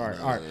shit. I'm sorry.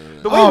 All right.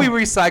 The way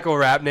we recycle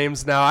rap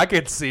names now, I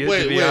could see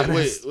it, to be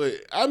honest.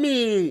 Wait. I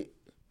mean,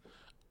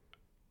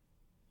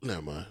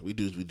 never mind. We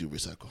do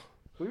recycle.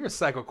 We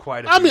recycle quite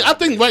a bit. I mean, I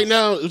think right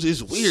now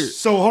it's weird.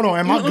 So hold on,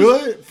 am I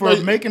good for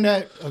making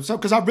that?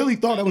 Because I really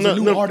thought that was a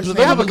new artist.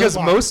 Yeah, because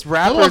most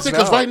rappers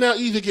because right now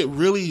either get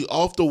really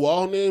off the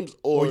wall names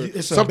or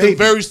something baby.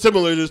 very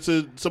similar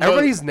to somebody.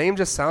 Everybody's name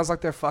just sounds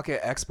like their fucking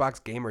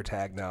Xbox gamer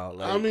tag now.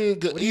 Like, I mean,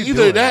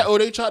 either that or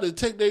they try to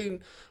take they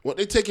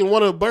taking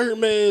one of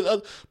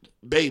Birdman's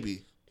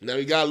baby. Now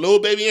you got a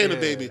little baby and a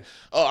baby.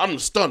 Oh, I'm the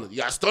stunner.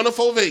 You got stunner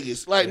for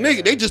Vegas. Like,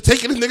 nigga, they just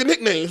taking this nigga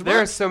nicknames, bro.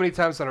 There are so many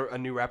times when a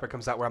new rapper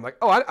comes out where I'm like,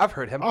 oh, I've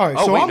heard him. All right,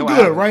 so I'm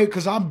good, right?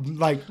 Because I'm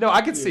like... No,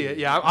 I can see it.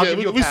 Yeah, I'll give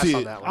you a pass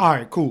on that one. All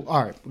right, cool.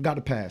 All right, got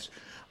to pass.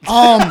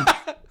 I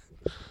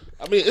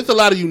mean, it's a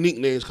lot of unique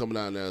names coming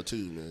out now,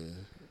 too,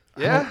 man.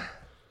 Yeah.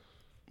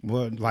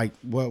 What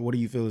do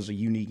you feel is a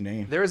unique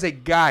name? There is a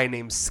guy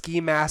named Ski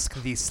Mask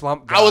the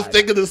Slump God. I was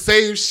thinking the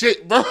same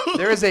shit, bro.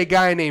 There is a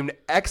guy named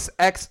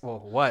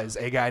was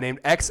a guy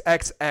named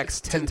XXX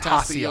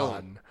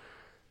Tentacion.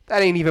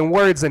 that ain't even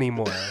words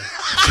anymore.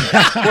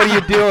 What are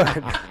you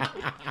doing?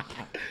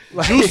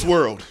 Like, Juice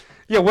World.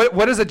 Yeah,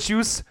 what is a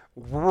juice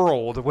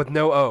world with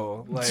no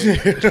O? Like,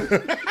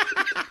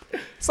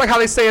 it's like how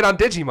they say it on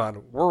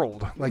Digimon,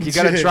 world. Like you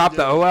gotta drop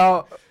the O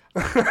out.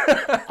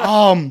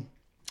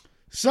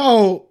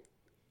 So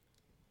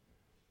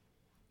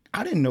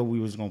I didn't know we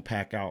was gonna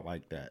pack out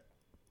like that.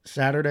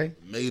 Saturday.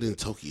 Made in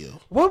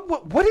Tokyo.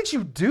 What did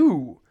you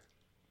do?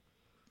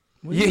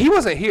 He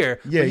wasn't here.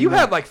 Yeah, but you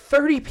had like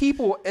 30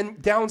 people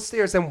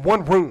downstairs in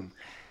one room.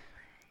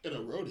 And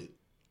a rodent.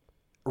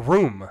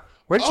 Room.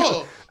 Where'd you?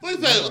 Oh,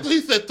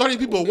 he said 30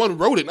 people in one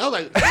rodent. I was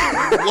like,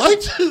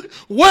 what?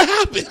 What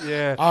happened?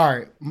 Yeah. All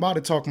right, I'm about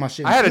to talk my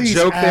shit. I had a Please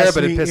joke there, ask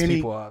but it me pissed any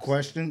people off.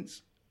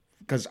 Questions?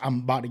 Because I'm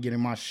about to get in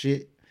my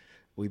shit.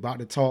 We about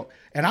to talk,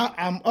 and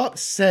I'm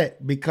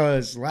upset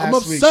because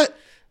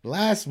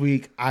last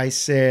week I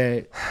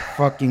said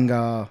fucking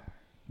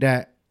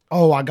that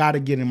I gotta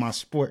get in my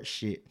sports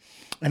shit,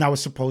 and I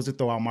was supposed to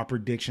throw out my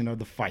prediction of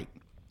the fight.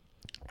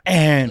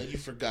 And you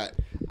forgot.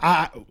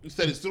 You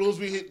said as soon as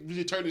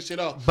we turn this shit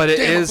off. But it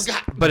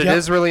Yep.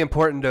 is really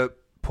important to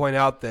point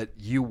out that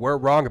you were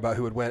wrong about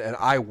who would win, and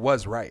I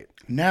was right.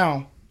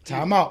 now,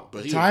 time out.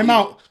 But he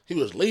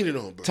was leaning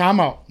on, bro. Time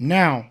out.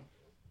 Now,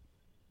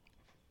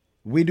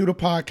 we do the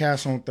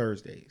podcast on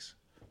Thursdays.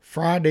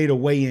 Friday, the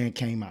weigh-in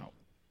came out,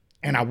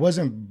 and I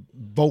wasn't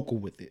vocal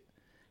with it.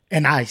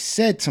 And I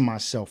said to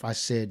myself, I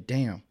said,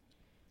 damn,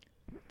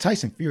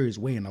 Tyson Fury is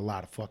weighing a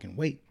lot of fucking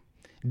weight.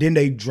 Then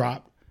they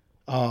dropped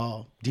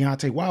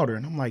Deontay Wilder,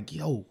 and I'm like,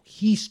 yo,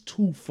 he's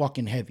too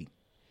fucking heavy.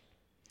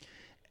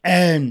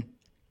 And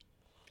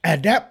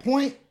at that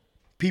point,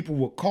 people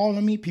were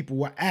calling me, people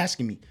were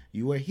asking me,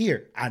 you were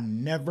here. I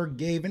never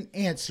gave an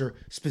answer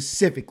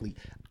specifically.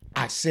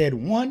 I said,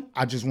 one,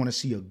 I just want to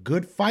see a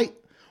good fight,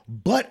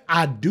 but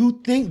I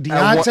do think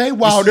Deontay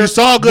Wilder. You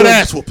saw a good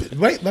ass whooping.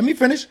 Wait, let me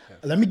finish.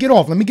 Let me get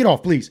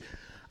off, please.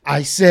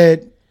 I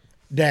said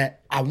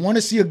that I want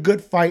to see a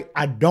good fight.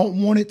 I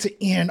don't want it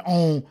to end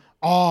on,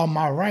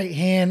 my right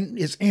hand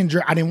is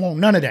injured. I didn't want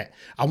none of that.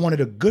 I wanted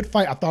a good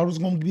fight. I thought it was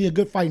going to be a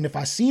good fight. And if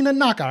I seen a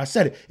knockout, I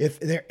said it. If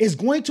there is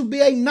going to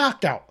be a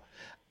knockout,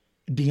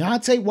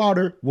 Deontay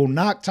Wilder will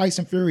knock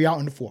Tyson Fury out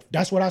in the fourth.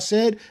 That's what I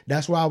said.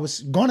 That's what I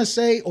was going to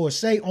say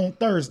on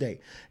Thursday.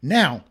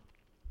 Now,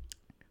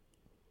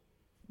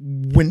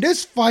 when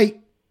this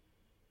fight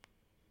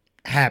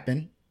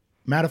happened,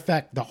 matter of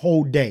fact, the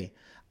whole day,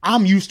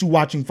 I'm used to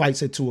watching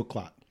fights at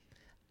 2:00.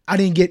 I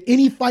didn't get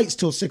any fights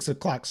till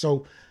 6:00.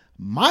 So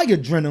my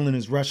adrenaline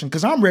is rushing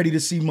because I'm ready to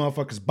see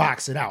motherfuckers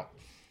box it out.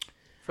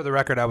 For the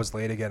record, I was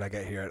late again. I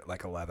got here at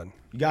like 11.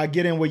 You got to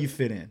get in where you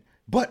fit in.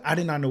 But I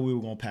did not know we were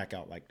going to pack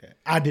out like that.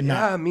 I did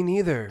not. Yeah, me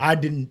neither. I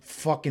didn't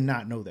fucking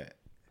not know that.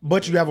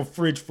 But you have a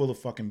fridge full of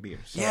fucking beer.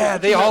 So. Yeah,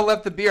 they all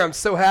left the beer. I'm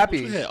so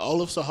happy. You had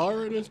all of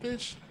Sahara in this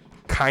bitch?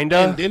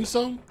 Kinda. And then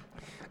some?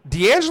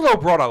 D'Angelo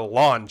brought a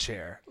lawn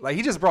chair. Like,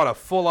 he just brought a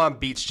full-on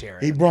beach chair.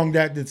 He brought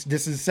that. This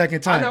is the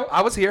second time. I know.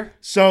 I was here.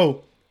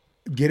 So,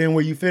 get in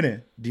where you fit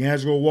in.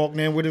 D'Angelo walked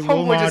in with his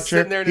little Homeboy lawn just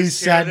sitting chair. there in He his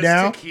chair, sat this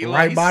down tequila.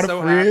 right He's by the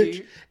so fridge.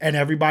 happy. And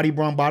everybody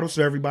brought bottles.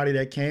 So everybody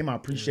that came, I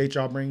appreciate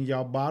y'all bringing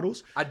y'all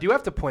bottles. I do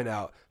have to point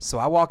out, so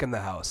I walk in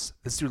the house.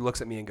 This dude looks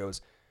at me and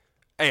goes,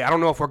 hey, I don't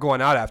know if we're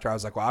going out after. I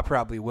was like, well, I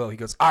probably will. He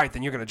goes, all right,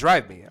 then you're going to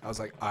drive me. I was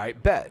like, all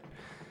right, bet.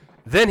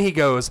 Then he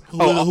goes,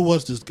 Who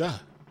was this guy?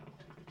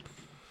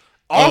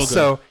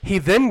 Also, he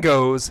then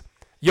goes,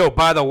 yo,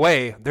 by the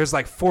way, there's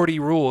like 40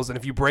 rules, and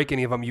if you break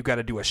any of them, you got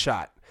to do a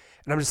shot.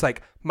 And I'm just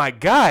like, my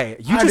guy,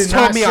 you I just did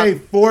told not me say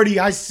 40.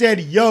 I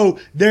said, yo,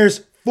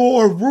 there's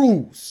 4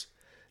 rules.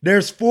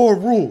 There's 4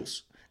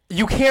 rules.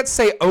 you can't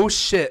say oh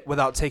shit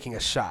without taking a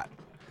shot.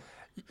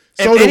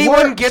 So if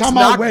anyone gets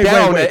knocked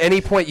down wait. at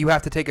any point, you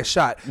have to take a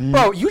shot.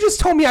 Bro, you just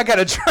told me I got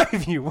to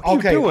drive you. What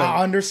Okay, you doing?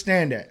 I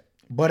understand that.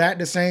 But at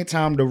the same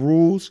time, the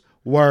rules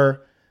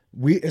were,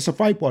 it's a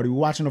fight party. We're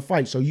watching a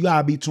fight, so you got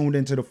to be tuned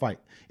into the fight.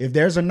 If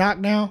there's a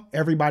knockdown,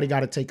 everybody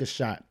got to take a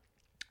shot.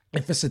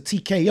 If it's a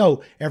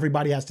TKO,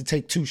 everybody has to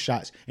take 2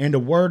 shots. And the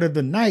word of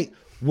the night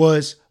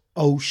was,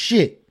 oh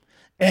shit.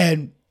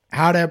 And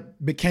how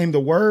that became the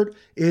word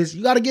is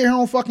you got to get here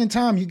on fucking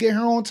time. You get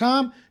here on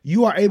time,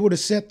 you are able to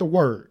set the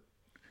word.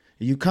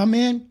 You come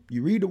in,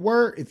 you read the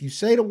word. If you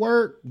say the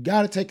word, you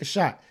got to take a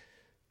shot.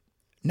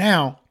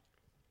 Now,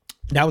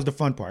 that was the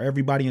fun part.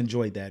 Everybody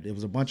enjoyed that. It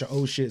was a bunch of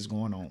old shits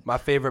going on. My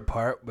favorite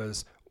part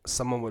was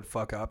someone would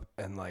fuck up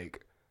and like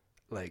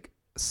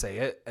say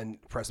it,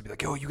 and press would be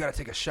like, yo, you got to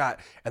take a shot.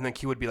 And then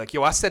Q would be like,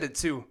 yo, I said it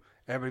too.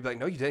 And everybody would be like,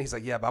 no, you didn't. He's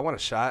like, yeah, but I want a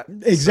shot.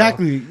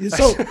 Exactly.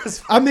 So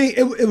I mean,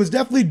 it was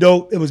definitely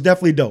dope. It was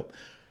definitely dope.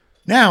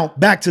 Now,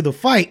 back to the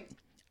fight.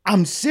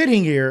 I'm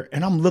sitting here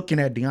and I'm looking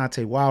at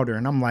Deontay Wilder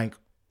and I'm like,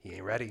 He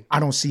ain't ready. I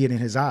don't see it in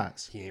his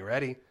eyes. He ain't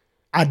ready.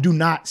 I do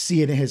not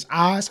see it in his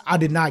eyes. I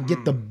did not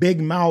get the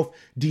big mouth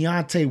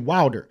Deontay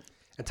Wilder.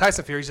 And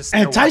Tyson Fury's just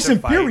sitting And there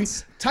watching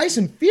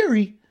Tyson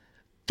Fury,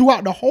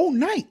 throughout the whole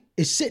night,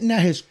 is sitting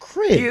at his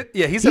crib.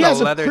 He's in a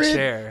has leather crib.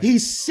 chair.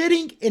 He's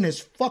sitting in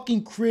his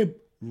fucking crib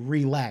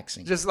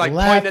relaxing. Just like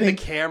laughing. pointing at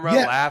the camera,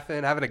 Yeah.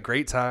 laughing, having a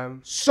great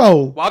time.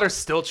 So, Wilder's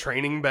still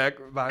training back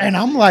behind. and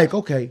I'm like,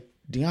 okay,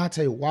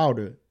 Deontay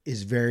Wilder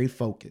is very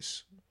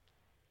focused.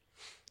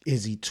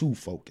 Is he too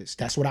focused?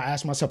 That's what I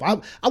asked myself.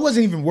 I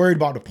wasn't even worried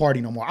about the party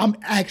no more. I'm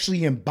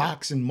actually in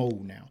boxing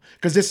mode now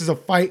because this is a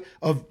fight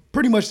of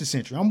pretty much the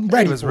century. I'm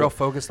ready. He was for real it.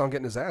 focused on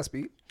getting his ass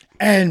beat.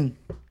 And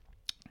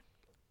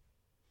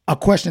a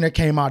question that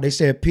came out, they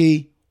said,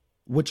 P,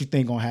 what you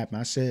think gonna happen?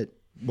 I said,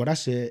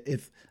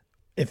 if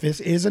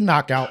it is a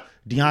knockout,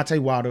 Deontay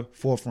Wilder,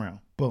 4th round.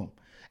 Boom.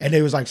 And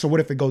they was like, so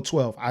what if it go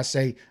 12? I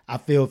say, I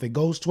feel if it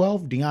goes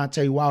 12,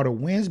 Deontay Wilder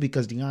wins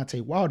because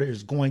Deontay Wilder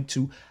is going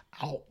to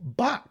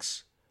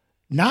outbox.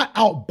 Not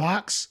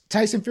outbox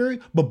Tyson Fury,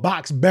 but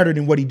box better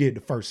than what he did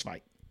the first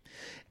fight.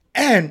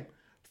 And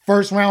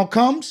first round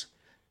comes,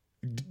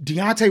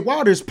 Deontay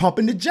Wilder is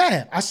pumping the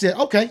jab. I said,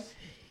 okay,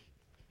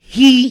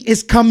 he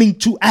is coming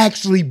to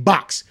actually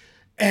box.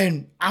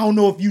 And I don't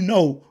know if you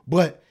know,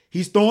 but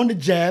he's throwing the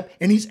jab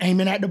and he's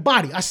aiming at the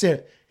body. I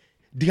said,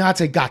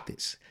 Deontay got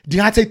this.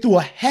 Deontay threw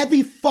a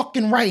heavy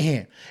fucking right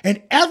hand.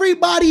 And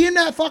everybody in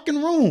that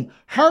fucking room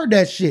heard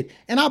that shit.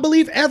 And I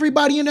believe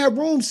everybody in that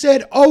room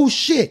said, oh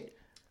shit.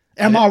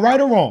 Am I right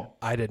or wrong?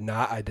 I did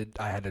not.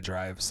 I had to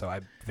drive, so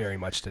I very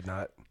much did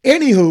not.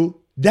 Anywho,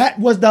 that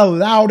was the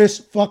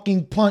loudest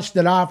fucking punch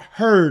that I've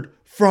heard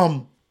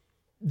from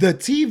the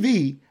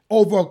TV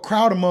over a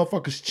crowd of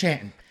motherfuckers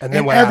chanting. And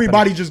then what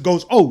everybody happened? just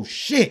goes, oh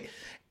shit.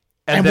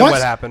 And then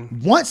what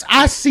happened? Once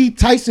I see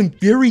Tyson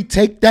Fury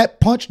take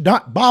that punch,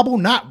 not bobble,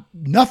 not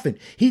nothing.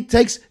 He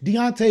takes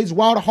Deontay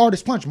Wilder's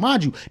hardest punch.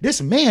 Mind you,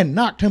 this man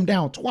knocked him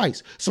down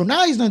twice. So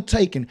now he's done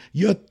taken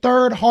your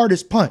 3rd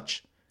hardest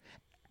punch.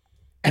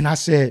 And I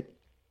said,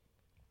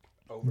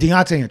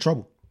 Deontay in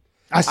trouble.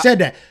 I said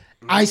that.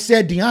 I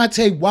said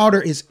Deontay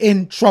Wilder is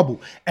in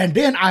trouble. And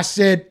then I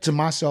said to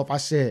myself, I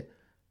said,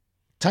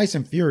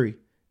 Tyson Fury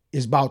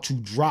is about to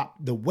drop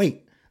the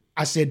weight.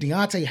 I said,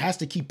 Deontay has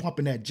to keep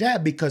pumping that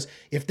jab because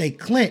if they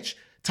clinch,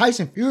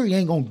 Tyson Fury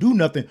ain't going to do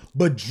nothing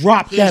but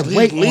drop that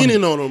weight. He's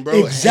leaning on him,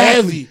 bro.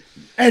 Exactly. Heavy.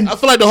 And I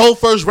feel like the whole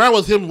first round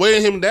was him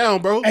weighing him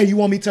down, bro. Hey, you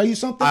want me to tell you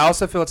something? I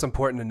also feel it's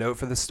important to note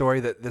for this story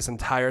that this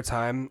entire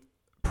time,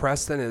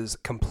 Preston is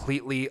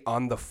completely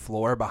on the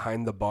floor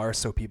behind the bar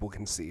so people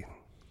can see.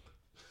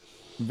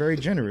 Very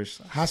generous.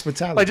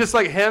 Hospitality. Like just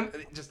like him,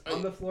 just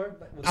on the floor.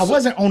 I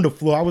wasn't on the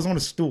floor. I was on a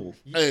stool.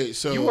 Hey,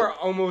 so You were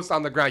almost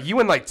on the ground. You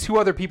and like 2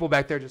 other people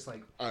back there just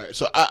like. all right.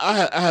 So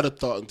I had a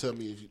thought, and tell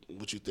me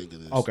what you think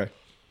of this. Okay.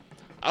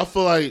 I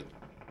feel like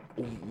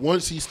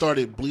once he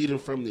started bleeding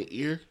from the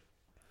ear,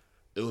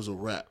 it was a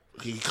wrap.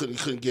 He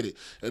couldn't get it.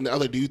 And I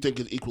was like, do you think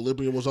his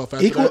equilibrium was off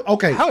after that?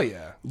 Okay. Hell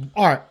yeah.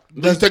 All right.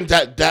 Do you think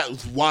that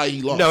was why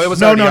he lost? No, it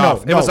was already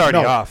off. It was already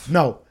off.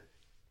 No.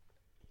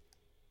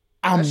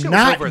 I'm shit was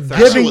not over a third. That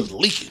shit giving was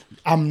leaking.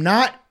 I'm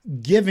not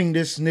giving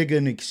this nigga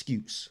an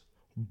excuse.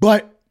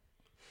 But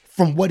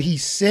from what he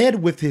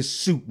said with his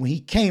suit, when he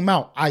came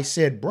out, I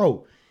said,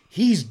 bro,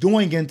 he's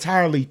doing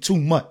entirely too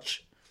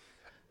much.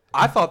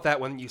 I thought that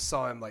when you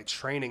saw him like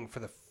training for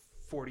the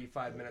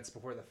 45 minutes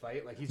before the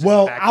fight, like he's just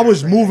Well, back I there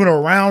was training. moving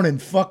around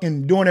and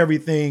fucking doing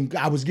everything.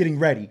 I was getting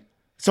ready.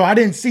 So I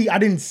didn't see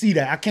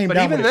that. I came But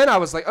down even with then, I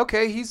was like,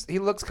 okay, he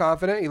looks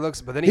confident.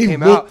 But then he He came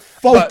looked out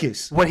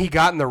focused. But when he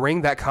got in the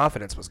ring, that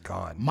confidence was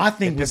gone. My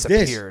thing It was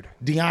disappeared.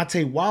 this.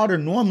 Deontay Wilder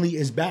normally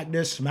is back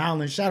there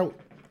smiling shadow.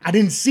 I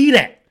didn't see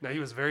that. No, he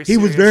was very. He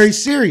serious. was very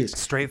serious.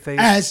 Straight face.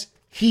 As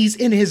he's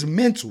in his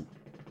mental.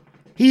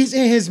 He's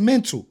in his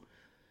mental.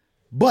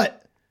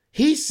 But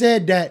he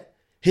said that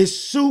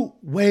his suit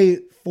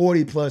weighed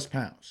 40 plus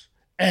pounds.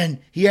 And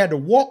he had to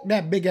walk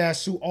that big ass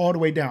suit all the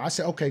way down. I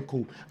said, okay,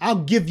 cool. I'll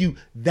give you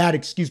that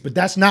excuse, but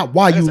that's not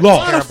why you a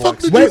lost. Why the fuck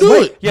did Wait, you do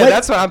wait, it? Yeah, wait.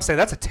 that's what I'm saying.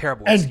 That's a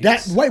terrible And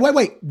excuse.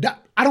 wait.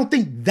 I don't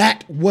think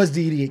that was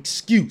the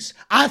excuse.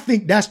 I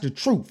think that's the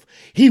truth.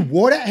 He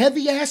wore that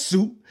heavy ass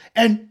suit,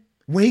 and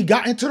when he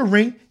got into the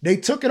ring, they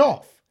took it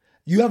off.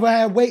 You ever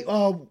had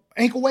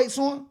ankle weights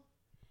on?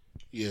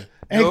 Yeah.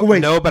 Ankle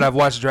weights. No, but I've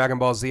watched Dragon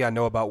Ball Z. I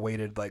know about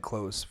weighted like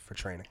clothes for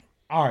training.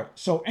 All right,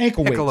 so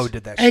ankle Piccolo weights.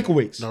 did that shit. Ankle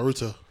weights.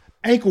 Naruto.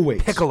 Ankle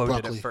weights. Piccolo did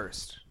Broccoli. it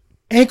first.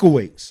 Ankle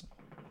weights.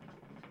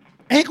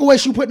 Ankle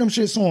weights, you put them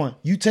shits on,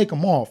 you take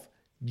them off,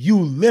 you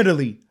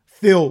literally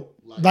feel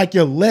like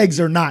your legs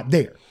are not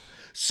there.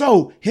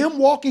 So him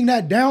walking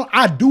that down,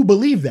 I do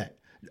believe that.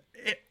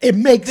 It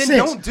makes Then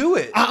sense. don't do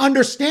it. I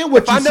understand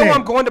what If you're I know saying.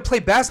 I'm going to play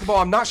basketball,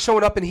 I'm not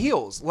showing up in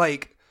heels.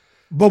 Like,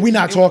 But we're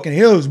not talking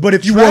heels. But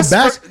if you wore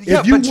Dress for-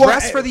 yeah, but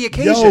dress for the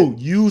occasion. Yo,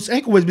 use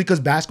ankle weights because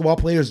basketball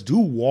players do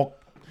walk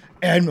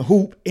and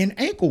hoop in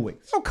ankle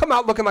weights. don't come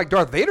out looking like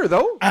Darth Vader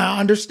though.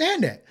 I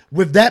understand that.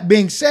 With that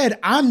being said,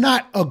 I'm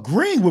not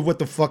agreeing with what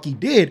the fuck he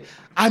did.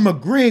 I'm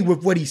agreeing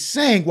with what he's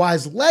saying while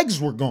his legs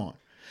were gone.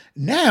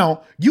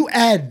 Now, you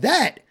add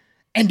that,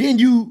 and then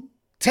you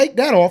take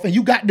that off, and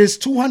you got this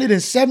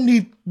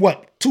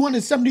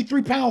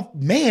 273 pound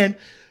man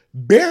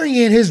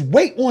burying his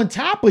weight on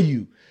top of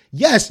you.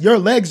 yes, your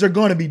legs are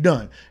going to be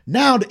done.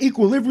 Now, the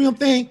equilibrium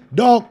thing,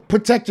 dog,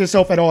 protect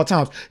yourself at all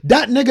times.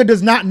 That nigga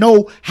does not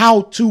know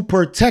how to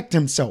protect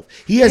himself.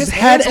 He has His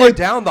had hands were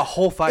down the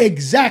whole fight.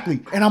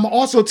 Exactly. And I'm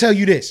also tell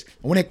you this.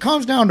 When it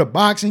comes down to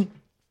boxing,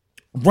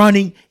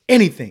 running,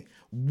 anything,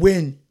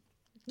 when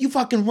you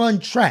fucking run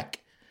track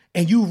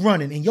and you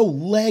running and your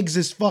legs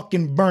is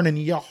fucking burning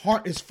and your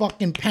heart is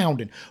fucking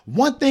pounding,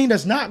 one thing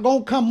that's not going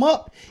to come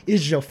up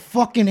is your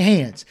fucking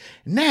hands.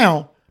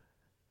 Now,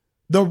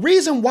 the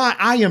reason why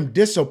I am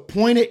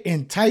disappointed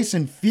in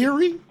Tyson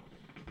Fury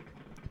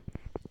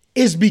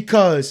is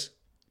because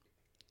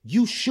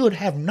you should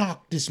have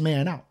knocked this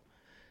man out.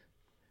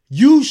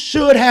 You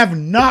should have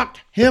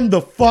knocked him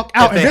the fuck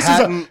out.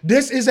 And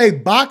this is a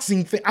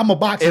boxing thing. I'm a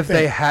boxing fan. If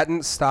they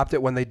hadn't stopped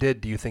it when they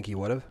did, do you think he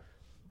would have?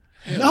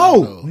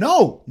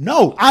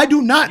 No. I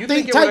do not You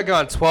think it would have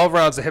gone 12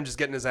 rounds of him just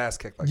getting his ass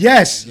kicked like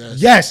Yes.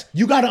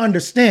 You got to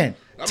understand.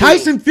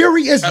 Tyson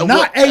Fury is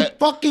not a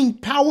fucking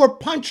power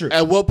puncher.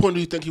 At what point do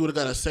you think he would have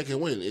got a second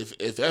win,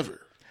 if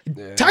ever?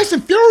 Yeah.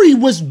 Tyson Fury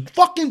was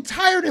fucking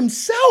tired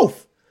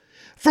himself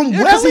from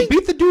he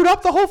beat the dude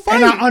up the whole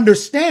fight. And I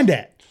understand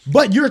that.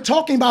 But you're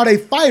talking about a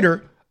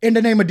fighter in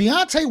the name of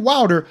Deontay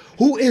Wilder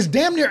who is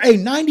damn near a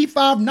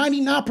 95,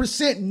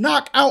 99%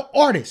 knockout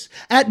artist.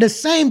 At the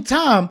same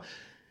time,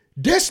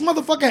 this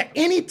motherfucker at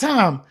any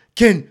time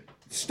can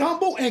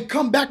stumble and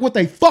come back with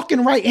a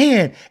fucking right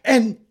hand.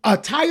 And a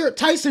tired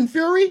Tyson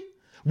Fury,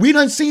 we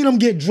done seen him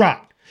get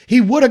dropped.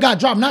 He would have got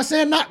dropped. I'm not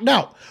saying knocked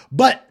out,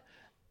 but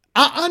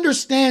I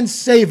understand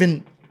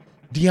saving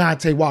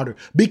Deontay Wilder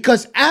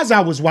because as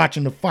I was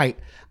watching the fight,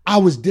 I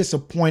was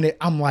disappointed.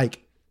 I'm like,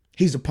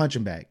 he's a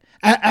punching bag.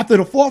 After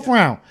the fourth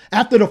round,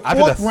 after the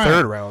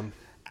third round.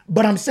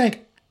 But I'm saying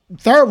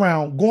third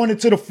round going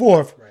into the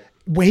fourth,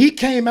 when he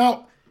came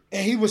out,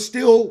 and he was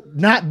still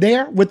not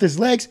there with his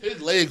legs. His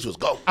legs was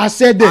gone. I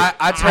said this.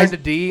 I turned to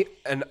D,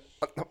 and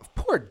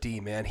poor D,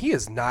 man. He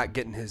is not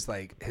getting his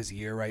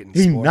year right in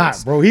sports. He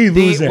not, bro. He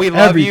losing we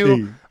love everything.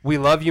 You. We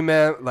love you,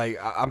 man. Like,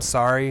 I'm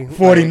sorry.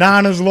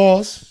 49ers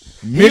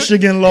lost.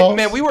 Michigan lost.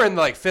 Man, we were in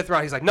the fifth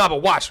round. He's like, no,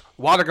 but watch.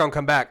 Wilder gonna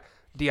come back.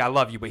 D, I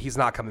love you, but he's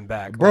not coming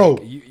back. Bro,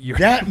 like,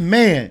 that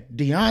man,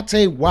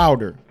 Deontay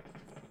Wilder,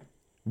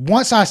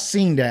 once I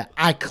seen that,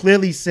 I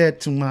clearly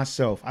said to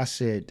myself, I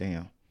said,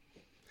 damn.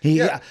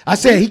 I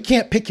said he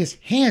can't pick his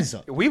hands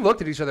up. We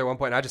looked at each other at one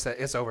point, and I just said,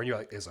 it's over. And you're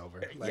like, it's over.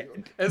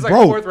 It's like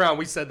bro, fourth round,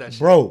 we said that shit.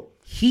 Bro,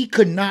 he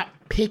could not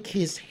pick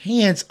his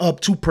hands up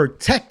to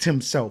protect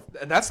himself.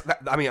 And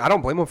I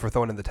don't blame him for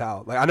throwing in the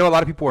towel. Like, I know a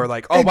lot of people are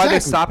like, oh, why'd they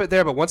stop it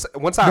there? But once I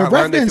learned they threw in the towel. The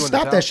ref didn't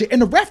stop that shit.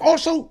 And the ref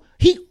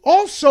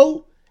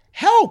also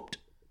helped.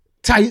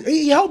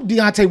 He helped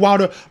Deontay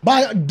Wilder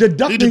by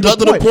deducting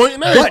the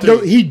point.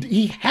 But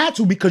he had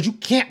to because you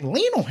can't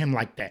lean on him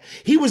like that.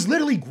 He was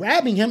literally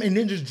grabbing him and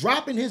then just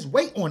dropping his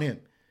weight on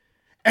him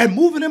and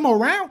moving him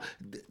around.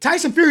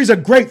 Tyson Fury is a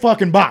great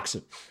fucking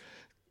boxer.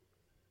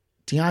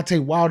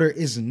 Deontay Wilder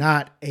is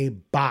not a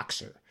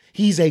boxer.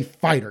 He's a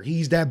fighter.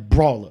 He's that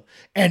brawler.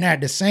 And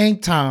at the same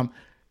time,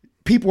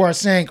 people are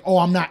saying, oh,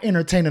 I'm not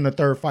entertaining a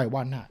third fight.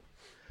 Why not?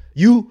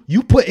 You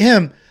put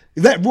him,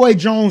 let Roy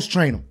Jones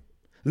train him.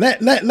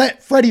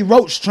 Let Freddie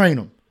Roach train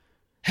him.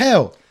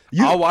 Hell,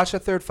 I'll watch a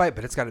third fight,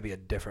 but it's got to be a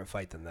different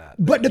fight than that.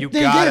 But you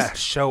gotta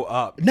show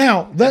up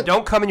now.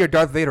 Don't come in your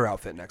Darth Vader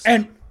outfit next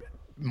time.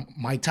 And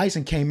Mike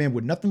Tyson came in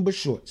with nothing but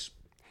shorts.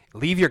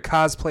 Leave your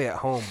cosplay at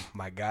home,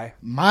 my guy.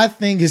 My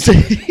thing is,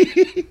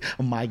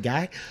 my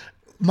guy.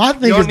 My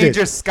thing is, you don't need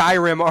your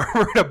Skyrim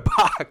armor to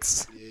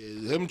box.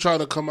 Yeah, him trying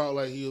to come out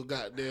like he a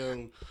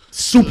goddamn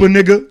super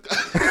nigga.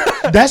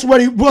 That's what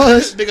he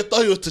was. Nigga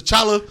thought he was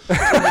T'Challa.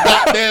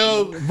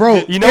 Goddamn,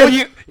 bro. You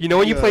know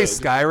when you play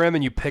Skyrim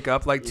and you pick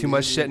up like too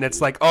much shit and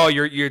it's like, oh,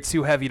 you're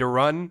too heavy to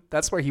run.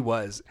 That's where he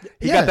was.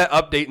 He got that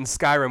update in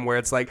Skyrim where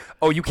it's like,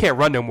 oh, you can't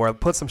run no more.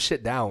 Put some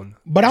shit down.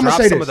 But I'm gonna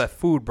say some of that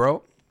food,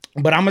 bro.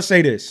 But I'm gonna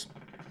say this.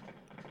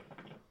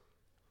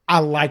 I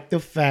like the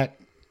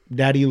fact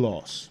that he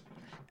lost,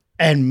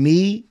 and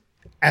me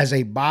as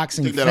a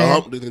boxing fan,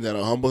 do you think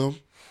that'll humble him?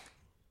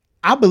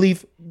 I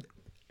believe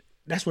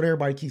that's what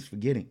everybody keeps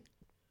forgetting.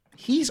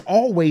 He's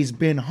always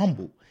been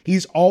humble.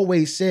 He's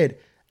always said,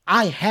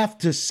 I have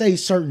to say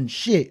certain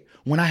shit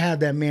when I have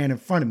that man in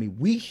front of me.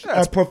 We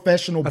are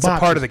professional boxers. That's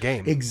a part of the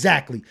game.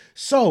 Exactly.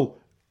 So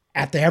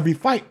after every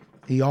fight,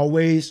 he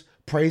always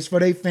prays for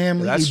their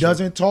family. He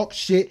doesn't talk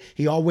shit.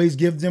 He always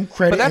gives them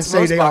credit and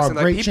say they are a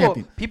great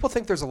champion. People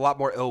think there's a lot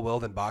more ill will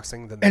than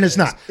boxing than and it's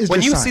not. It's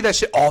when you science. See that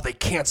shit, they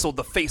canceled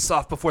the face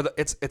off before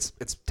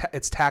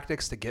it's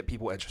tactics to get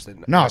people interested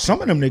in it. No,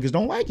 some of them niggas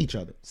don't like each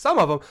other. Some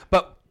of them,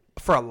 but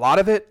for a lot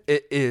of it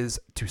is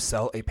to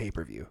sell a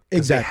pay-per-view.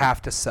 Exactly. They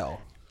have to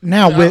sell.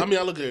 Now, I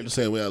look at it the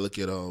same way I look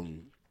at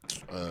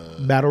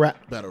battle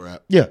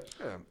rap. Yeah.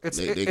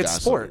 It's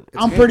sport.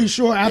 I'm pretty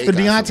sure after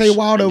Deontay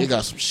Wilder, they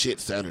got some shit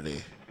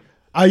Saturday.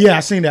 Oh yeah, I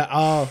seen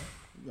that.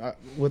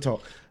 We'll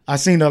talk. I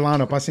seen the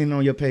lineup. I seen it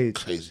on your page.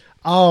 Crazy.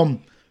 I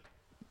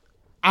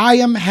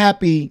am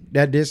happy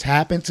that this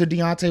happened to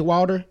Deontay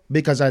Wilder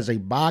because as a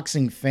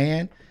boxing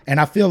fan, and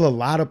I feel a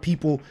lot of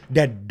people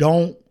that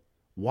don't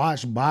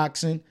watch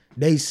boxing,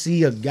 they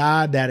see a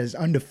guy that is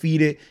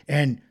undefeated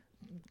and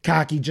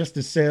cocky just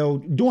to sell,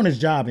 doing his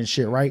job and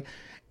shit, right?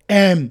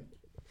 And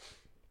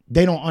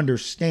they don't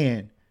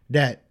understand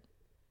that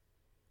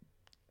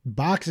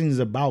boxing is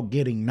about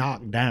getting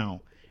knocked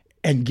down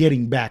and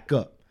getting back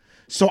up.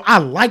 So I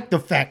like the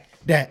fact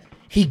that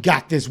he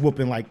got this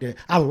whooping like that.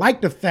 I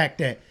like the fact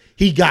that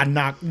he got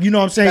knocked. You know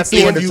what I'm saying?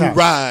 If you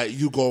ride,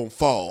 you gonna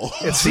fall.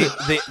 It's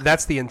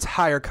that's the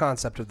entire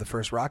concept of the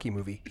first Rocky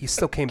movie. He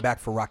still came back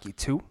for Rocky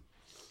 2.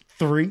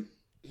 3.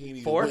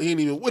 4. He ain't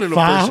even winning the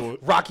 5. first one.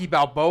 Rocky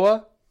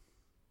Balboa.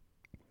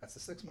 That's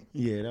the 6th one.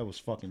 Yeah, that was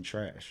fucking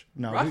trash.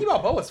 No, Rocky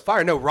Balboa's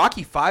fire. No,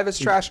 Rocky 5 is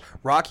trash.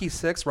 Rocky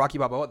 6, Rocky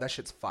Balboa, that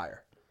shit's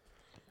fire.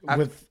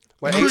 with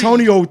When-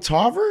 Antonio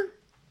Tarver?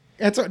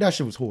 That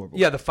shit was horrible.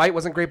 Yeah, the fight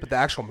wasn't great, but the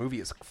actual movie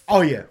is fire.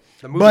 Oh, yeah.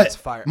 The movie But is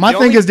fire. my The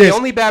thing only- is this. The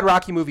only bad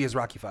Rocky movie is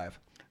Rocky 5.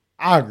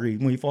 I agree.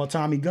 When he fought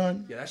Tommy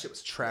Gunn, Yeah, that shit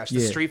was trash. The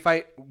Yeah. street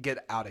fight,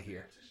 get out of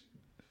here.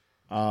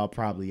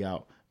 probably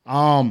out.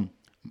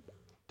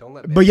 Don't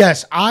let But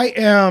yes, I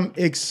am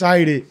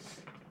excited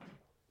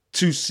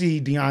to see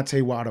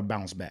Deontay Wilder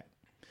bounce back.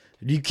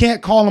 You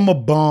can't call him a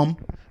bum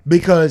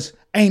because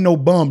ain't no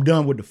bum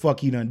done what the fuck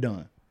he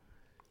done.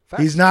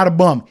 Facts. He's not a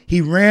bum.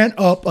 He ran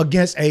up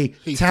against a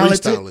He's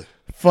talented freestyling.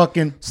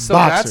 fucking So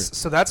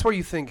boxer. that's where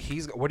you think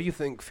what do you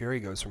think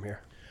Fury goes from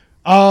here?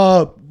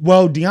 Well,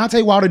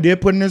 Deontay Wilder did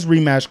put in his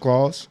rematch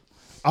clause.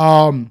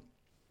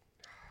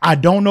 I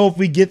don't know if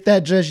we get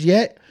that just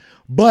yet,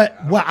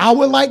 but what I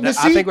would like to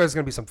see, I think there's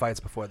going to be some fights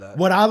before that.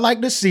 what I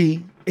like to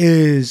see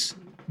is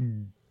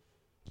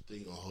They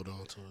gonna hold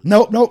on to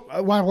it. no.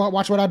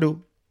 Watch what I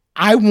do.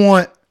 I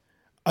want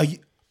a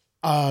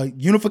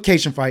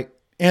unification fight.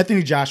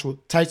 Anthony Joshua,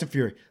 Tyson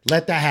Fury.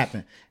 Let that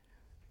happen.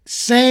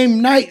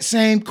 Same night,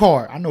 same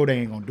card. I know they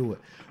ain't gonna do it,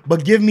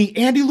 but give me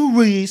Andy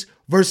Ruiz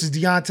versus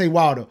Deontay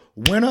Wilder.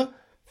 Winner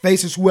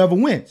faces whoever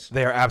wins.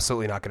 They are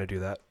absolutely not going to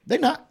do that. They're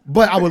not,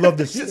 but I would love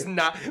to see It's it.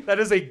 not.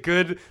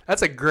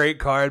 That's a great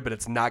card, but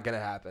it's not going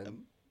to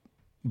happen.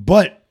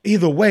 But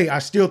either way, I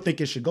still think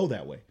it should go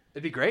that way.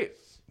 It'd be great.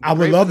 I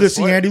would love to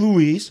see Andy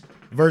Ruiz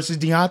versus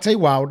Deontay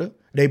Wilder.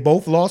 They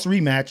both lost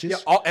rematches.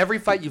 Yeah, every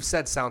fight you've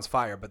said sounds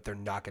fire, but they're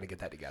not going to get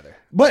that together.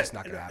 But it's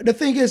not going to happen. the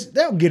thing is,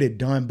 they'll get it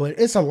done, but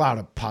it's a lot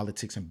of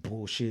politics and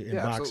bullshit in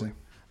Yeah, boxing.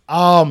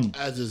 absolutely.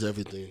 As is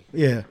everything.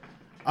 Yeah.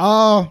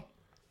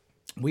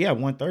 We have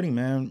 130,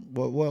 man.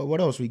 What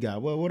else we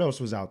got? What else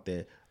was out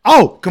there?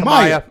 Oh,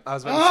 Kamaya. I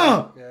was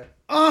about to say.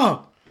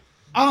 Yeah.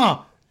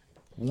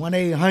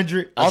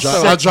 1-800.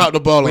 I dropped the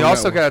ball. We on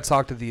also that got to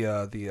talk to the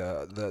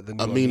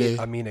new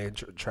Amine.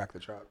 track the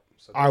drop.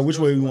 So All right, which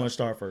way we want to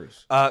start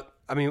first? I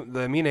mean,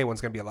 the Amine one's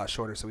going to be a lot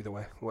shorter, so either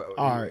way. All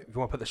right. If you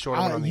want to put the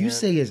shorter one on the You end.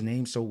 say his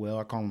name so well.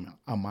 I call him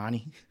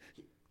Amani.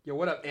 Yo,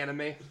 what up,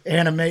 anime?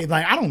 Anime.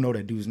 Like, I don't know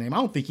that dude's name. I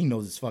don't think he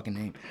knows his fucking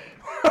name.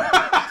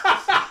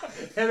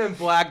 And then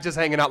Black just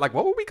hanging out like,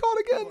 what were we called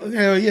again?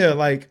 Hell yeah.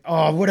 Like,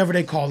 whatever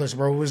they call us,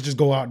 bro. Let's just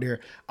go out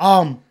there.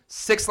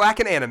 Six Lack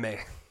and anime.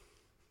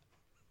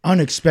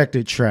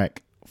 Unexpected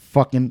track.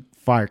 Fucking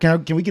fire.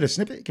 Can we get a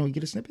snippet? Can we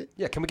get a snippet?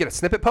 Yeah, can we get a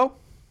snippet, Poe?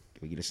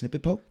 Can we get a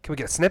snippet, Poe? Can we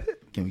get a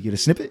snippet? Can we get a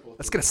snippet?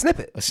 Let's get a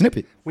snippet. A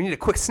snippet. We need a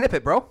quick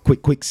snippet, bro.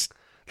 Quick.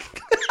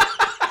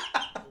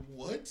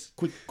 What?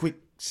 Quick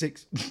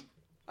 6.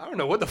 I don't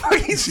know what the fuck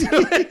he's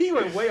doing. He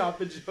went way off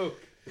the joke.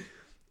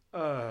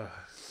 I'm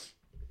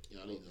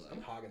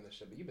hogging this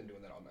shit, but you've been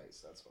doing that all night,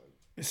 so that's fine.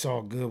 It's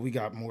all good. We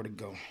got more to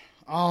go.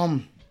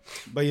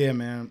 But yeah,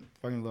 man,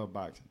 fucking love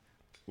boxing.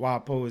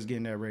 Wild Poe is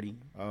getting that ready.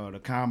 The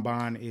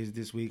combine is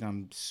this week.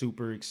 I'm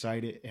super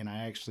excited, and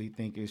I actually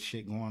think there's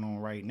shit going on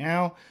right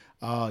now.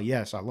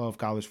 Yes, I love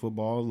college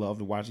football. Love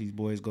to watch these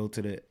boys go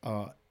to the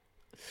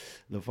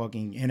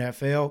fucking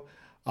NFL.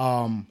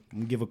 I'm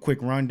gonna give a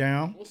quick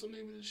rundown. What's the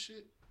name of this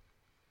shit?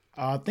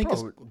 I think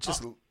Bro, it's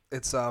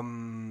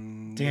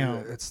damn.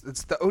 it's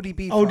the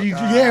ODB.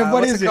 Yeah,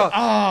 what what's is it? called?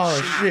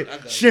 Oh shit,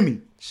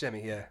 Shimmy.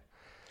 Shimmy, yeah.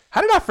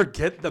 How did I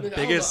forget the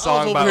biggest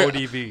song by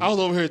ODB? I was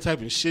over here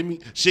typing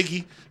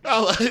Shiggy. I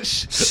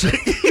was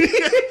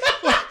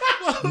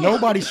like,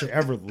 Nobody should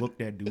ever look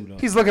that dude up.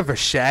 He's looking for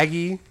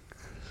Shaggy.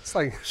 It's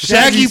like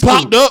Shaggy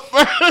popped up.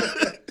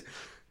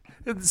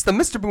 It's the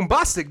Mr.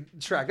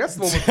 Boombastic track. That's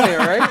the one we're playing,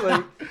 right?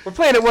 Like we're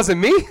playing It Wasn't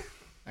Me.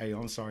 Hey,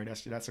 I'm sorry.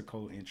 That's a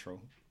cold intro.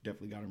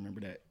 Definitely got to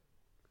remember that.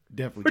 We're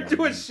Definitely.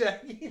 doing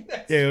Shaggy.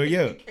 Hell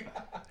yeah.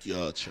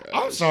 Y'all trash.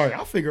 I'm sorry.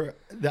 I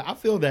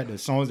feel that the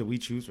songs that we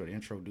choose for the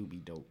intro do be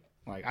dope.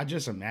 Like I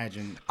just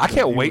imagine. I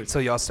can't wait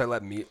till y'all start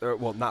letting me,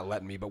 not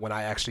letting me, but when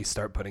I actually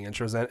start putting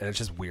intros in, and it's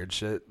just weird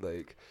shit.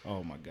 Like,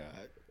 Oh my god.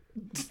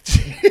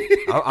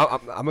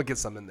 I'm gonna get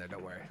some in there.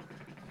 Don't worry.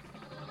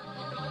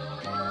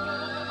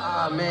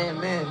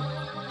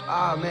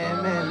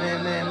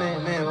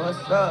 Man,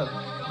 what's up?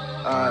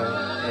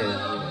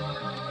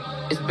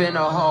 It's been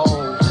a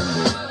whole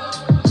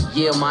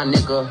year, my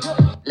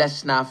nigga.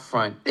 Let's not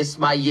front. It's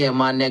my year,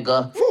 my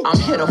nigga. I'm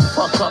here to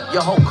fuck up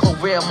your whole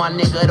career, my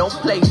nigga. Don't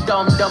play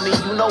dumb dummy,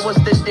 you know what's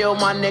the deal,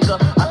 my nigga.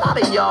 A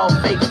lot of y'all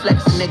fake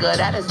flex, nigga,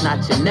 that is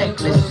not your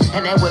necklace.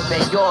 And that whip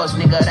ain't yours,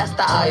 nigga, that's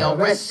the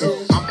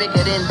IRS. I'm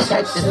bigger than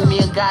Texas, me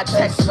and God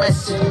text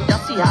message. Y'all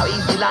see how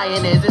easy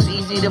lying is, it's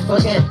easy to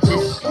forget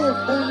this.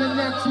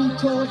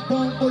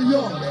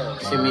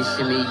 Shimmy,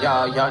 shimmy,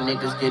 y'all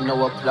niggas get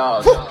no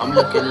applause. I'm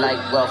looking like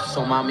wealth,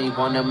 so mommy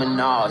want a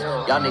menage.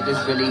 Y'all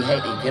niggas really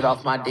hate it, get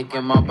off my dick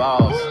and my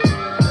balls.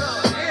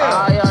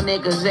 All y'all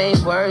niggas ain't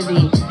worthy.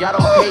 Y'all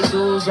don't pay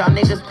dues, y'all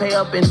niggas pay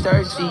up and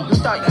thirsty. You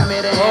thought you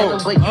made a handle,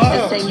 but you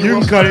just ain't You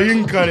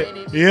can cut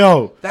it.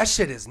 Yo, That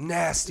shit is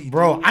nasty,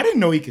 bro, dude. I didn't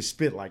know he could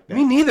spit like that.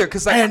 Me neither,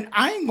 because like, And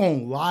I ain't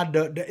gonna lie,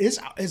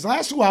 his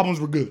last two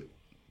albums were good.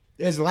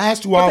 His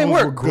last two but they albums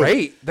weren't were good.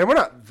 great.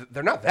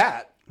 They're not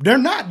that. They're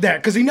not that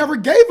because he never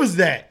gave us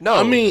that. No,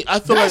 I mean, I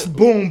feel That's like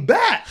boom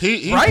back.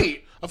 he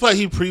Right. I feel like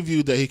he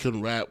previewed that he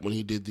can rap when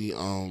he did the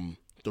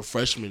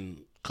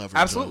freshman cover.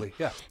 Absolutely, joint.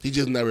 yeah. He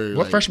just never.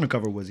 What freshman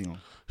cover was he on?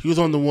 He was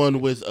on the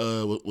one with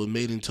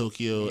Made in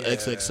Tokyo,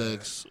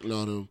 XXX, and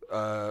all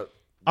them.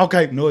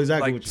 Okay, know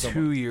exactly like what you're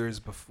talking 2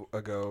 years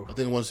ago. I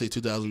think I want to say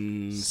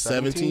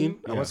 2017.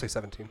 I want to say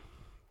 17.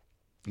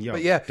 about. Yo,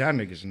 but yeah, that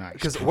nigga's nice.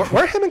 Because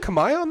weren't him and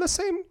Kamaya on the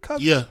same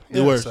cover? Yeah,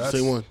 they were so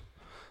same one.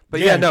 But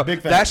Yeah, yeah, no,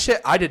 big fan. that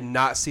shit, I did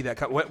not see that.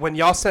 When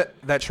y'all sent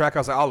that track, I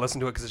was like, I'll listen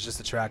to it because it's just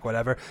a track,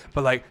 whatever.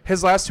 But like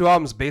his last two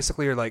albums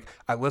basically are like,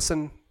 I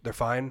listen, they're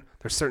fine.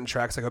 There's certain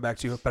tracks I go back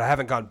to, but I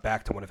haven't gone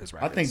back to one of his I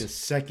records. think the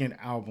second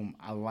album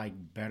I like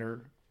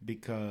better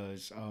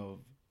because of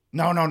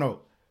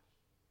no.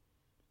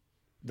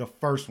 The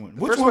first one.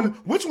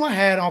 Which one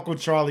had Uncle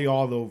Charlie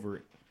all over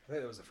it? I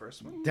think that was the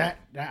first one. That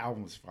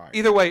album was fire.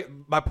 Either way,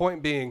 my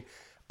point being,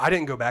 I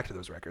didn't go back to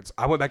those records.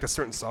 I went back to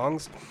certain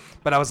songs,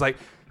 but I was like,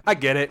 I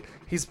get it.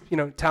 He's,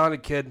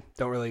 talented kid.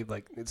 Don't really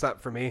it's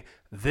not for me.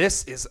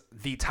 This is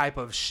the type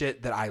of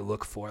shit that I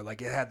look for.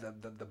 Like it had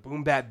the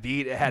boom bap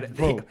beat. It had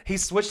he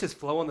switched his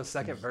flow on the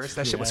second verse.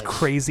 That shit was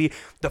crazy.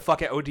 The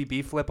fucking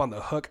ODB flip on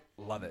the hook.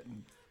 Love it.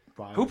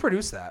 Fire. Who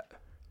produced that?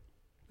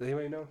 Does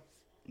anybody know?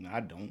 No, I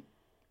don't.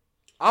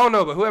 I don't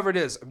know, but whoever it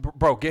is,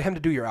 bro, get him to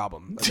do your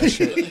album. That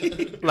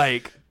shit,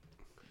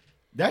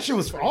 That shit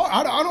was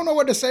hard. I don't know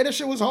what to say. That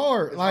shit was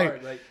hard.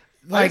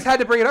 I just had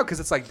to bring it up because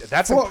it's like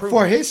that's for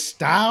improvement. his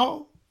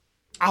style,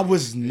 I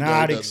was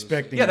not does.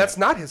 expecting. Yeah, that. that's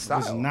not his I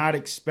was style. not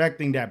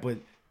expecting that, but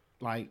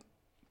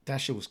that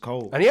shit was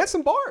cold. And he had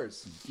some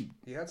bars.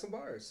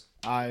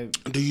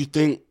 Do you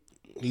think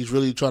he's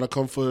really trying to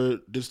come for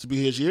this to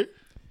be his year?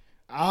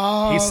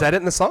 He said it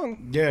in the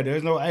song. Yeah,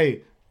 there's no.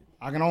 Hey,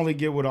 I can only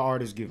get what an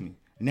artist give me.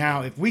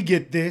 Now, if we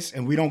get this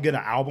and we don't get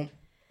an album,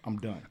 I'm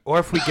done. Or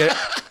if we get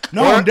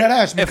No, I'm dead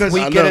ass because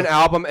if we get an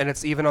album and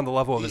it's even on the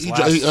level of his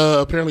last. He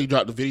apparently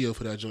dropped the video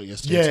for that joint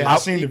yesterday. yeah, too. I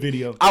seen the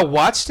video. I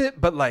watched it,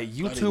 but like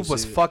even YouTube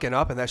was see it. fucking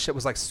up and that shit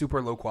was like super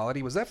low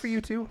quality. Was that for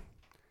you too?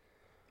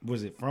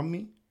 Was it from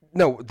me?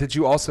 No, did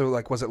you also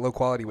was it low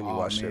quality when you Oh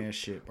watched man, it?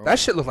 shit, bro. That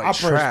shit looked like I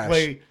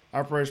trash.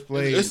 press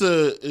play.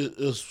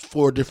 It's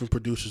 4 different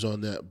producers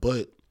on that,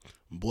 but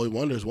Boy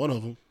Wonder is one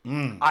of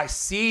them. I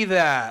see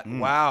that.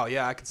 Wow,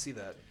 yeah, I can see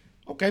that.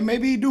 Okay,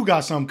 maybe he do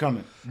got something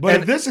coming.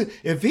 But And-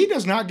 if he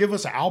does not give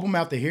us an album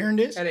after hearing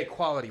this, And a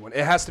quality one.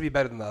 It has to be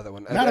better than the other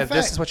one. matter If of fact,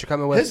 this is what you're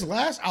coming with. His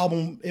last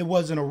album, it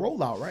wasn't a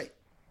rollout, right?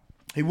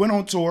 He went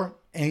on tour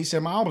and he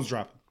said my album's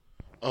dropping.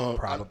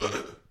 Probably.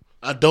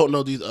 I don't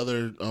know these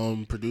other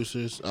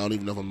producers. I don't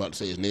even know if I'm about to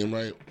say his name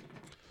right.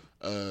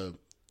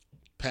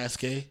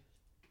 Pasquet,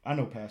 I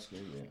know Pascal,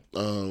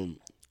 yeah.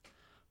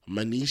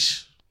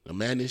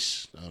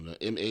 Manish, I don't know,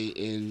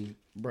 MAN.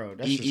 Bro,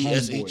 that's his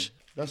EESH. homeboy.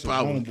 That's his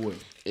Probably.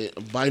 homeboy.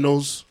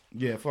 Vinyls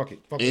Yeah, fuck it.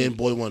 Fuck and it.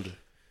 Boy Wonder.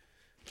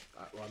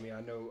 Well, I mean,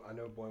 I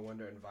know Boy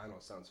Wonder and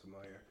Vinyl sounds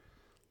familiar,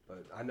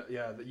 but I know,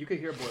 yeah, you could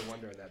hear Boy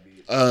Wonder in that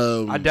beat.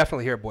 I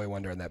definitely hear Boy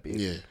Wonder in that beat.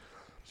 Yeah.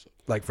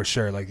 Like for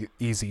sure, like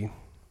easy.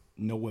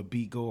 Know what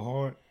beat go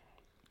hard?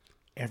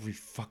 Every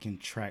fucking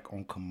track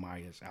on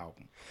Kamaya's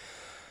album.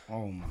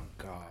 Oh my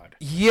god.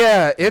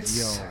 Yeah, it's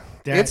Yo,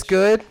 it's that's-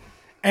 good.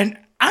 And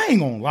I ain't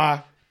gonna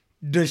lie,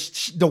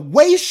 the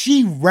way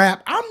she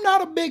rap, I'm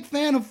not a big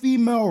fan of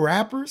female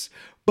rappers,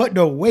 but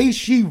the way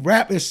she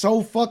rap is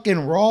so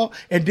fucking raw.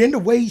 And then the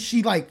way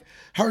she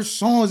her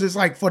songs is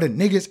like for the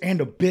niggas and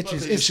the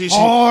bitches. It's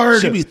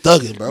hard. She be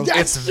thugging, bro.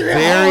 That's It's shit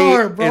very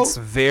hard, bro. it's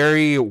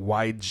very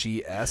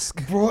YG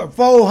esque. Bro,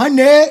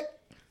 400.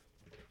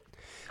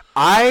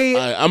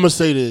 I I'm gonna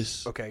say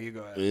this. okay, you go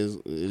ahead. It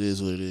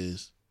is what it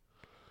is.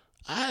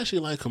 I actually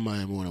like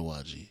Kamaya more than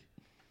YG.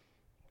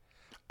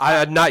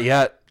 Not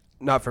yet.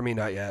 Not for me.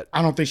 Not yet.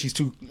 I don't think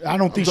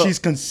she's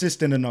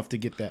consistent enough to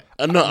get that.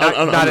 No,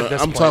 Not at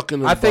this I'm point.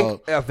 talking about. I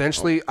think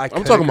eventually I. I'm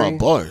could talking agree. about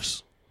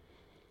bars.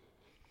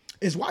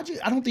 Is YG?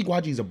 I don't think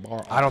YG's a bar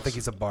artist. I don't think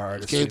he's a bar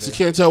artist. You either.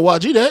 can't tell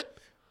YG that.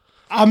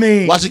 I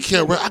mean, YG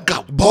can't rap. I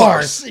got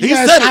bars. He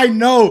Yes, said it. I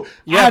know.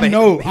 Yeah, I but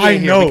know. he I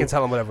ain't here. know. We can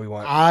tell him whatever we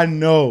want. I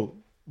know.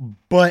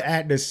 But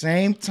at the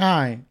same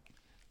time,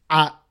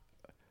 I'm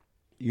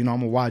a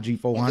YG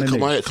 400.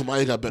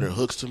 Kamaya got better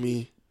hooks to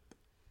me.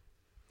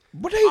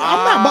 But I'm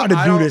not about to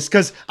I do don't- this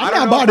because I I'm don't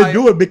not know about if to I-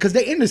 do it because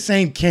they're in the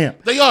same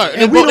camp. They are.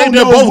 And we don't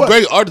they're know both what,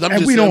 great artists. I'm and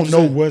just we saying- don't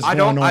know what's I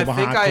going don't. on I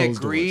behind think I closed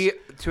agree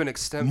doors. to an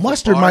extent. for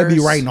Mustard might be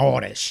bars. writing all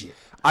that shit.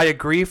 I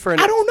agree for an.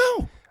 I don't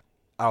know.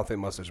 I don't think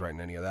Mustard's writing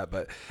any of that,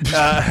 but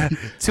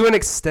to an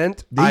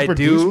extent, Did he I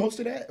produce do. most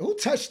of that? Who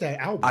touched that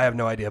album? I have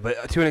no idea,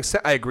 but to an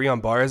extent, I agree on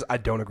bars. I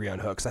don't agree on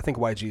hooks. I think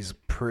YG's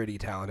pretty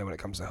talented when it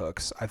comes to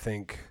hooks. I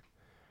think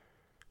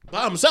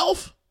by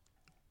himself.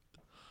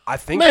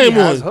 he Name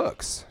has one.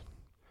 hooks.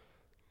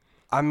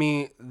 I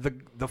mean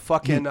the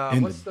fucking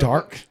in what's the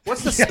dark.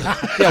 What's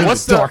the In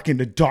what's the dark, in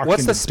the dark,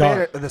 what's in the the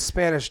dark. the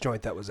Spanish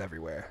joint that was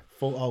everywhere?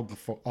 For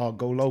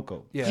Go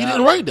Loco. Yeah, He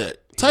didn't write that.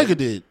 Tiger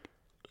did.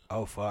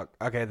 Oh fuck.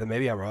 Okay, then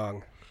maybe I'm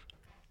wrong.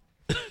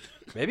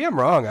 Maybe I'm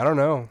wrong. I don't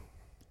know.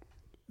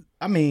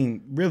 I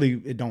mean, really,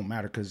 it don't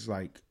matter because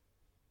like,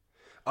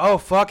 Oh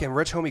fuck, and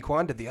Rich Homie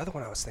Quan did the other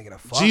one I was thinking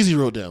of. Fuck. Jeezy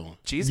wrote that one.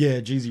 Jeezy. yeah,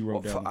 Jeezy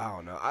wrote that. I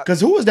don't know. Because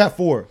who was that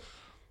for?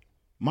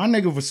 My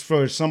nigga was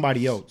for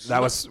somebody else.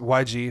 That was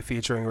YG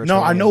featuring Rich. No,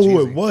 Homie I and know who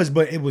Jeezy. it was,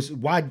 but it was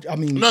why. I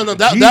mean, No,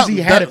 Jeezy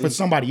had it for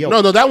somebody else.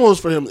 No, that one was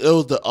for him. It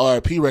was the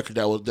RP record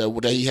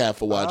that he had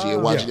for YG,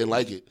 and YG Yeah. didn't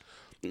like it.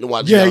 And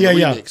YG yeah, on the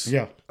yeah, remix.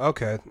 yeah.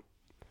 Okay.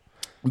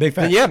 Big And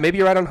fact. yeah, maybe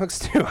you're right on hooks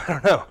too. I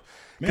don't know.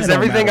 Because don't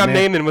everything matter, I'm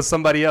man. naming was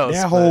somebody else.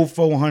 That but- whole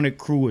 400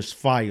 crew is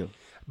fire.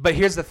 But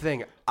here's the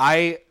thing.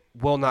 I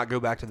will not go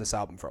back to this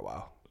album for a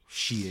while.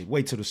 Shit,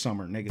 wait till the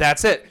summer, nigga.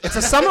 That's it. It's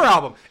a summer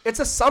album. It's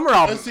a summer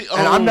album. That's the,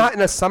 And I'm not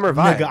in a summer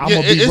vibe. Nigga, I'm Yeah,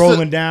 gonna be it's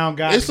rolling a- down,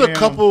 guys. It's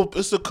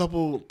a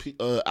couple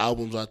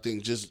albums I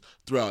think just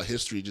throughout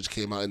history just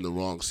came out in the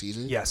wrong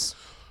season. Yes.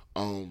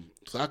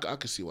 So I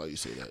can see why you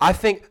say that. I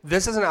think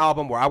this is an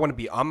album where I want to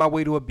be on my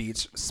way to a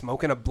beach,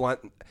 smoking a blunt,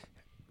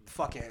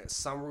 fucking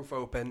sunroof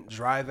open,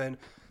 driving,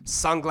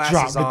 sunglasses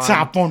Drop the on.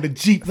 top on the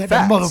Jeep, let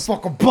that Facts.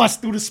 motherfucker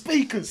bust through the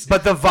speakers.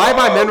 But the vibe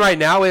I'm in right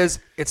now is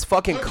it's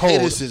fucking cold.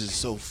 Cadence is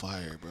so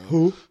fire, bro.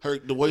 Who?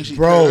 The way she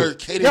Bro. her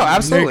cadence. No,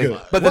 absolutely.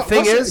 Nigga. But the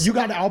thing what's is, you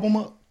got the album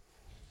up?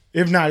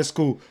 If not, it's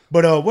cool.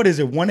 But what is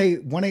it?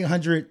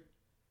 1-800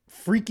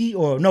 freaky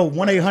or no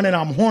 1-800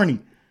 I'm horny.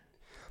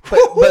 but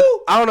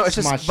I don't know. It's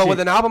It's my just, but with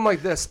shit. an album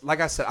like this,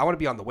 like I said, I want to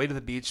be on the way to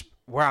the beach.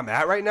 Where I'm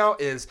at right now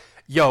is,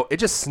 yo, it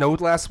just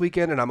snowed last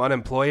weekend and I'm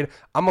unemployed.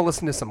 I'm gonna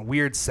listen to some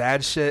weird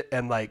sad shit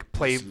and like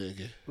play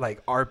nigga.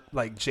 like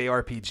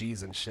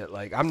JRPGs and shit.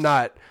 Like I'm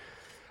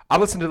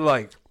listening to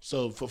like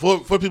So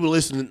for people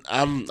listening,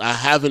 I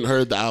haven't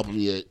heard the album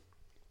yet.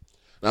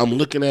 I'm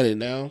looking at it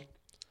now.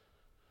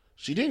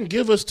 She didn't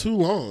give us too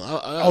long.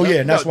 Oh yeah,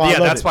 and that's why I love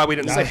that's it. why we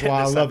didn't That's say it.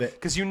 why I love it.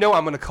 Because you know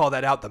I'm gonna call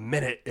that out the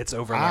minute it's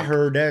over. I like,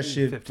 heard that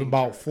shit 15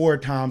 about tracks. 4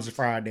 times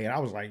Friday, and I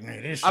was like,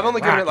 man, this shit I've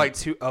only given it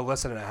rocking. like a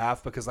listen and a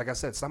half because, like I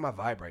said, it's not my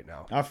vibe right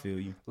now. I feel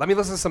you. Let me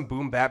listen to some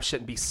boom bap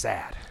shit and be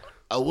sad.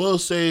 I will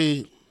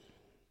say,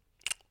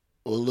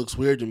 what looks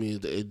weird to me is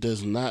that it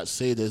does not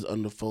say that's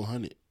under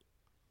 400.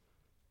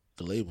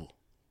 The label.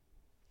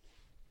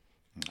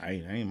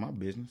 Hey, that ain't my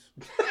business.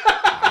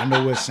 I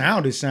know what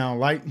sound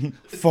like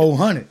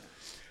 400.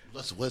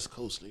 That's West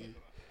Coast,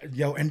 nigga.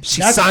 Yo, and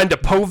She that's, signed to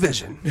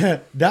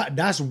Povision.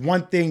 that's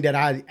one thing that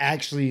I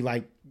actually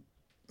like,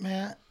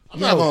 man. I'm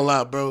not gonna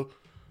lie, bro.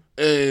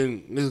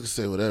 And niggas can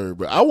say whatever,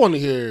 bro. I want to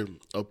hear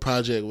a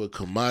project with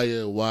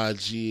Kamaya,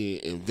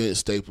 YG, and Vince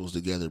Staples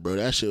together, bro.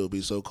 That shit would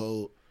be so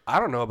cold. I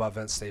don't know about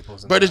Vince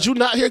Staples. Bro, did you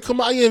not hear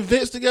Kamaya and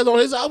Vince together on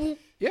his album?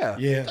 Yeah.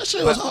 Yeah. That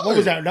shit was What hard.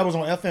 was that? That was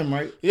on FM,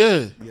 right?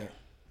 Yeah. Yeah.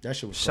 That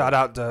shit was Shout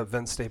out to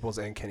Vince Staples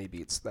and Kenny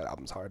Beats. That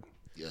album's hard.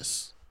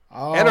 Yes.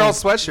 And Earl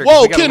Sweatshirt. 'cause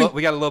Whoa, we got, Kenny.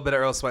 we got a little bit of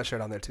Earl Sweatshirt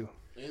on there too.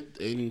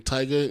 And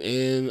Tyga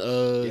and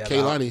Yeah,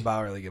 Kehlani. I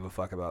don't really give a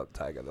fuck about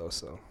Tyga though.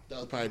 So That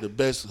was probably the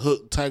best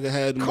hook Tyga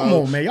had in Come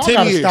about on, man. Y'all 10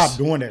 gotta years. stop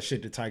doing that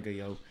shit to Tyga,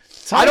 yo.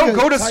 I don't Tyga-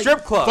 go to Tyga-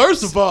 strip clubs.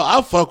 First of all,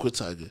 I fuck with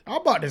Tyga.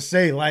 I'm about to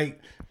say, like,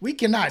 we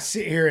cannot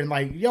sit here and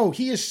like, yo,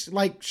 he is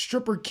like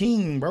stripper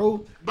king,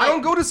 bro. I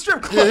don't go to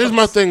strip clubs. Yeah, here's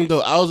my thing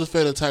though. I was a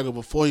fan of Tyga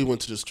before he went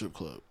to the strip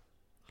club.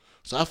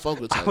 So I fuck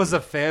with Tyga. I was a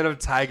fan of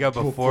Tyga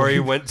before he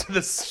went to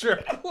the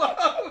strip club.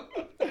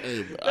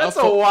 Hey, bro, That's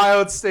I a fuck,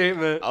 wild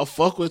statement. I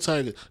fuck with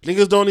Tyga.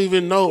 Niggas don't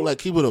even know, like,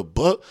 keep it a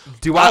buck.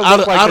 Do I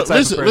look like the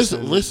type of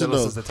person listen that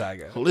though. listens to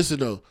Tyga? Listen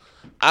though.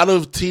 Out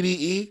of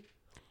TDE,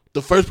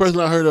 the first person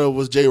I heard of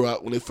was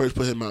J-Rock when they first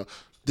put him out.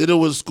 Then it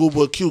was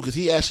Schoolboy Q because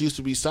he actually used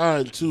to be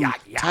signed to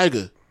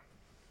Tyga.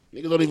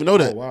 Niggas don't even know Oh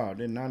that. wow,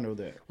 did not know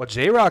that. Well,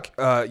 J-Rock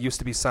used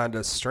to be signed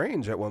to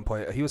Strange at one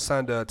point. He was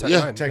signed to Tech Yeah.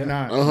 Nine. Tech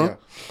Nine. Uh-huh. Yeah.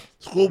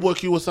 Schoolboy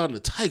Q was signed to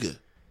Tyga.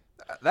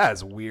 That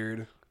is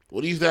weird.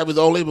 Well, he used to have his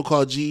own label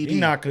called GED. He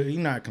not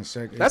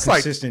consistent. That's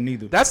like consistent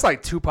either. That's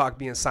like Tupac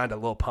being signed to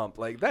Lil Pump.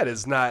 Like that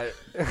is not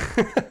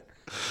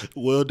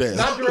Well, damn.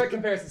 not direct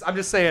comparisons. I'm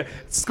just saying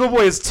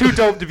Schoolboy is too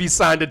dope to be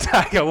signed to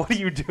Tyga. What are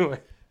you doing?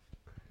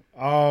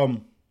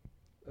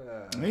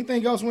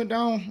 Anything else went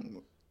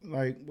down?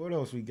 Like, what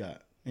else we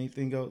got?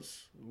 Anything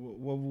else?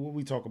 What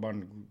we talk about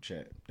in the group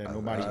chat that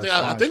nobody?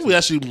 I think we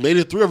actually made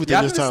it through everything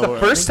Yeah, this this is time. the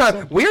first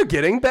time. We're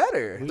getting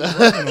better.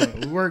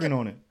 We're working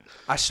on it.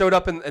 I showed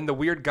up in the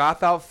weird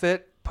goth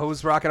outfit,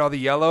 pose rocking all the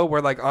yellow.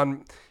 We're like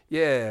on,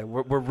 Yeah,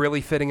 we're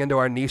really fitting into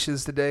our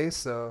niches today.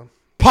 So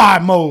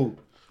Pod mode.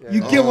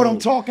 You get what I'm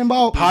talking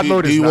about? Pod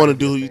mode Do is you not want to a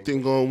do good who you thing.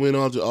 think gonna win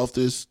off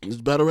this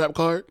battle rap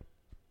card?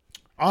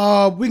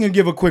 We can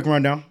give a quick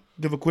rundown.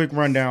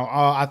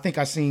 I think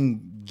I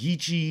seen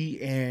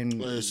Geechee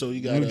and So you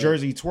got New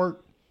Jersey Twerk.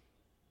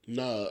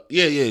 Nah,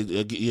 yeah,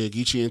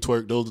 Geechee and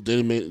Twerk. Those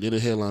they're the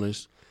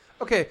headliners.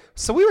 Okay,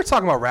 so we were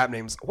talking about rap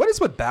names. What is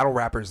with battle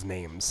rappers'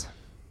 names?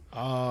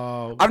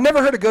 I've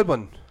never heard a good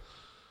one.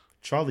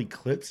 Charlie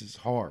Clips is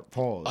hard.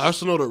 Pause.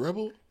 Arsenal the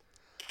Rebel.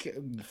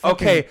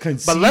 Okay,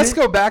 Conceited? but let's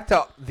go back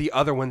to the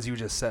other ones you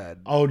just said.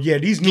 Oh yeah,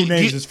 these new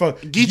names is fuck.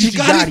 Geechee Geechee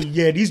Gotti? Gotti.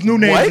 Yeah, these new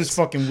names What? is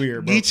fucking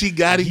weird, bro. Geechee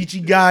Gotti.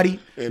 Geechee Gotti.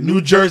 And New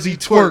Jersey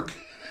Twerk.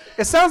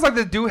 It sounds like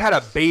the dude had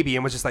a baby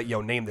and was just like,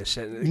 "Yo, name this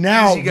shit."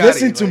 Now Geechee Gotti,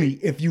 listen to like- me.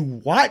 If you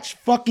watch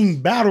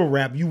fucking battle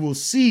rap, you will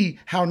see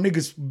how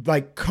niggas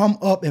like come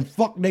up and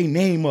fuck their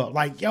name up.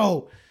 Like,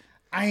 yo,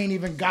 I ain't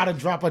even gotta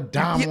drop a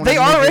dime. Yeah, on they a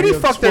nigga already to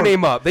fucked their twerk.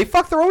 name up. They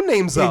fucked their own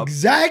names up.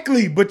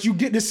 Exactly, but you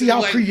get to see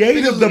how Like,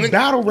 creative the niggas-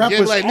 battle rappers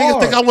yeah, like, are.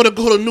 niggas think I want to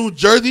go to New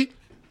Jersey.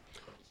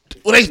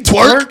 Well, they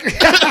twerk.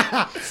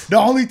 The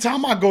only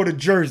time I go to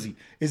Jersey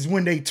is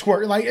when they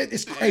twerk. Like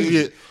it's crazy.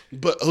 Yeah,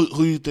 but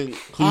who you think?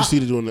 Who you see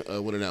to doing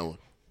winning that one?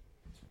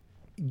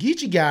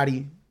 Geechee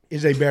Gotti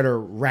is a better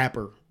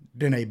rapper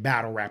than a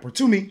battle rapper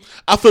to me.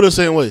 I feel the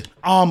same way.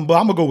 But I'm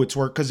gonna go with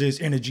Twerk because his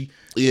energy.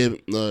 Yeah,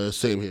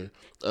 same here.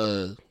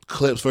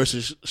 Clips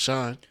versus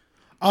Shine.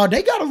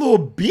 They got a little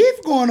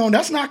beef going on.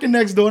 That's knocking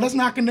next door.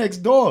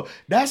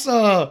 That's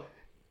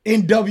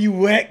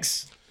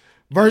NWX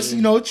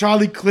versus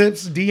Charlie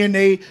Clips,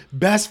 DNA,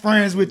 best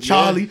friends with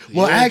Charlie.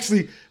 Yeah.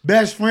 Actually,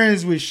 best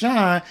friends with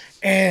Shine,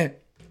 and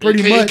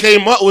pretty He much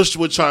came up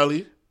with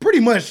Charlie.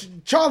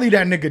 Charlie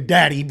that nigga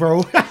daddy,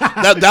 bro.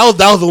 That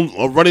was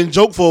a running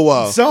joke for a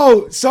while.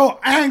 So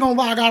I ain't gonna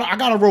lie, I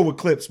gotta roll with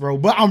Clips, bro.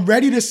 But I'm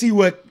ready to see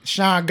what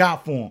Shine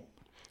got for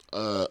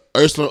him.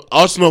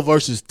 Arsenal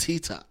versus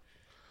T-Top.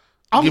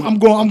 I'm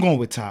going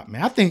with Top,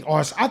 man. I think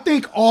Ars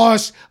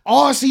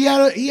he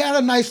had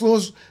a nice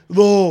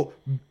little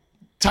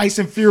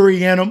Tyson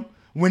Fury in him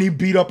when he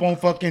beat up on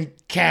fucking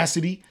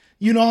Cassidy.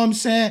 You know what I'm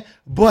saying?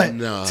 But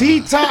Nah.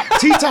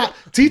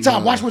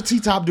 T-Top, watch what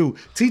T-Top do.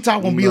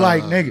 T-Top gonna be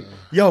like, nigga,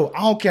 yo, I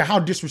don't care how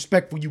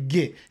disrespectful you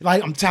get.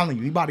 Like, I'm telling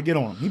you, he about to get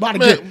on him. He about to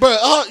get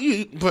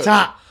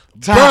Top.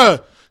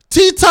 Bruh,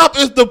 T-Top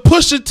is the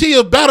Pusha T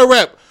of battle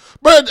rap.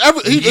 Bruh,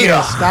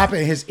 Stop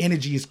it. His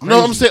energy is crazy.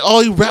 No, I'm saying all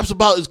he raps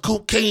about is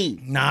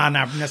cocaine. Nah,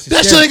 not That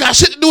necessarily. shit ain't got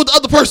shit to do with the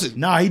other person.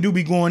 Nah, he do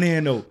be going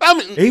in though. I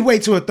mean, He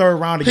wait till a third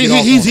round to get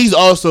off. he's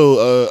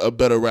also a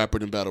better rapper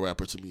than battle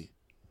rapper to me.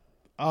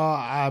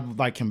 I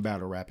like him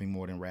battle rapping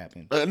more than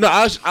rapping. No,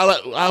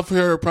 I've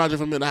heard a project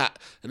from him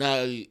and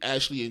I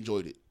actually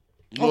enjoyed it.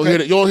 You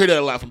Okay. don't hear that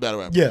a lot from battle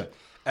rappers. Yeah.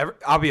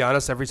 I'll be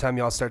honest. Every time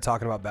y'all start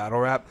talking about battle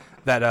rap,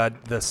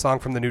 that the song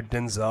from the new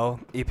Denzel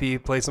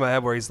EP plays in my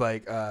head, where he's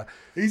like,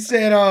 He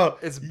said,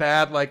 "It's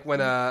bad like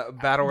when a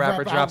battle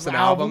rapper drops an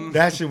album."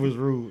 That shit was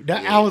rude.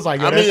 I was like,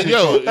 I mean,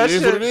 it that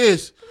is shit- what it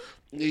is.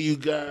 You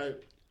got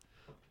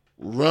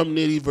Rum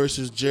Nitty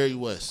versus Jerry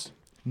West.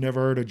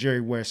 Never heard of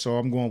Jerry West, so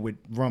I'm going with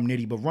Rum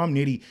Nitty. But Rum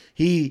Nitty,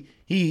 he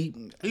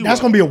that's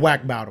wild. gonna be a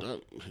whack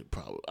battle.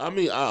 Probably. I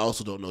mean, I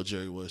also don't know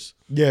Jerry West.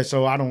 Yeah,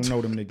 so I don't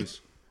know them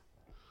niggas.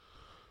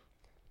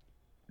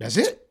 That's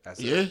it?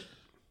 Yeah.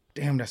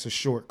 Damn, that's a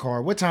short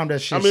card. What time that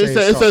shit I mean, say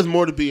it start? says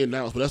more to be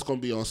announced, but that's going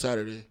to be on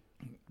Saturday.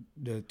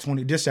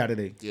 This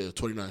Saturday. Yeah,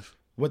 29th.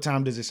 What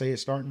time does it say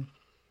it's starting?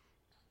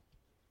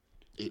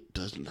 It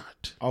does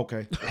not.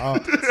 Okay.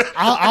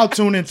 I'll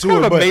tune into Kind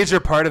it. of a But major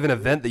part of an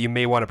event that you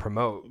may want to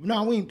promote.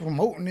 no, we ain't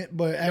promoting it,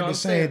 but at You know the what I'm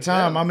same saying?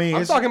 time, Yeah. I mean,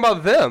 I'm it's, talking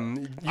about them.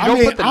 You I don't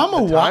mean, put the I'm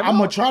time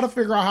gonna out? try to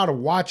figure out how to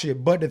watch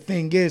it, but the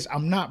thing is,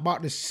 I'm not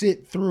about to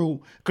sit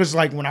through because,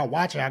 like, when I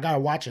watch it, I gotta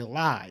watch it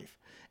live,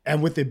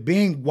 and with it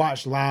being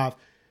watched live,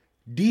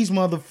 these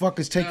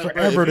motherfuckers take Nah, bro,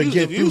 forever to get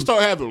if through. you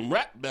start having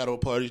rap battle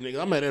parties, nigga,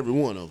 I'm at every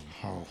one of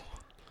them.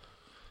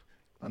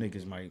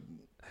 Niggas might.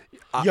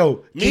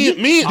 Yo, Me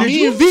and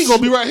you V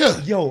gonna be right here.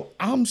 Yo,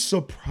 I'm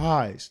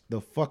surprised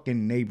the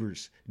fucking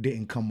neighbors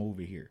didn't come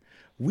over here.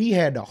 We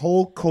had the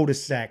whole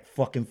cul-de-sac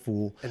fucking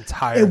full.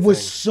 Entire It was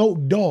thing. so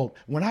dog.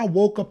 When I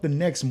woke up the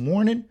next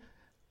morning,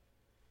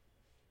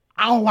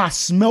 all I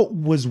smelt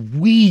was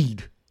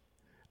weed.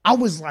 I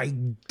was like,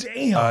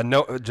 damn.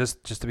 No,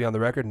 just to be on the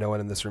record, no one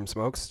in this room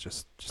smokes.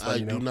 Just let I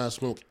you know. do not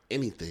smoke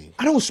anything.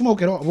 I don't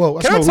smoke at all. Well,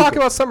 Can I smoke talk hookah.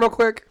 about something real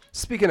quick?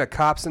 Speaking of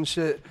cops and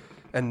shit,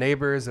 and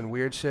neighbors and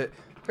weird shit,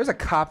 there's a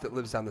cop that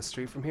lives down the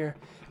street from here,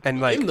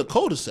 and like, In the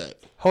cul-de-sac.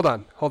 hold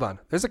on.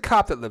 There's a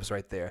cop that lives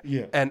right there.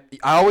 Yeah. And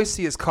I always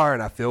see his car,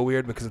 and I feel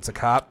weird because it's a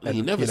cop. And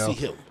you never see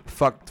him.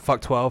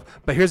 Fuck 12.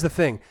 But here's the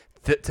thing.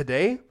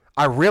 Today,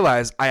 I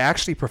realized I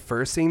actually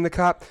prefer seeing the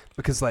cop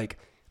because, like,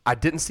 I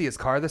didn't see his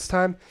car this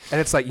time. And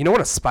it's like, you know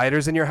when a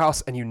spider's in your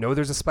house and you know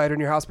there's a spider in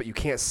your house, but you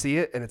can't see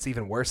it, and it's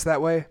even worse that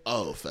way?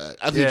 Oh, fact.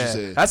 I think you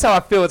said. That's how I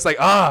feel. It's like,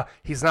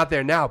 he's not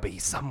there now, but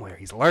he's somewhere.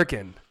 He's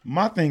lurking.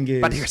 My thing is,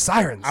 About to hear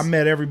sirens. I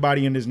met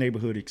everybody in this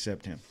neighborhood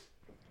except him.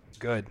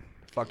 Good.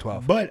 Fuck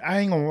 12. But I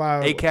ain't gonna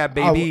lie. A-Cap,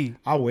 baby.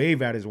 I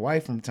wave at his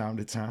wife from time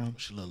to time.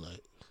 What she look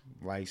like?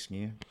 Light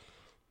skin.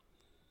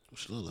 What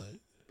she look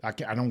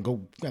like? I don't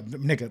go,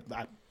 nigga.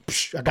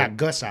 I got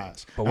Gus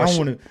eyes. But I what don't she-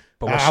 want to.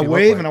 but what I she look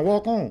wave like? and I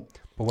walk on.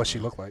 But what she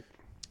look like?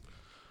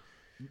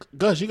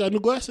 Gus, you got new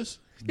glasses?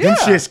 Them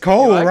shit's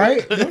cold,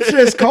 right? Them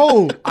shit's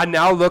cold. I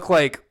now look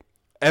like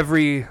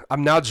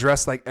I'm now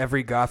dressed like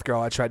every goth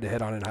girl I tried to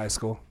hit on in high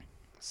school.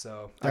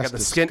 So I That's got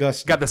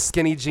disgusting. got the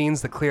skinny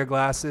jeans, the clear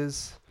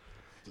glasses,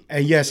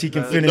 And yes, he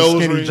can finish nose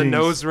skinny ring, jeans. the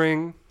nose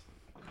ring.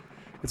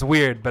 It's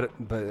weird, but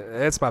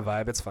it's my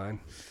vibe. It's fine.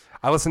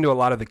 I listen to a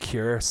lot of The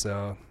Cure,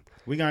 so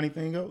We got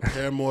anything else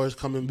Paramore is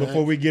coming back.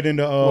 before we get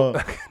into no,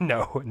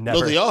 never.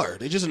 No, they are.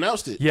 They just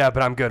announced it. Yeah,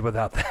 but I'm good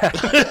without that.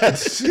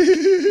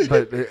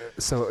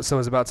 But so it's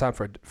about time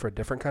for a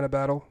different kind of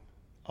battle.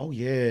 Oh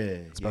yeah,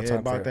 About yeah, time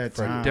about for, that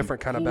for time. a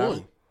different kind of Who battle.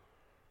 won?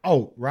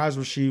 Oh, Raz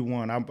Rashid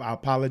won. I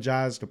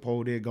apologize. The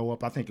poll did go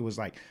up. I think it was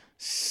like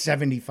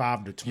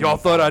 75 to 20. Y'all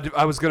thought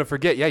I was gonna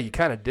forget? Yeah, you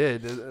kind of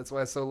did. That's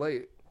why it's so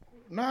late.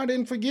 No, I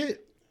didn't forget.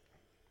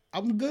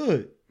 I'm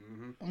good.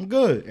 I'm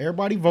good.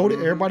 Everybody voted.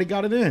 Everybody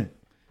got it in.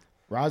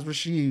 Raz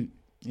Rashid,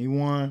 he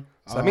won.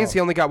 So that means he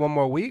only got one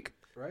more week,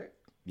 right?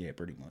 Yeah,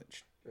 pretty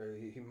much.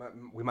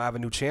 We might have a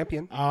new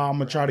champion. I'm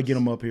gonna try to get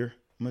him up here.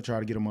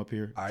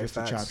 All right, just to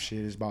facts. chop shit.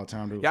 It's about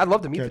time to. Yeah, I'd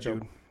love to meet the catch up.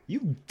 dude.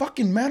 You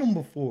fucking met him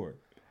before.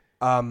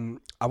 I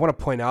want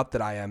to point out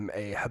that I am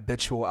a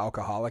habitual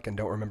alcoholic and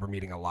don't remember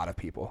meeting a lot of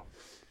people.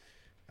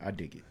 I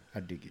dig it.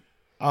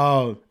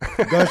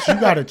 Gus, you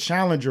got a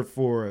challenger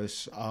for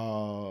us.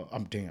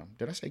 I'm damn.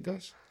 Did I say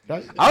Gus? I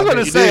was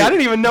going to say, did. I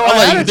didn't even know I I'm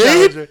had like, a you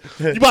challenger.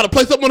 did? You about to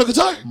play something on the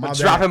guitar? My bad.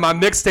 Dropping my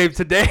mixtape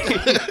today.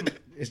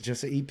 It's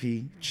just an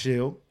EP.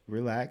 Chill,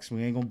 relax.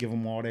 We ain't gonna give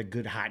them all that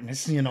good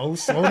hotness.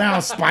 Slow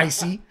down,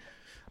 spicy.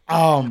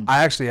 I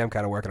actually am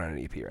kind of working on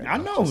an EP right now. I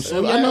know.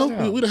 So I know.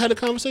 yeah. We done had a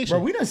conversation.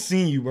 Bro, we done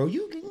seen you, bro.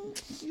 You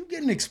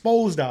getting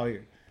exposed out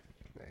here.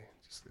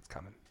 It's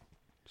coming.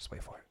 Just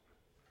wait for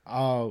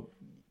it.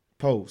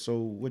 Poe, so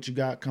what you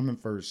got coming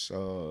first?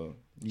 You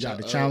got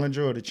the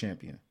challenger or the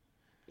champion?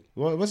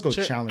 Well, let's go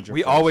challenger.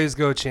 We first. always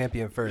go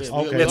champion first.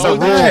 Okay. It's My a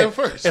bad. rule.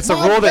 First. It's a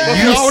My rule that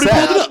bad. you already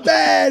pulled it set. up. My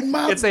bad.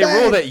 My It's a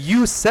bad. rule that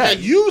you set.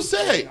 You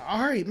say.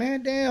 All right,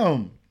 man.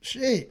 Damn.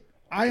 Shit.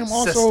 I am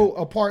also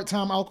a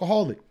part-time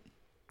alcoholic.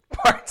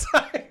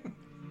 Part-time.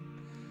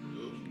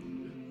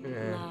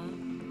 Yeah.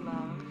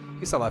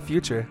 You saw that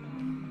future.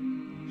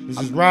 This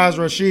is Raz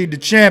Rashid, the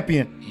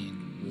champion.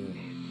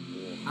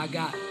 I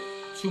got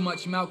too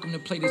much Malcolm to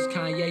play this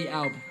Kanye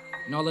album.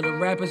 And all of the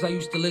rappers I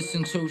used to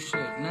listen to, shit,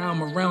 now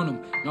I'm around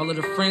them. And all of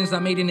the friends I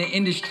made in the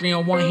industry,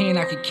 on one hand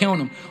I could count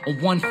them.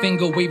 On one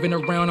finger waving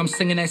around, I'm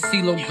singing that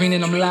CeeLo Green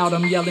and I'm loud,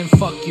 I'm yelling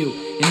fuck you.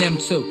 And them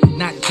too,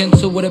 not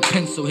gentle with a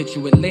pencil. Hit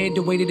you with lead,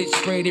 the way that it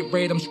sprayed it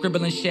red, I'm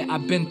scribbling shit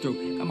I've been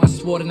through. Got my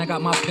sword and I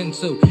got my pen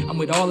too. I'm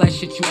with all that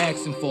shit you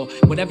asking for.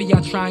 Whatever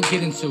y'all try and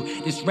get into,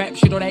 this rap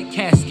shit or that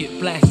casket,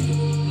 blasted.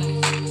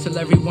 Till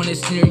everyone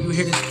is near you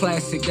hear this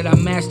classic that I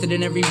mastered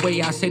in every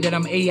way. I say that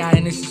I'm AI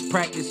and this is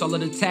practice. All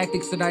of the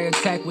tactics that I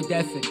attack with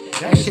effort.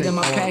 That shit in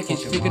my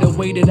package. Figure the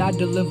way that I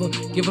deliver.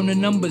 Give them the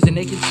numbers and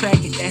they can track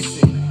it. That's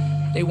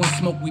it. They want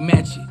smoke, we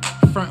match it.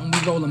 Front and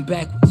we rolling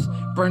backwards.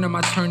 Burn them,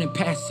 I turn and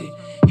pass it.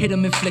 Hit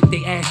them and flick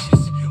they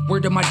ashes.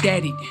 Word to my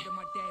daddy.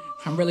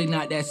 I'm really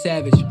not that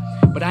savage.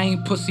 But I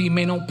ain't pussy,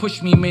 man. Don't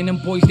push me, man. Them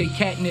boys, they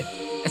catnip.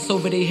 That's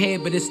over their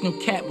head, but it's no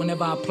cap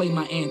whenever I play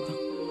my anthem.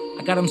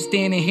 I got them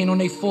standing, hand on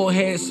their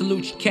forehead,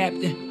 salute you,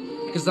 Captain.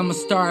 Cause I'm a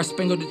star,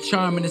 spangled the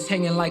charm, and it's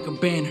hanging like a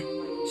banner.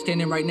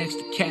 Standing right next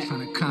to Cat.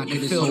 Trying to conquer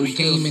this whole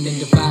game and then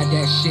divide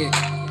that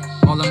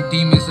shit. All them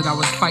demons that I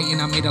was fighting,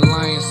 I made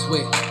alliance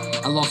with.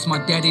 I lost my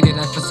daddy that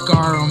left a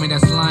scar on me,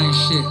 that's lion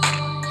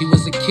shit. He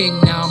was a king,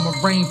 now I'm a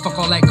reign, fuck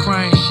all that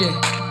crying shit.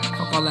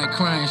 Fuck all that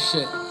crying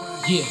shit.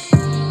 Yeah.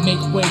 Make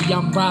way,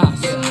 I'm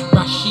Raz.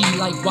 Rashid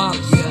like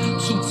Wallace.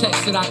 Two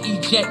texts that I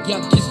eject,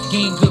 y'all kiss the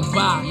game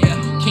goodbye.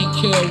 Can't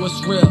kill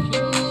what's real.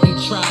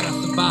 They tried,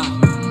 I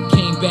survived.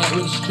 Came back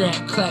with a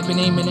strap, clapping,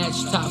 aiming at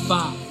your top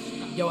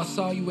 5. Yo, I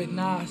saw you with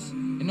Nas.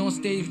 And on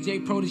stage, J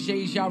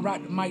Proteges, y'all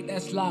rock the mic,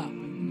 that's live.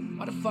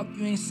 Why the fuck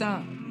you ain't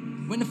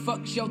signed? When the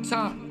fuck's your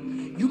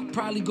time? You could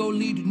probably go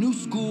lead the new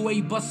school where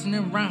you bustin'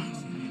 in rhymes.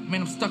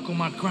 Man, I'm stuck on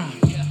my grind.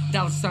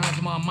 Dollar signs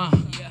in my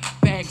mind.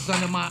 Bags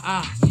under my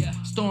eyes.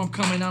 Storm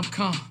coming, I'm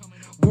calm.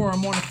 War,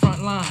 I'm on the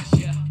front lines.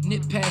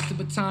 Nip past the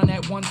baton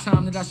that one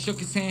time that I shook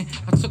his hand.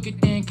 I took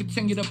it then,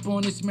 continued up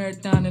on this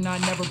marathon, and I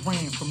never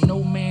ran. From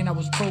no man, I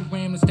was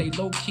programmed to stay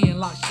low-key and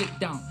lock shit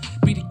down.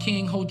 Be the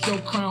king, hold your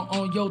crown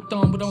on your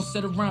throne, but don't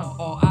sit around.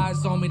 All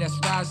eyes on me, that's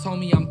Rise,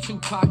 homie. I'm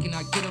Tupac and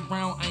I get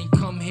around. I ain't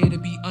come here to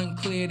be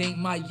unclear. It ain't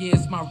my year,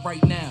 it's my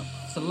right now.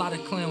 It's a lot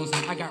of clowns,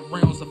 and I got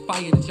rounds of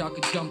fire that y'all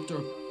could jump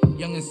through.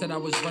 Youngin' said I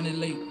was running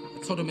late.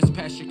 I told him it's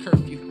past your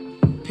curfew.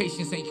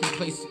 Patience ain't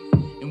complacent,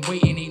 and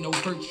waiting ain't no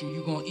virtue.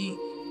 You gon' eat,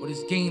 or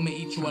this game may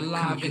eat you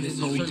alive. In this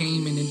whole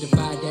game and then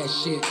divide that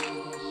shit.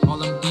 All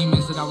them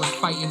demons that I was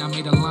fighting, I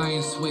made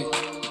alliance with.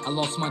 I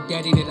lost my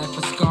daddy that left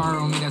a scar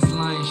on me, that's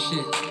lion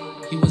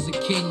shit. He was a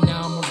king,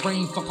 now I'm a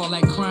reign, fuck all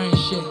that crying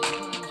shit.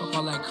 Fuck Fuck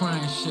all that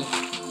crying shit.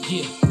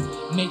 Yeah.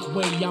 Make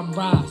way, I'm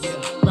Rise.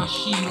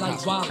 Rashid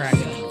like Wallace.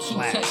 Two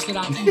texts that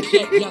I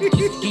eject, y'all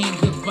kiss game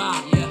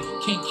goodbye.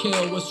 Can't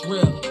kill what's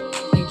real.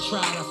 They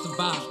tried, I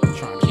survived.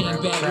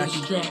 Came back with a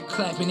strap,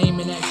 clapping,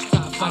 aiming at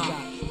top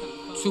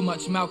 5. Too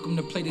much Malcolm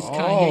to play this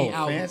Kanye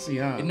album. Fancy,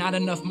 huh? And not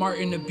enough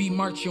Martin to be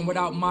marching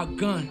without my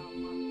gun.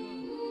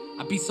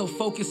 I be so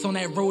focused on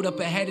that road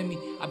up ahead of me,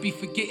 I be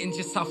forgetting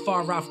just how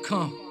far I've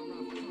come.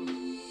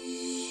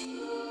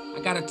 I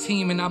got a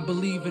team and I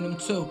believe in them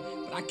too,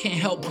 but I can't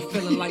help but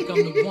feeling like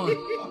I'm the one.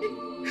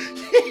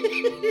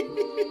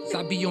 Cause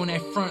I be on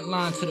that front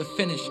line to the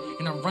finish,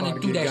 and I'm running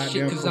through that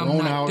shit cause I'm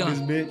not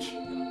done. This bitch.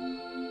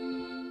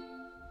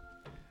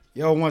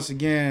 Yo, once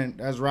again,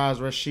 that's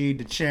Raz Rashid,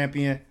 the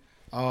champion.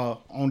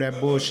 On that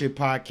bullshit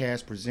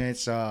podcast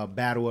presents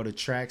Battle of the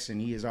Tracks, and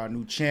he is our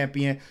new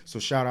champion. So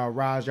shout out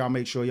Raz. Y'all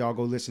make sure y'all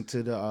go listen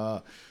to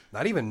the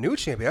Not even new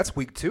champion. That's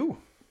week 2.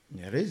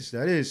 Yeah,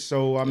 that is.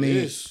 So I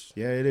mean,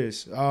 yeah, it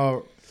is.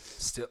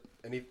 Still,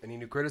 any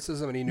new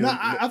criticism? Any new? No,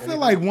 I feel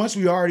like once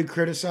we already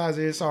criticize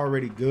it, it's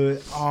already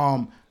good.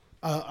 I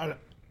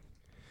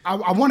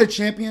want to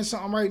champion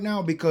something right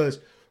now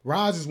because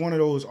Raz is one of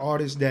those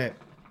artists that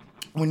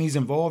when he's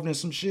involved in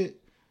some shit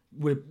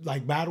with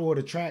like Battle of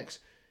the Tracks,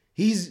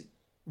 he's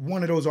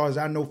one of those artists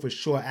I know for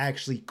sure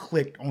actually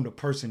clicked on the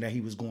person that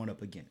he was going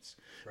up against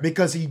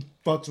because he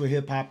fucks with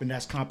hip hop and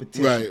that's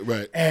competition.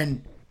 Right.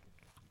 And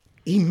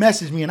he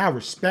messaged me and I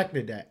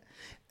respected that.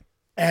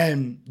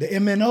 And the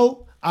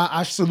MNO,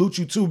 I salute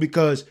you too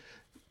because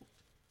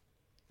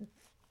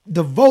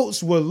the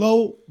votes were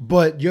low,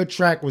 but your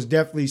track was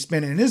definitely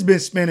spinning. And it's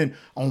been spinning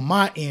on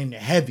my end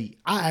heavy.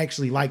 I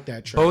actually like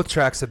that track. Both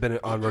tracks have been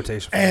on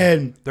rotation.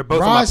 And they're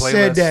both Ross on my playlist.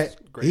 said that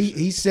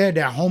he said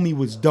that homie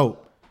was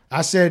dope.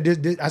 I said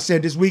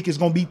this week is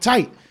gonna be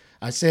tight.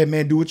 I said,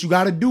 man, do what you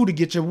gotta do to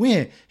get your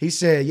win. He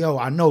said, yo,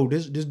 I know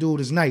this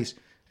dude is nice.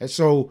 And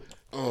so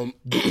I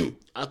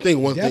think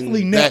one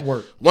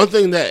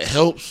thing that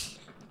helps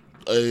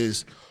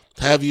is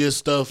have your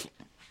stuff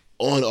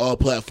on all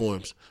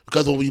platforms.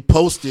 Because when we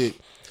post it,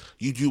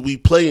 we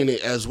playing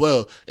it as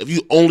well. If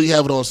you only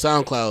have it on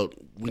SoundCloud,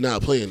 we're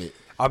not playing it.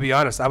 I'll be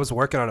honest. I was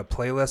working on a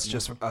playlist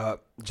just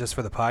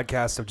for the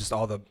podcast of just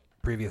all the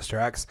previous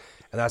tracks,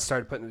 and I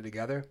started putting it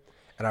together.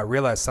 And I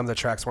realized some of the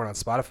tracks weren't on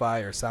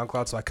Spotify or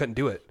SoundCloud, so I couldn't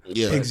do it.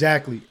 Yeah,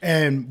 exactly.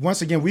 And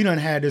once again, we done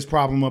had this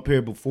problem up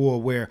here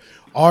before where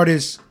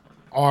artists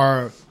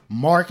are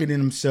marketing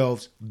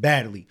themselves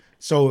badly.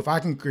 So if I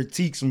can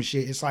critique some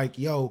shit, it's like,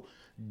 yo,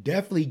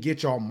 definitely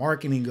get y'all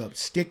marketing up.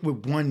 Stick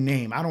with one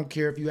name. I don't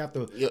care if you have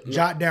to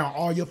jot down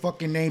all your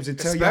fucking names and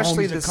tell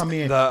Especially your homies to come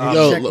in.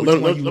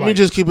 Let me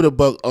just keep it a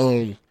buck.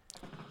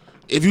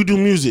 If you do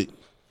music,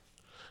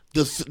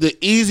 the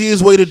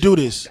easiest way to do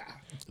this,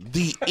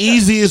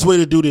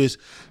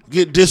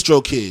 get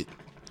DistroKid.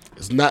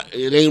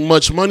 It ain't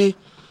much money.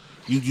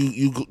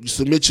 You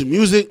submit your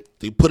music,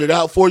 they put it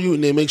out for you,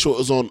 and they make sure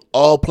it's on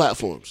all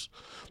platforms.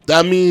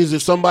 That means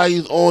if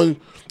somebody's on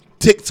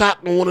TikTok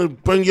and want to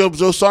bring your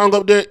song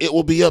up there, it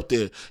will be up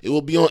there. It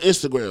will be on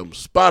Instagram,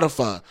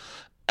 Spotify,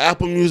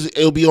 Apple Music.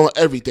 It will be on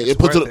everything. It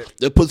puts it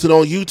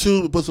on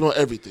YouTube. It puts it on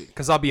everything.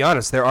 Because I'll be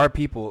honest, there are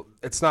people,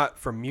 it's not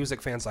for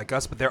music fans like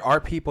us, but there are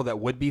people that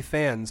would be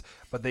fans,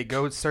 but they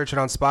go search it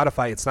on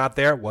Spotify. It's not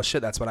there. Well,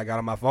 shit, that's what I got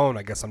on my phone.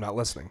 I guess I'm not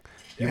listening.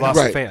 You lost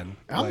a fan.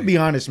 I'm going to be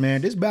honest,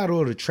 man. This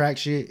Battle of the Track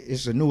shit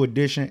is a new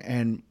edition,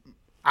 and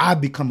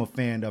I've become a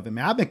fan of it,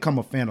 man. I've become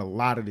a fan of a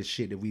lot of the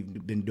shit that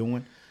we've been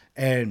doing,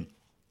 and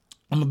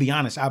I'm going to be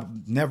honest, I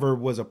never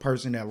was a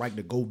person that liked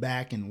to go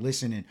back and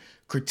listen and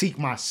critique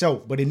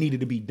myself, but it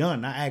needed to be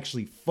done. I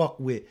actually fuck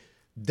with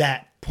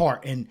that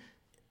part. And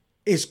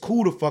it's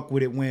cool to fuck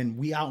with it when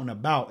we out and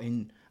about.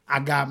 And I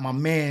got my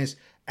mans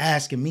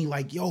asking me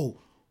like, yo,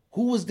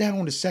 who was that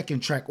on the second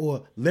track?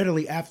 Or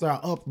literally after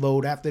I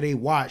upload, after they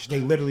watch, they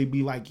literally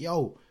be like,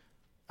 yo,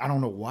 I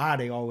don't know why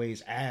they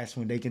always ask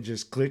when they can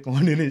just click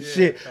on it and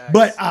shit. Facts.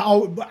 But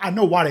I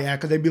know why they ask,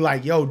 because they be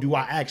like, yo, do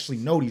I actually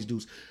know these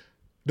dudes?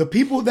 The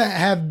people that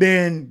have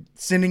been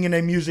sending in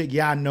their music,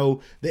 yeah, I know.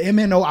 The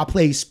MNO, I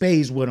played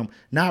spades with him.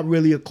 Not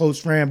really a close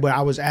friend, but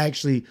I was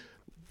actually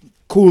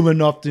cool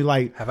enough to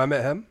like. Have I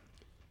met him?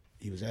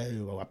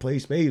 I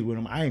played spades with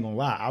him. I ain't gonna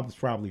lie. I was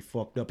probably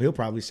fucked up. He'll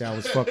probably say I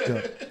was fucked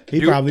up.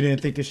 He probably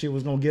didn't think this shit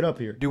was gonna get up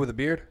here. Dude with a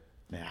beard?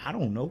 Man, I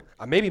don't know.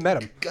 I maybe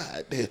met him.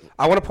 God damn.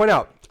 I want to point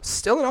out,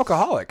 still an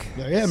alcoholic.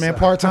 Yeah, man.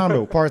 Part-time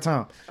though.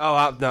 Part-time.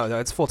 Oh, no,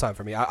 it's full-time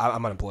for me.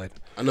 I'm unemployed.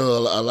 I know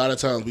a lot of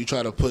times we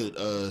try to put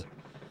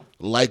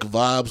like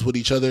vibes with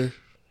each other.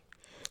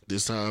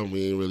 This time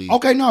we ain't really.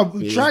 Okay,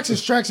 no, tracks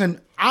is tracks, and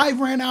I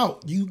ran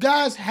out. You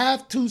guys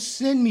have to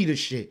send me the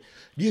shit.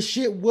 Your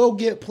shit will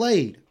get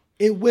played.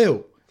 It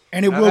will,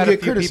 and it will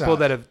get criticized. People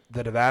that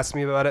have asked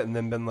me about it and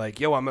then been like,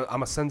 "Yo, I'm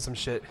gonna send some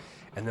shit,"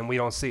 and then we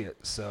don't see it.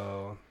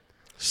 So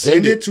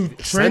send it to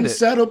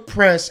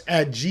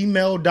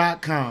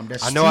trendsetterpress@gmail.com.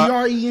 That's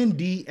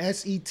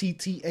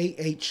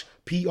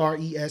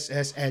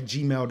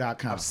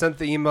TRENDSETTAHPRESS@gmail.com. I've sent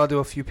the email to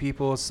a few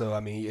people, so I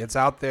mean it's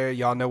out there.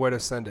 Y'all know where to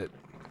send it.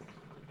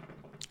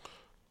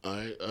 All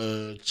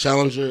right.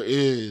 Challenger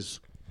is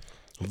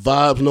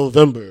Vibes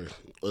November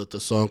with the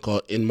song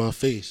called In My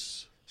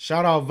Face.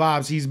 Shout out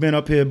Vibes. He's been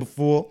up here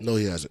before. No,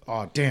 he hasn't.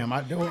 Oh, damn.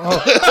 I don't.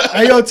 Oh.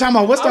 Hey, yo, time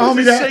out. What's the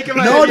homie that? shaking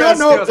my No, head no, yes,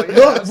 no. I was like,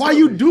 Look, why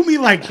you do me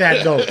like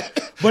that, though?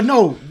 But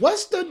no,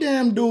 what's the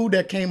damn dude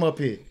that came up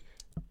here?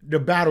 The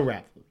battle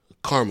rapper.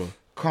 Karma.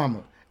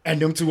 And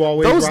them two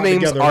always Those rock names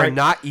together, are right?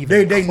 not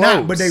even They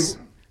not, but close.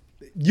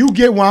 you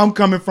get where I'm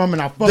coming from,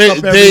 and I fuck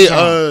up every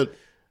time.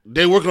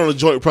 They working on a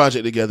joint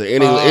project together,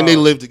 and they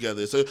live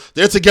together, so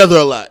they're together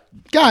a lot.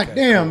 God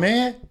damn,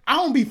 man. I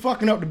don't be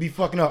fucking up to be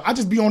fucking up. I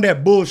just be on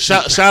that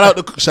bullshit. Shout out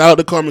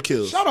to Karma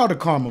Kills. Shout out to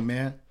Karma,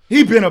 man.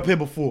 He been up here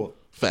before.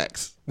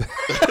 Facts.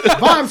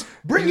 Vibes,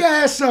 bring your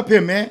ass up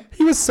here, man.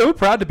 He was so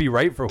proud to be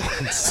right for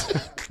once.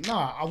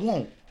 Nah, I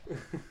won't.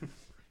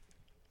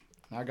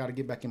 I gotta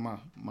get back in my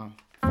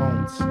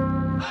phones.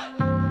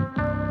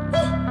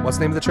 What's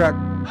the name of the track?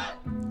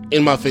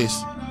 In My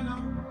Face.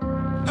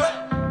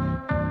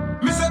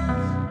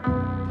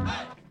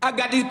 I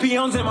got these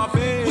peons in my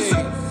face.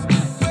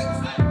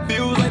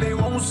 Feels like they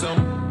want some.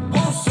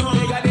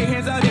 They got their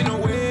hands out in the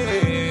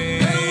way.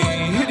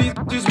 Hit these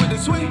bitches with the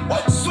sweet.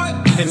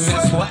 And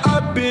that's why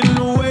I've been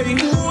away.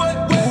 Ooh,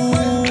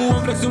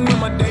 I'm flexing with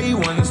my day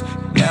ones.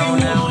 Now.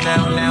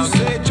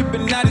 Said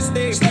tripping out of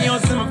stage.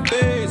 Peons in my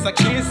face. I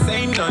can't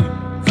say none.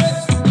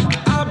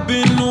 I've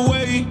been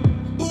away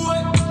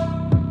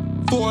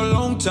for a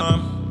long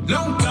time.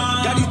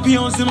 Got these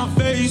peons in my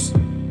face.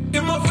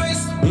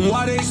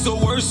 Why they so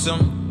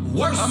worrisome?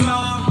 I'm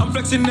out, I'm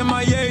flexing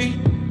MIA.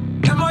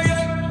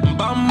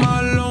 By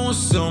my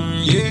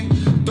lonesome, yeah.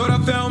 Thought I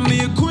found me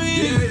a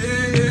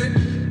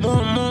queen.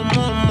 More,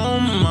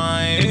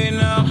 my head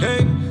now.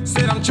 Hey,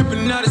 said I'm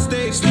tripping out of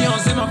stage.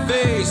 Leon's in my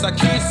face, I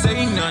can't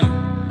say none.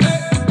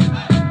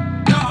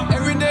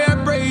 Every day I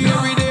pray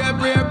that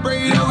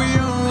we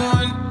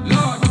on.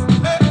 Lord,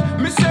 hey,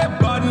 me say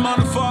bad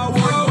man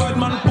forward, bad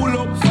man pull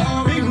up.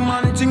 Big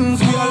man things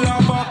we all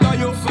laugh after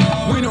you.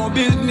 We no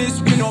business.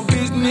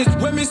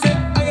 When me say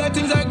I got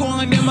things I go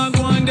on, them I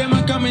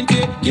come and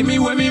take. Give me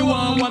what me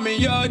want me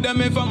yard and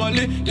me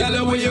family.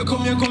 Girl, where you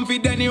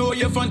confident, you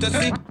your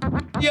fantasy.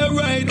 Yeah,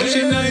 right, oh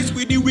she nice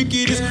with the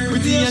wickedest,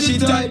 pretty and she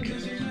tight.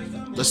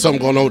 There's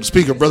something going on with the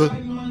speaker, brother.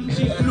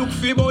 Look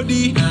for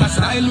body, I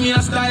style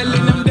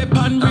in them, they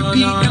pan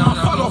repeat, them I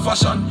follow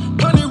fashion.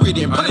 Bunny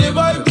rhythm, bunny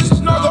vibe, this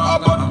is not the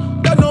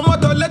happen. That no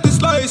matter, let it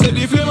slide, say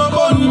the flame a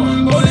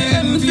bun. Bunny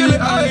end, feel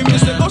it high, me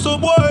say go so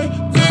boy.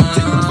 Big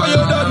things for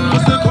your dad,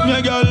 must say come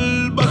here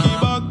girl.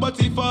 Back,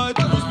 body fat,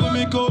 must let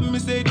me come, me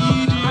say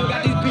DJ. I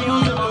got these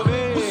peons in my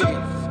face.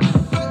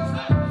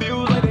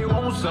 Feels like they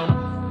want some.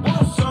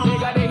 They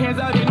got their hands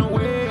out in the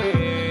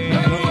way.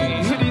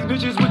 Hit these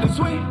bitches with the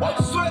sweet.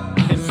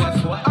 And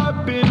that's why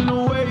I've been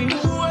away.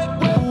 Ooh,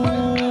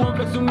 I'm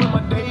flexing with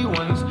my day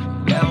ones.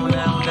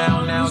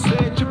 Now.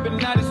 Said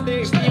tripping out of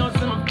stage. Peons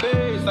in my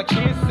face. I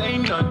can't say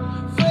none.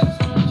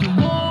 You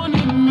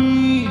wanted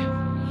me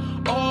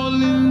all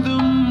in the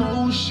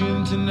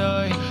motion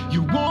tonight.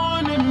 You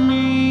wanted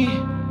me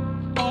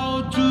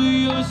all to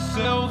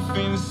yourself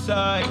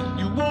inside.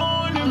 You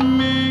wanted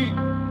me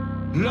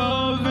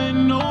love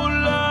and no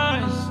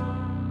lies.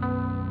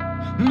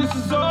 And this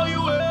is all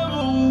you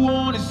ever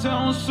want. It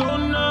sounds so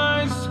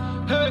nice.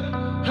 Hey,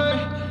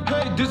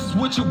 this is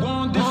what you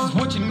want, this is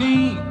what you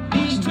need.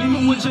 Tell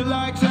me what you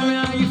like, tell me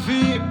how you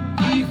feel.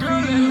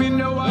 Girl, let me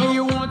know how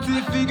you want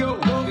it to go.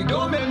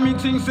 Don't make me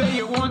think, say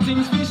you want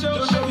things for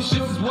sure. This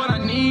is what I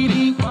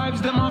need.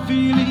 Vibes them I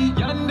feel it.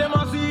 Yan them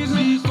I sees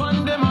me.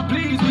 Fun them I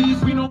please me.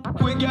 We know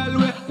we gal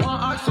we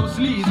want act so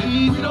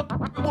sleazy. We know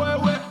boy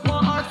we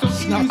want act so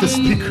easy. It's not the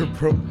speaker,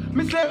 bro.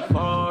 Me say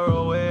far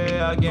away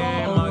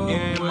again.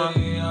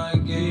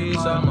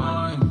 Peace of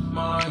mind.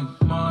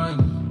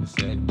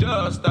 Said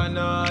just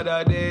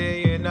another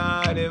day in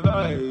our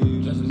divide.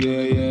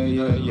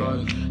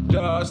 Yeah.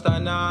 Just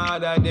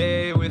another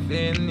day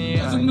within the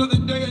Just another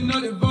day,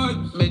 another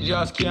vibe. Me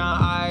just can't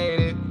hide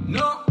it.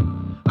 No,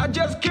 I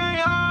just can't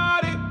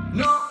hide it.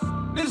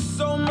 no, It's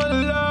so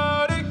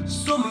melodic.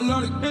 so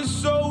melodic. It's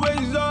so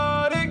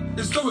exotic.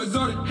 It's so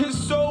exotic. It's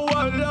so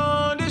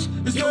outlandish.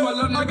 It's so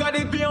outlandish. I got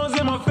these peons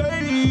in my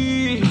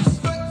face.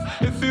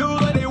 It feels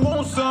like they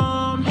want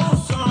some.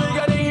 They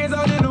got their hands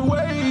out in the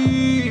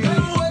way.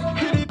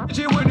 Hit it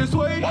bitch with the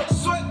sway.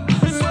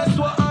 And that's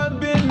why I've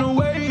been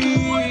away.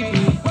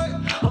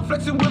 I'm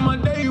flexing with my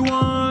day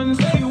ones.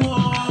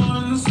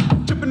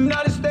 Tripping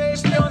out of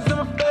stage, peons in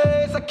my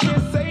face. I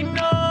can't say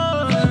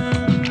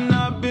none.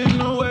 I've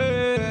been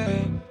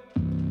away.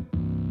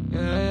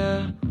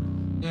 Yeah,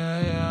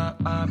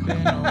 I've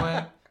been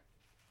away.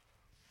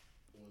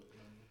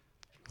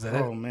 Is that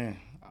Oh it? man.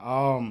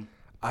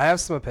 I have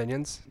some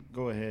opinions.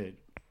 Go ahead.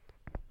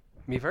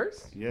 Me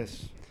first?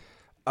 Yes.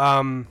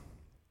 I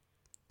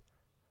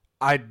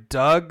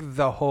dug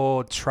the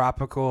whole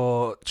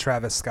tropical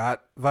Travis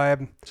Scott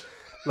vibe.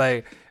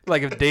 Like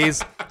if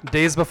days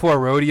before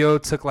rodeo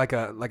took like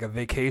a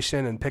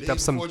vacation and picked up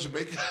some Before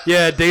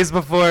Jamaica. days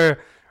before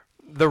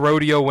the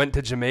rodeo went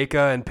to Jamaica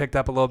and picked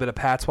up a little bit of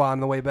patois on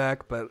the way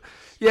back. But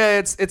yeah,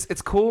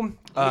 it's cool.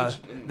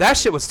 That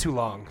shit was too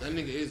long. That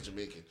nigga is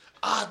Jamaican.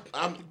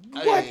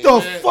 What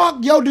the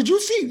fuck, yo? Did you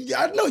see?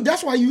 I know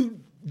that's why you.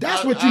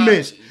 That's what you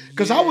missed.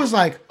 Because I was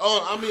like,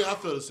 I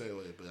feel the same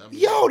way. But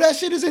yo, that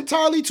shit is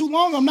entirely too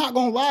long. I'm not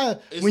gonna lie.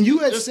 When you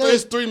had said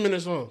it's 3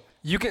 minutes long.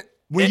 You can.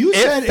 When you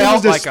said it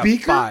was the like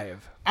speaker, a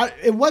 5.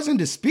 It wasn't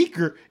the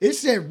speaker. It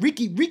said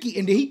Ricky,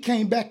 and then he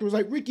came back. It was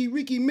like Ricky,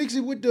 mix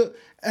it with the.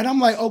 And I'm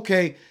like,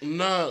 okay.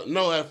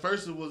 No. At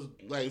first it was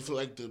like for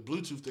like the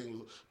Bluetooth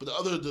thing, but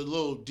the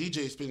little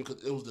DJ spinning,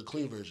 it was the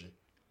clean version.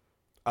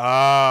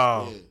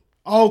 Oh. Yeah.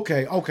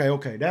 Okay.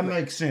 That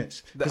makes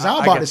sense. Because I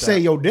was about to say,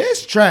 yo,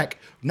 this track,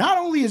 not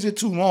only is it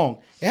too long,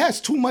 it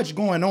has too much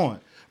going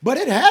on. But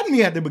it had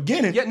me at the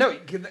beginning. Yeah, no.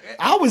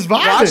 I was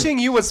vibing. Watching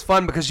you was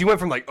fun because you went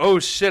from like, oh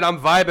shit, I'm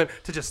vibing,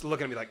 to just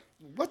looking at me like,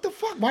 what the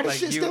fuck? Why this like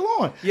shit still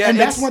on? Yeah, and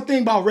that's one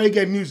thing about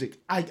reggae music.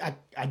 I'm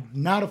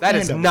not a fan that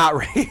of is it. not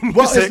reggae music.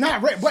 Well, it's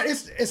not reggae, but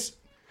it's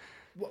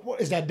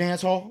what is that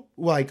dance hall?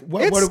 Like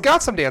what? It's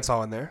got some dance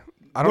hall in there.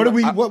 I don't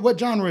know. What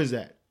genre is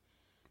that?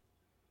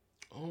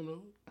 I don't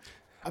know.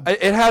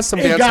 It has some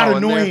It dance got hall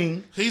in there.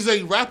 annoying. He's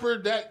a rapper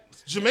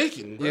that's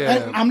Jamaican. Right?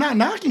 Yeah. And I'm not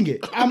knocking it.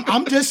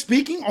 I'm just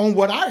speaking on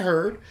what I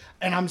heard,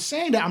 and I'm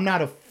saying that I'm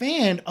not a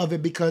fan of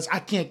it because I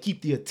can't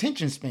keep the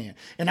attention span.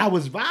 And I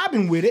was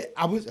vibing with it.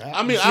 I did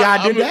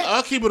that.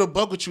 I'll keep it a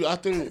buck with you. I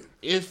think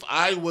if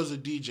I was a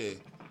DJ,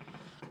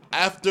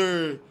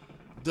 after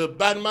the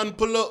Batman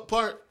pull up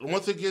part,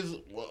 once it gets a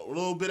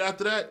little bit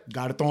after that,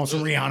 Gotta throw on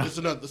some Rihanna. It's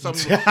another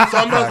something else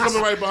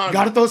coming right behind.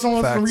 Gotta throw some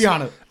on some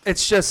Rihanna.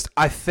 It's just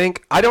I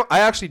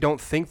actually don't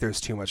think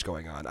there's too much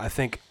going on. I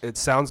think it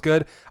sounds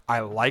good. I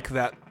like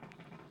that.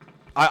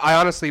 I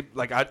honestly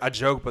like I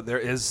joke, but there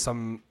is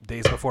some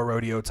Days Before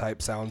Rodeo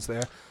type sounds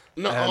there.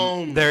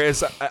 No, there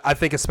is. I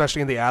think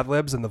especially in the ad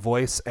libs and the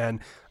voice and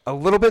a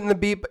little bit in the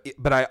beat,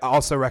 but I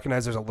also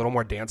recognize there's a little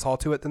more dance hall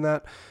to it than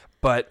that.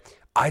 But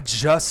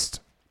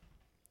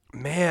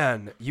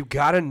man, you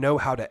got to know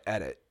how to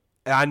edit.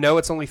 And I know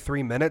it's only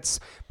 3 minutes,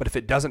 but if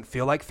it doesn't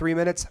feel like 3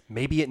 minutes,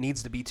 maybe it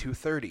needs to be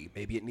 2:30.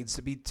 Maybe it needs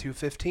to be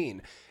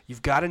 2:15.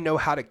 You've got to know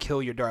how to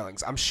kill your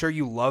darlings. I'm sure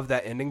you love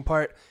that ending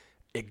part.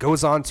 It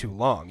goes on too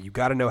long. You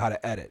got to know how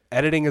to edit.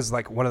 Editing is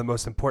like one of the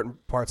most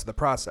important parts of the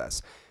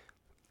process.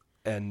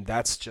 And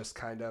that's just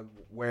kind of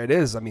where it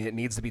is. I mean, it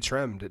needs to be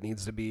trimmed. It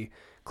needs to be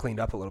cleaned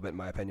up a little bit, in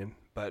my opinion.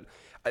 But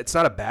it's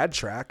not a bad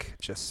track.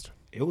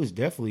 It was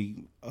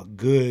definitely a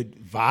good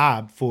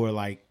vibe for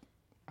like,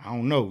 I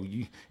don't know.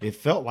 It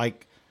felt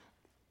like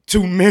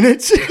 2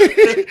 minutes.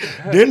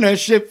 Then that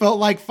shit felt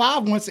like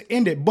 5 once it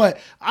ended. But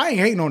I ain't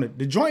hating on it.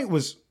 The joint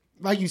was,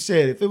 like you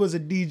said, if it was a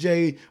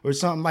DJ or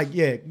something like,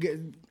 yeah,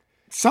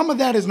 some of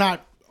that is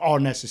not all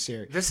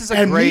necessary. This is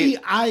great.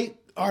 I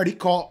already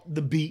caught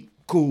the beat.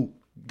 Cool.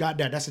 Got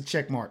that. That's a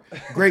check mark.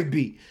 Great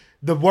beat.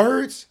 The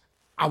words,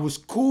 I was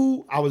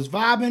cool. I was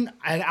vibing.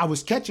 I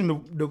was catching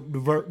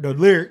the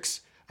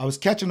lyrics. I was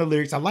catching the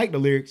lyrics. I like the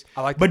lyrics.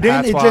 But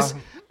then it just,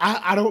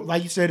 I don't,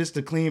 like you said, it's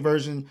the clean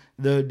version.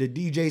 The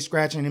DJ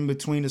scratching in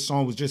between the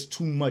song was just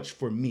too much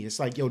for me. It's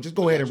like, yo, just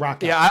go ahead and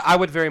rock it. Yeah, I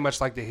would very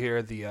much like to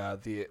hear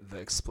the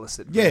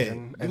explicit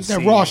version. Yeah, it's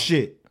that raw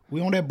shit.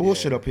 We on that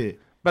bullshit up here.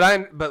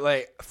 But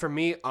like for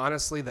me,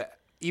 honestly,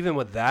 even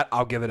with that,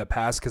 I'll give it a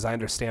pass because I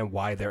understand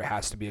why there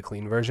has to be a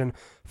clean version.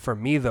 For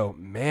me though,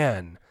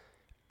 man,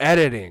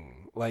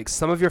 editing, like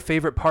some of your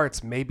favorite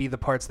parts may be the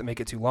parts that make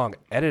it too long.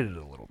 Edit it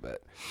a little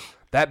bit.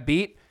 That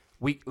beat,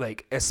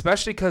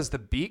 especially because the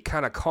beat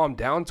kind of calmed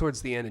down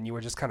towards the end and you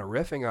were just kind of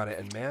riffing on it.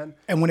 And man.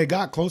 And when it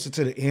got closer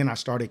to the end, I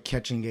started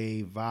catching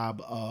a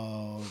vibe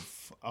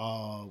of,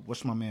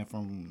 what's my man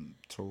from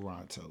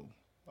Toronto?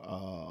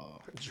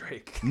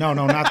 Drake. No,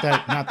 not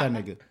that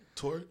nigga.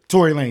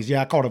 Tory Lanez.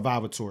 Yeah, I caught a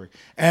vibe of Tory.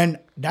 And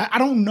that, I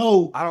don't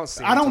know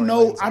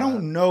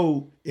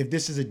if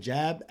this is a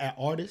jab at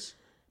artists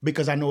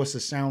because I know it's a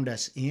sound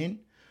that's in,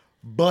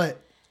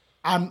 but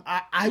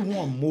I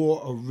want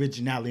more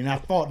originality, and I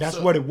thought that's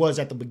what it was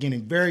at the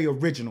beginning. Very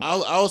original.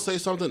 I'll say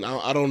something.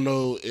 I don't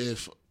know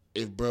if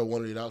bro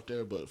wanted it out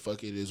there, but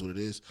fuck it is what it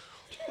is.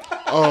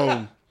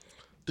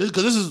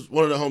 This is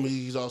one of the homies.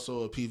 He's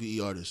also a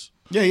PVE artist.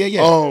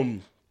 Yeah.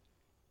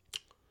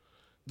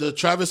 The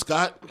Travis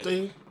Scott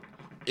thing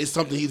is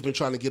something he's been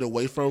trying to get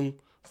away from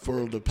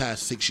for the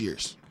past 6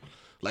 years.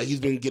 Like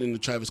he's been getting the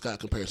Travis Scott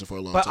comparison for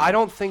a long time. But I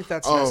don't think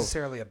that's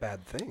necessarily a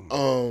bad thing.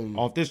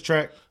 Off this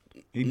track,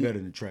 he better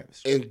than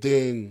Travis. And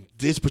then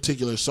this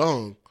particular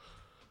song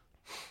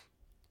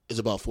is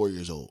about 4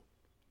 years old.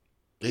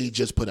 That he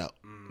just put out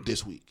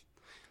this week.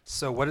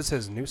 So what does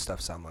his new stuff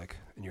sound like,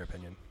 in your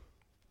opinion?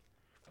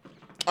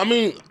 I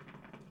mean,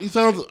 he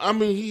sounds. I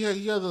mean, he has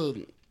a.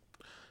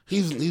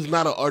 He's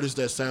not an artist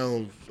that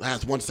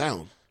has one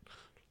sound.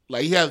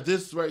 Like he has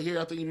this right here.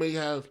 I think he may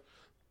have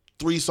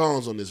 3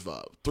 songs on this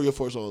vibe, 3 or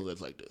 4 songs that's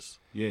like this.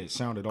 Yeah, it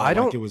sounded all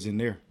like it was in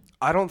there.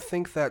 I don't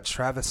think that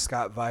Travis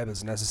Scott vibe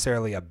is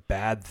necessarily a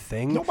bad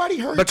thing. Nobody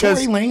heard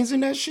Tory Lanez in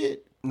that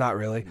shit. Not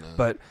really,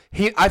 but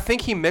I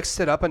think he mixed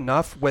it up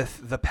enough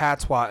with the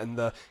patois and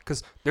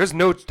because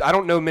I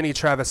don't know many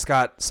Travis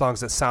Scott songs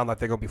that sound like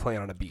they're gonna be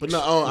playing on a beach. But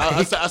no,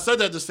 I said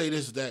that to say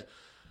this, that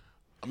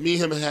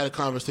me and him had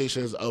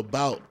conversations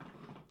about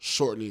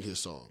shortening his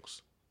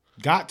songs.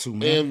 Got to,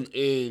 man.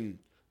 And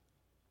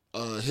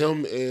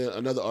him and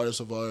another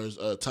artist of ours,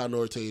 Ty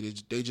Norte,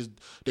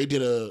 they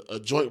did a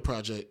joint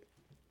project.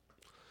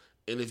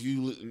 And if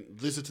you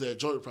listen to that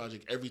joint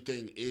project,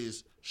 everything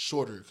is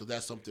shorter because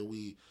that's something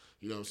we,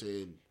 you know what I'm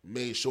saying,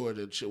 made sure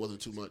that shit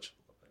wasn't too much.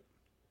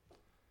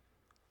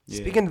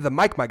 Yeah. Speaking to the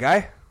mic, my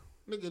guy.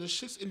 Nigga, the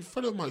shit's in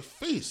front of my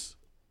face.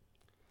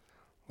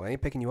 Well, I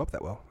ain't picking you up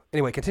that well.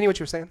 Anyway, continue what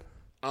you were saying.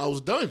 I was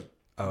done.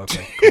 Oh,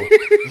 okay, cool.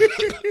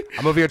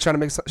 I'm over here trying to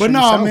make something. But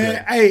no, man,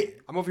 good. Hey,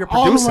 I'm over here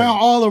producing.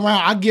 All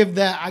around, I give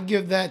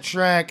that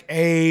track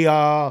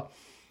a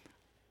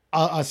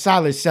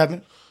solid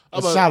 7. I'm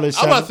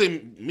about to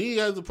say, me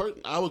as a person,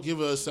 I would give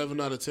it a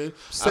 7 out of 10.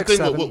 6, I think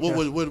 7, what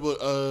would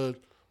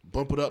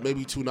bump it up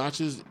maybe 2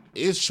 notches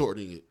is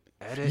shortening it.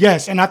 Edit.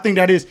 Yes, and I think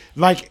that is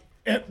like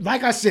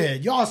I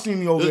said, y'all see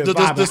me over there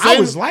vibing.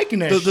 I was liking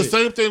that shit. The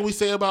same thing we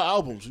say about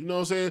albums. You know what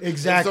I'm saying?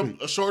 Exactly.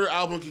 A shorter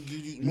album can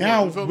give you more.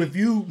 Now, with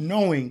you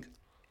knowing,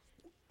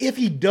 if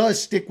he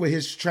does stick with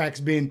his tracks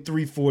being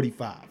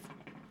 3:45,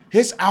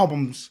 his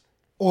albums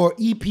or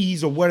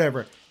EPs or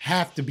whatever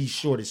have to be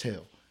short as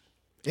hell.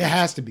 It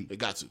has to be. It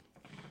got to.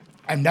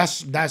 And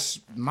that's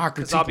my critique.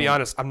 Because I'll be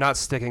honest, I'm not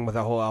sticking with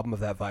the whole album of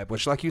that vibe,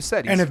 which, like you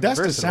said, and if that's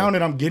the sound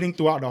that I'm getting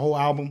throughout the whole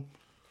album,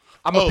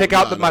 I'm gonna pick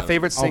out my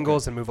favorite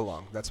singles and move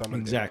along. That's what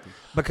I'm gonna do.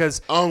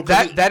 Because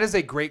that is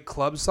a great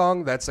club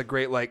song. That's a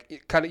great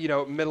kind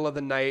of middle of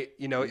the night.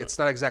 It's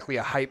not exactly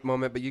a hype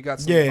moment, but you got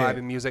some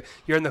vibing music.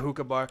 You're in the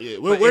hookah bar. Yeah,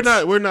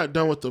 we're not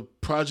done with the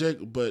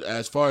project, but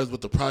as far as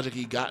with the project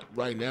he got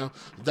right now,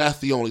 that's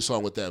the only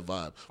song with that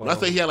vibe. When I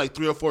say he had like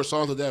 3 or 4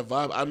 songs with that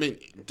vibe, I mean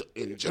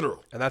in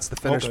general. And that's the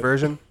finished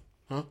version.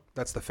 Huh?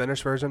 That's the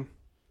finished version.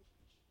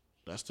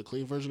 That's the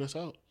clean version that's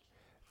out.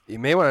 You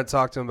may want to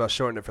talk to him about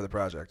shortening it for the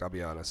project, I'll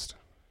be honest.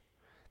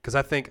 Because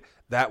I think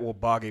that will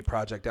bog a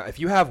project down. If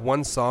you have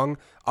one song,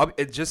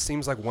 it just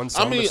seems like one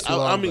song.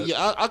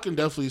 I can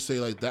definitely say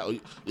like that.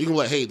 You can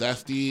hey,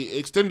 that's the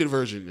extended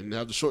version, and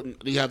have the shortened.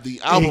 You have the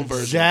album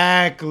version.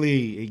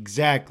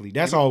 Exactly.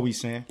 That's all we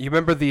saying. You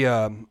remember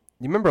you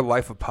remember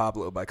 "Life of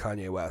Pablo" by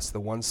Kanye West,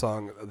 the one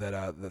song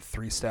that the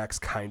 3 Stacks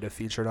kind of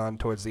featured on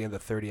towards the end of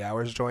the 30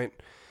 Hours joint.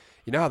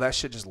 You know how that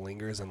shit just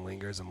lingers and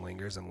lingers and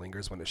lingers and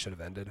lingers when it should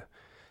have ended?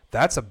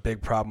 That's a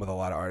big problem with a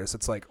lot of artists.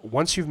 It's like,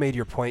 once you've made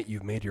your point,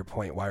 you've made your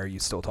point. Why are you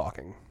still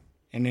talking?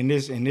 And in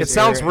this it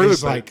sounds rude.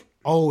 It's like,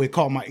 oh, it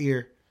caught my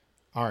ear.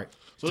 All right.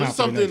 So this is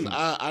something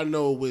I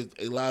know with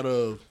a lot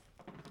of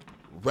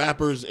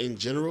rappers in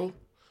general.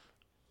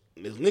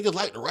 Niggas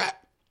like to rap.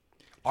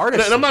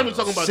 Artists. And I'm not even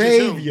talking about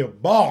save your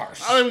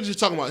bars. I'm not even just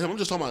talking about him. I'm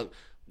just talking about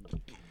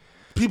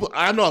people.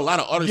 I know a lot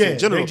of artists in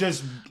general.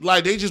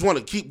 They just want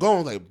to keep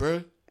going. Like,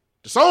 bruh.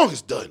 The song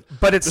is done.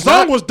 But the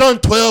song was done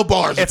 12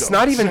 bars ago. It's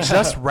not even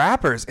just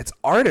rappers. It's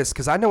artists.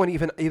 Because I know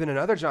even in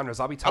other genres,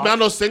 I'll be talking. I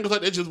know singles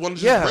like they just want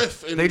to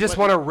riff. They just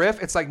want to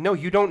riff. It's like, no,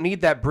 you don't need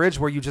that bridge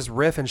where you just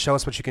riff and show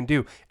us what you can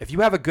do. If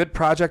you have a good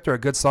project or a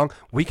good song,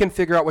 we can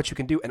figure out what you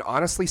can do. And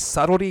honestly,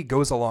 subtlety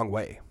goes a long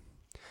way.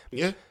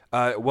 Yeah.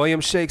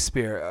 William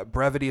Shakespeare,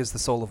 brevity is the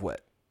soul of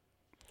wit.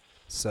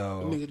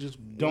 So nigga just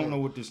don't know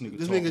what this nigga.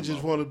 This nigga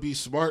just want to be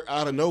smart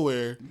out of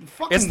nowhere.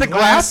 It's the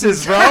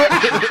glasses, bro.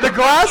 The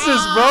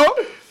glasses,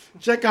 bro.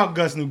 Check out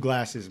Gus' new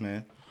glasses,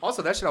 man.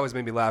 Also, that shit always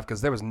made me laugh because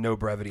there was no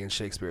brevity in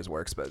Shakespeare's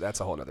works, but that's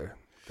a whole other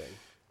thing.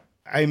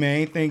 Hey man,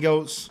 anything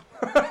else?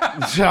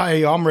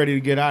 Hey, I'm ready to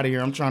get out of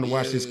here. I'm trying to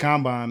watch this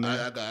combine,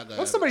 man.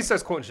 Once somebody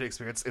starts quoting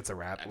Shakespeare, it's a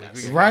wrap.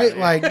 Right?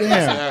 Like,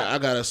 damn. I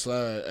got a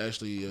slide.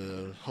 Actually,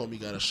 homie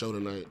got a show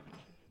tonight.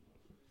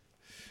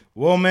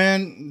 Well,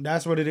 man,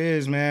 that's what it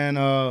is, man.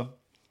 Subscribe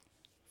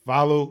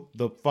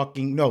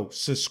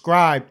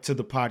to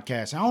the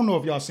podcast. I don't know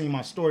if y'all seen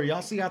my story.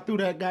 Y'all see I threw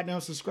that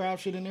goddamn subscribe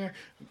shit in there?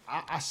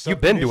 I suck.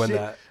 You've been at this doing shit.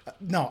 that.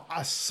 No,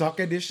 I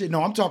suck at this shit.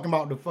 No, I'm talking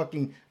about the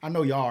fucking, I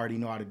know y'all already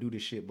know how to do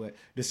this shit, but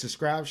the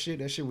subscribe shit,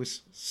 that shit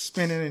was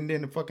spinning, and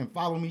then the fucking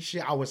follow me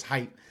shit, I was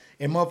hyped.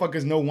 And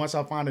motherfuckers know once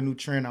I find a new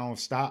trend, I don't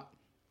stop.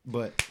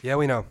 But yeah,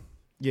 we know.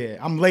 Yeah,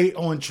 I'm late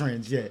on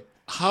trends, yeah.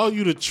 How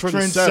you the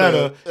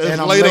trendsetter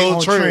and I'm late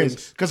on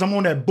trends? Because I'm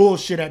on that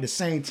bullshit at the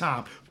same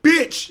time.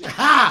 Bitch!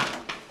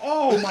 Ha!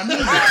 Oh, my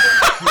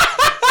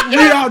nigga. We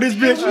out this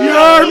bitch. You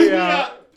heard me?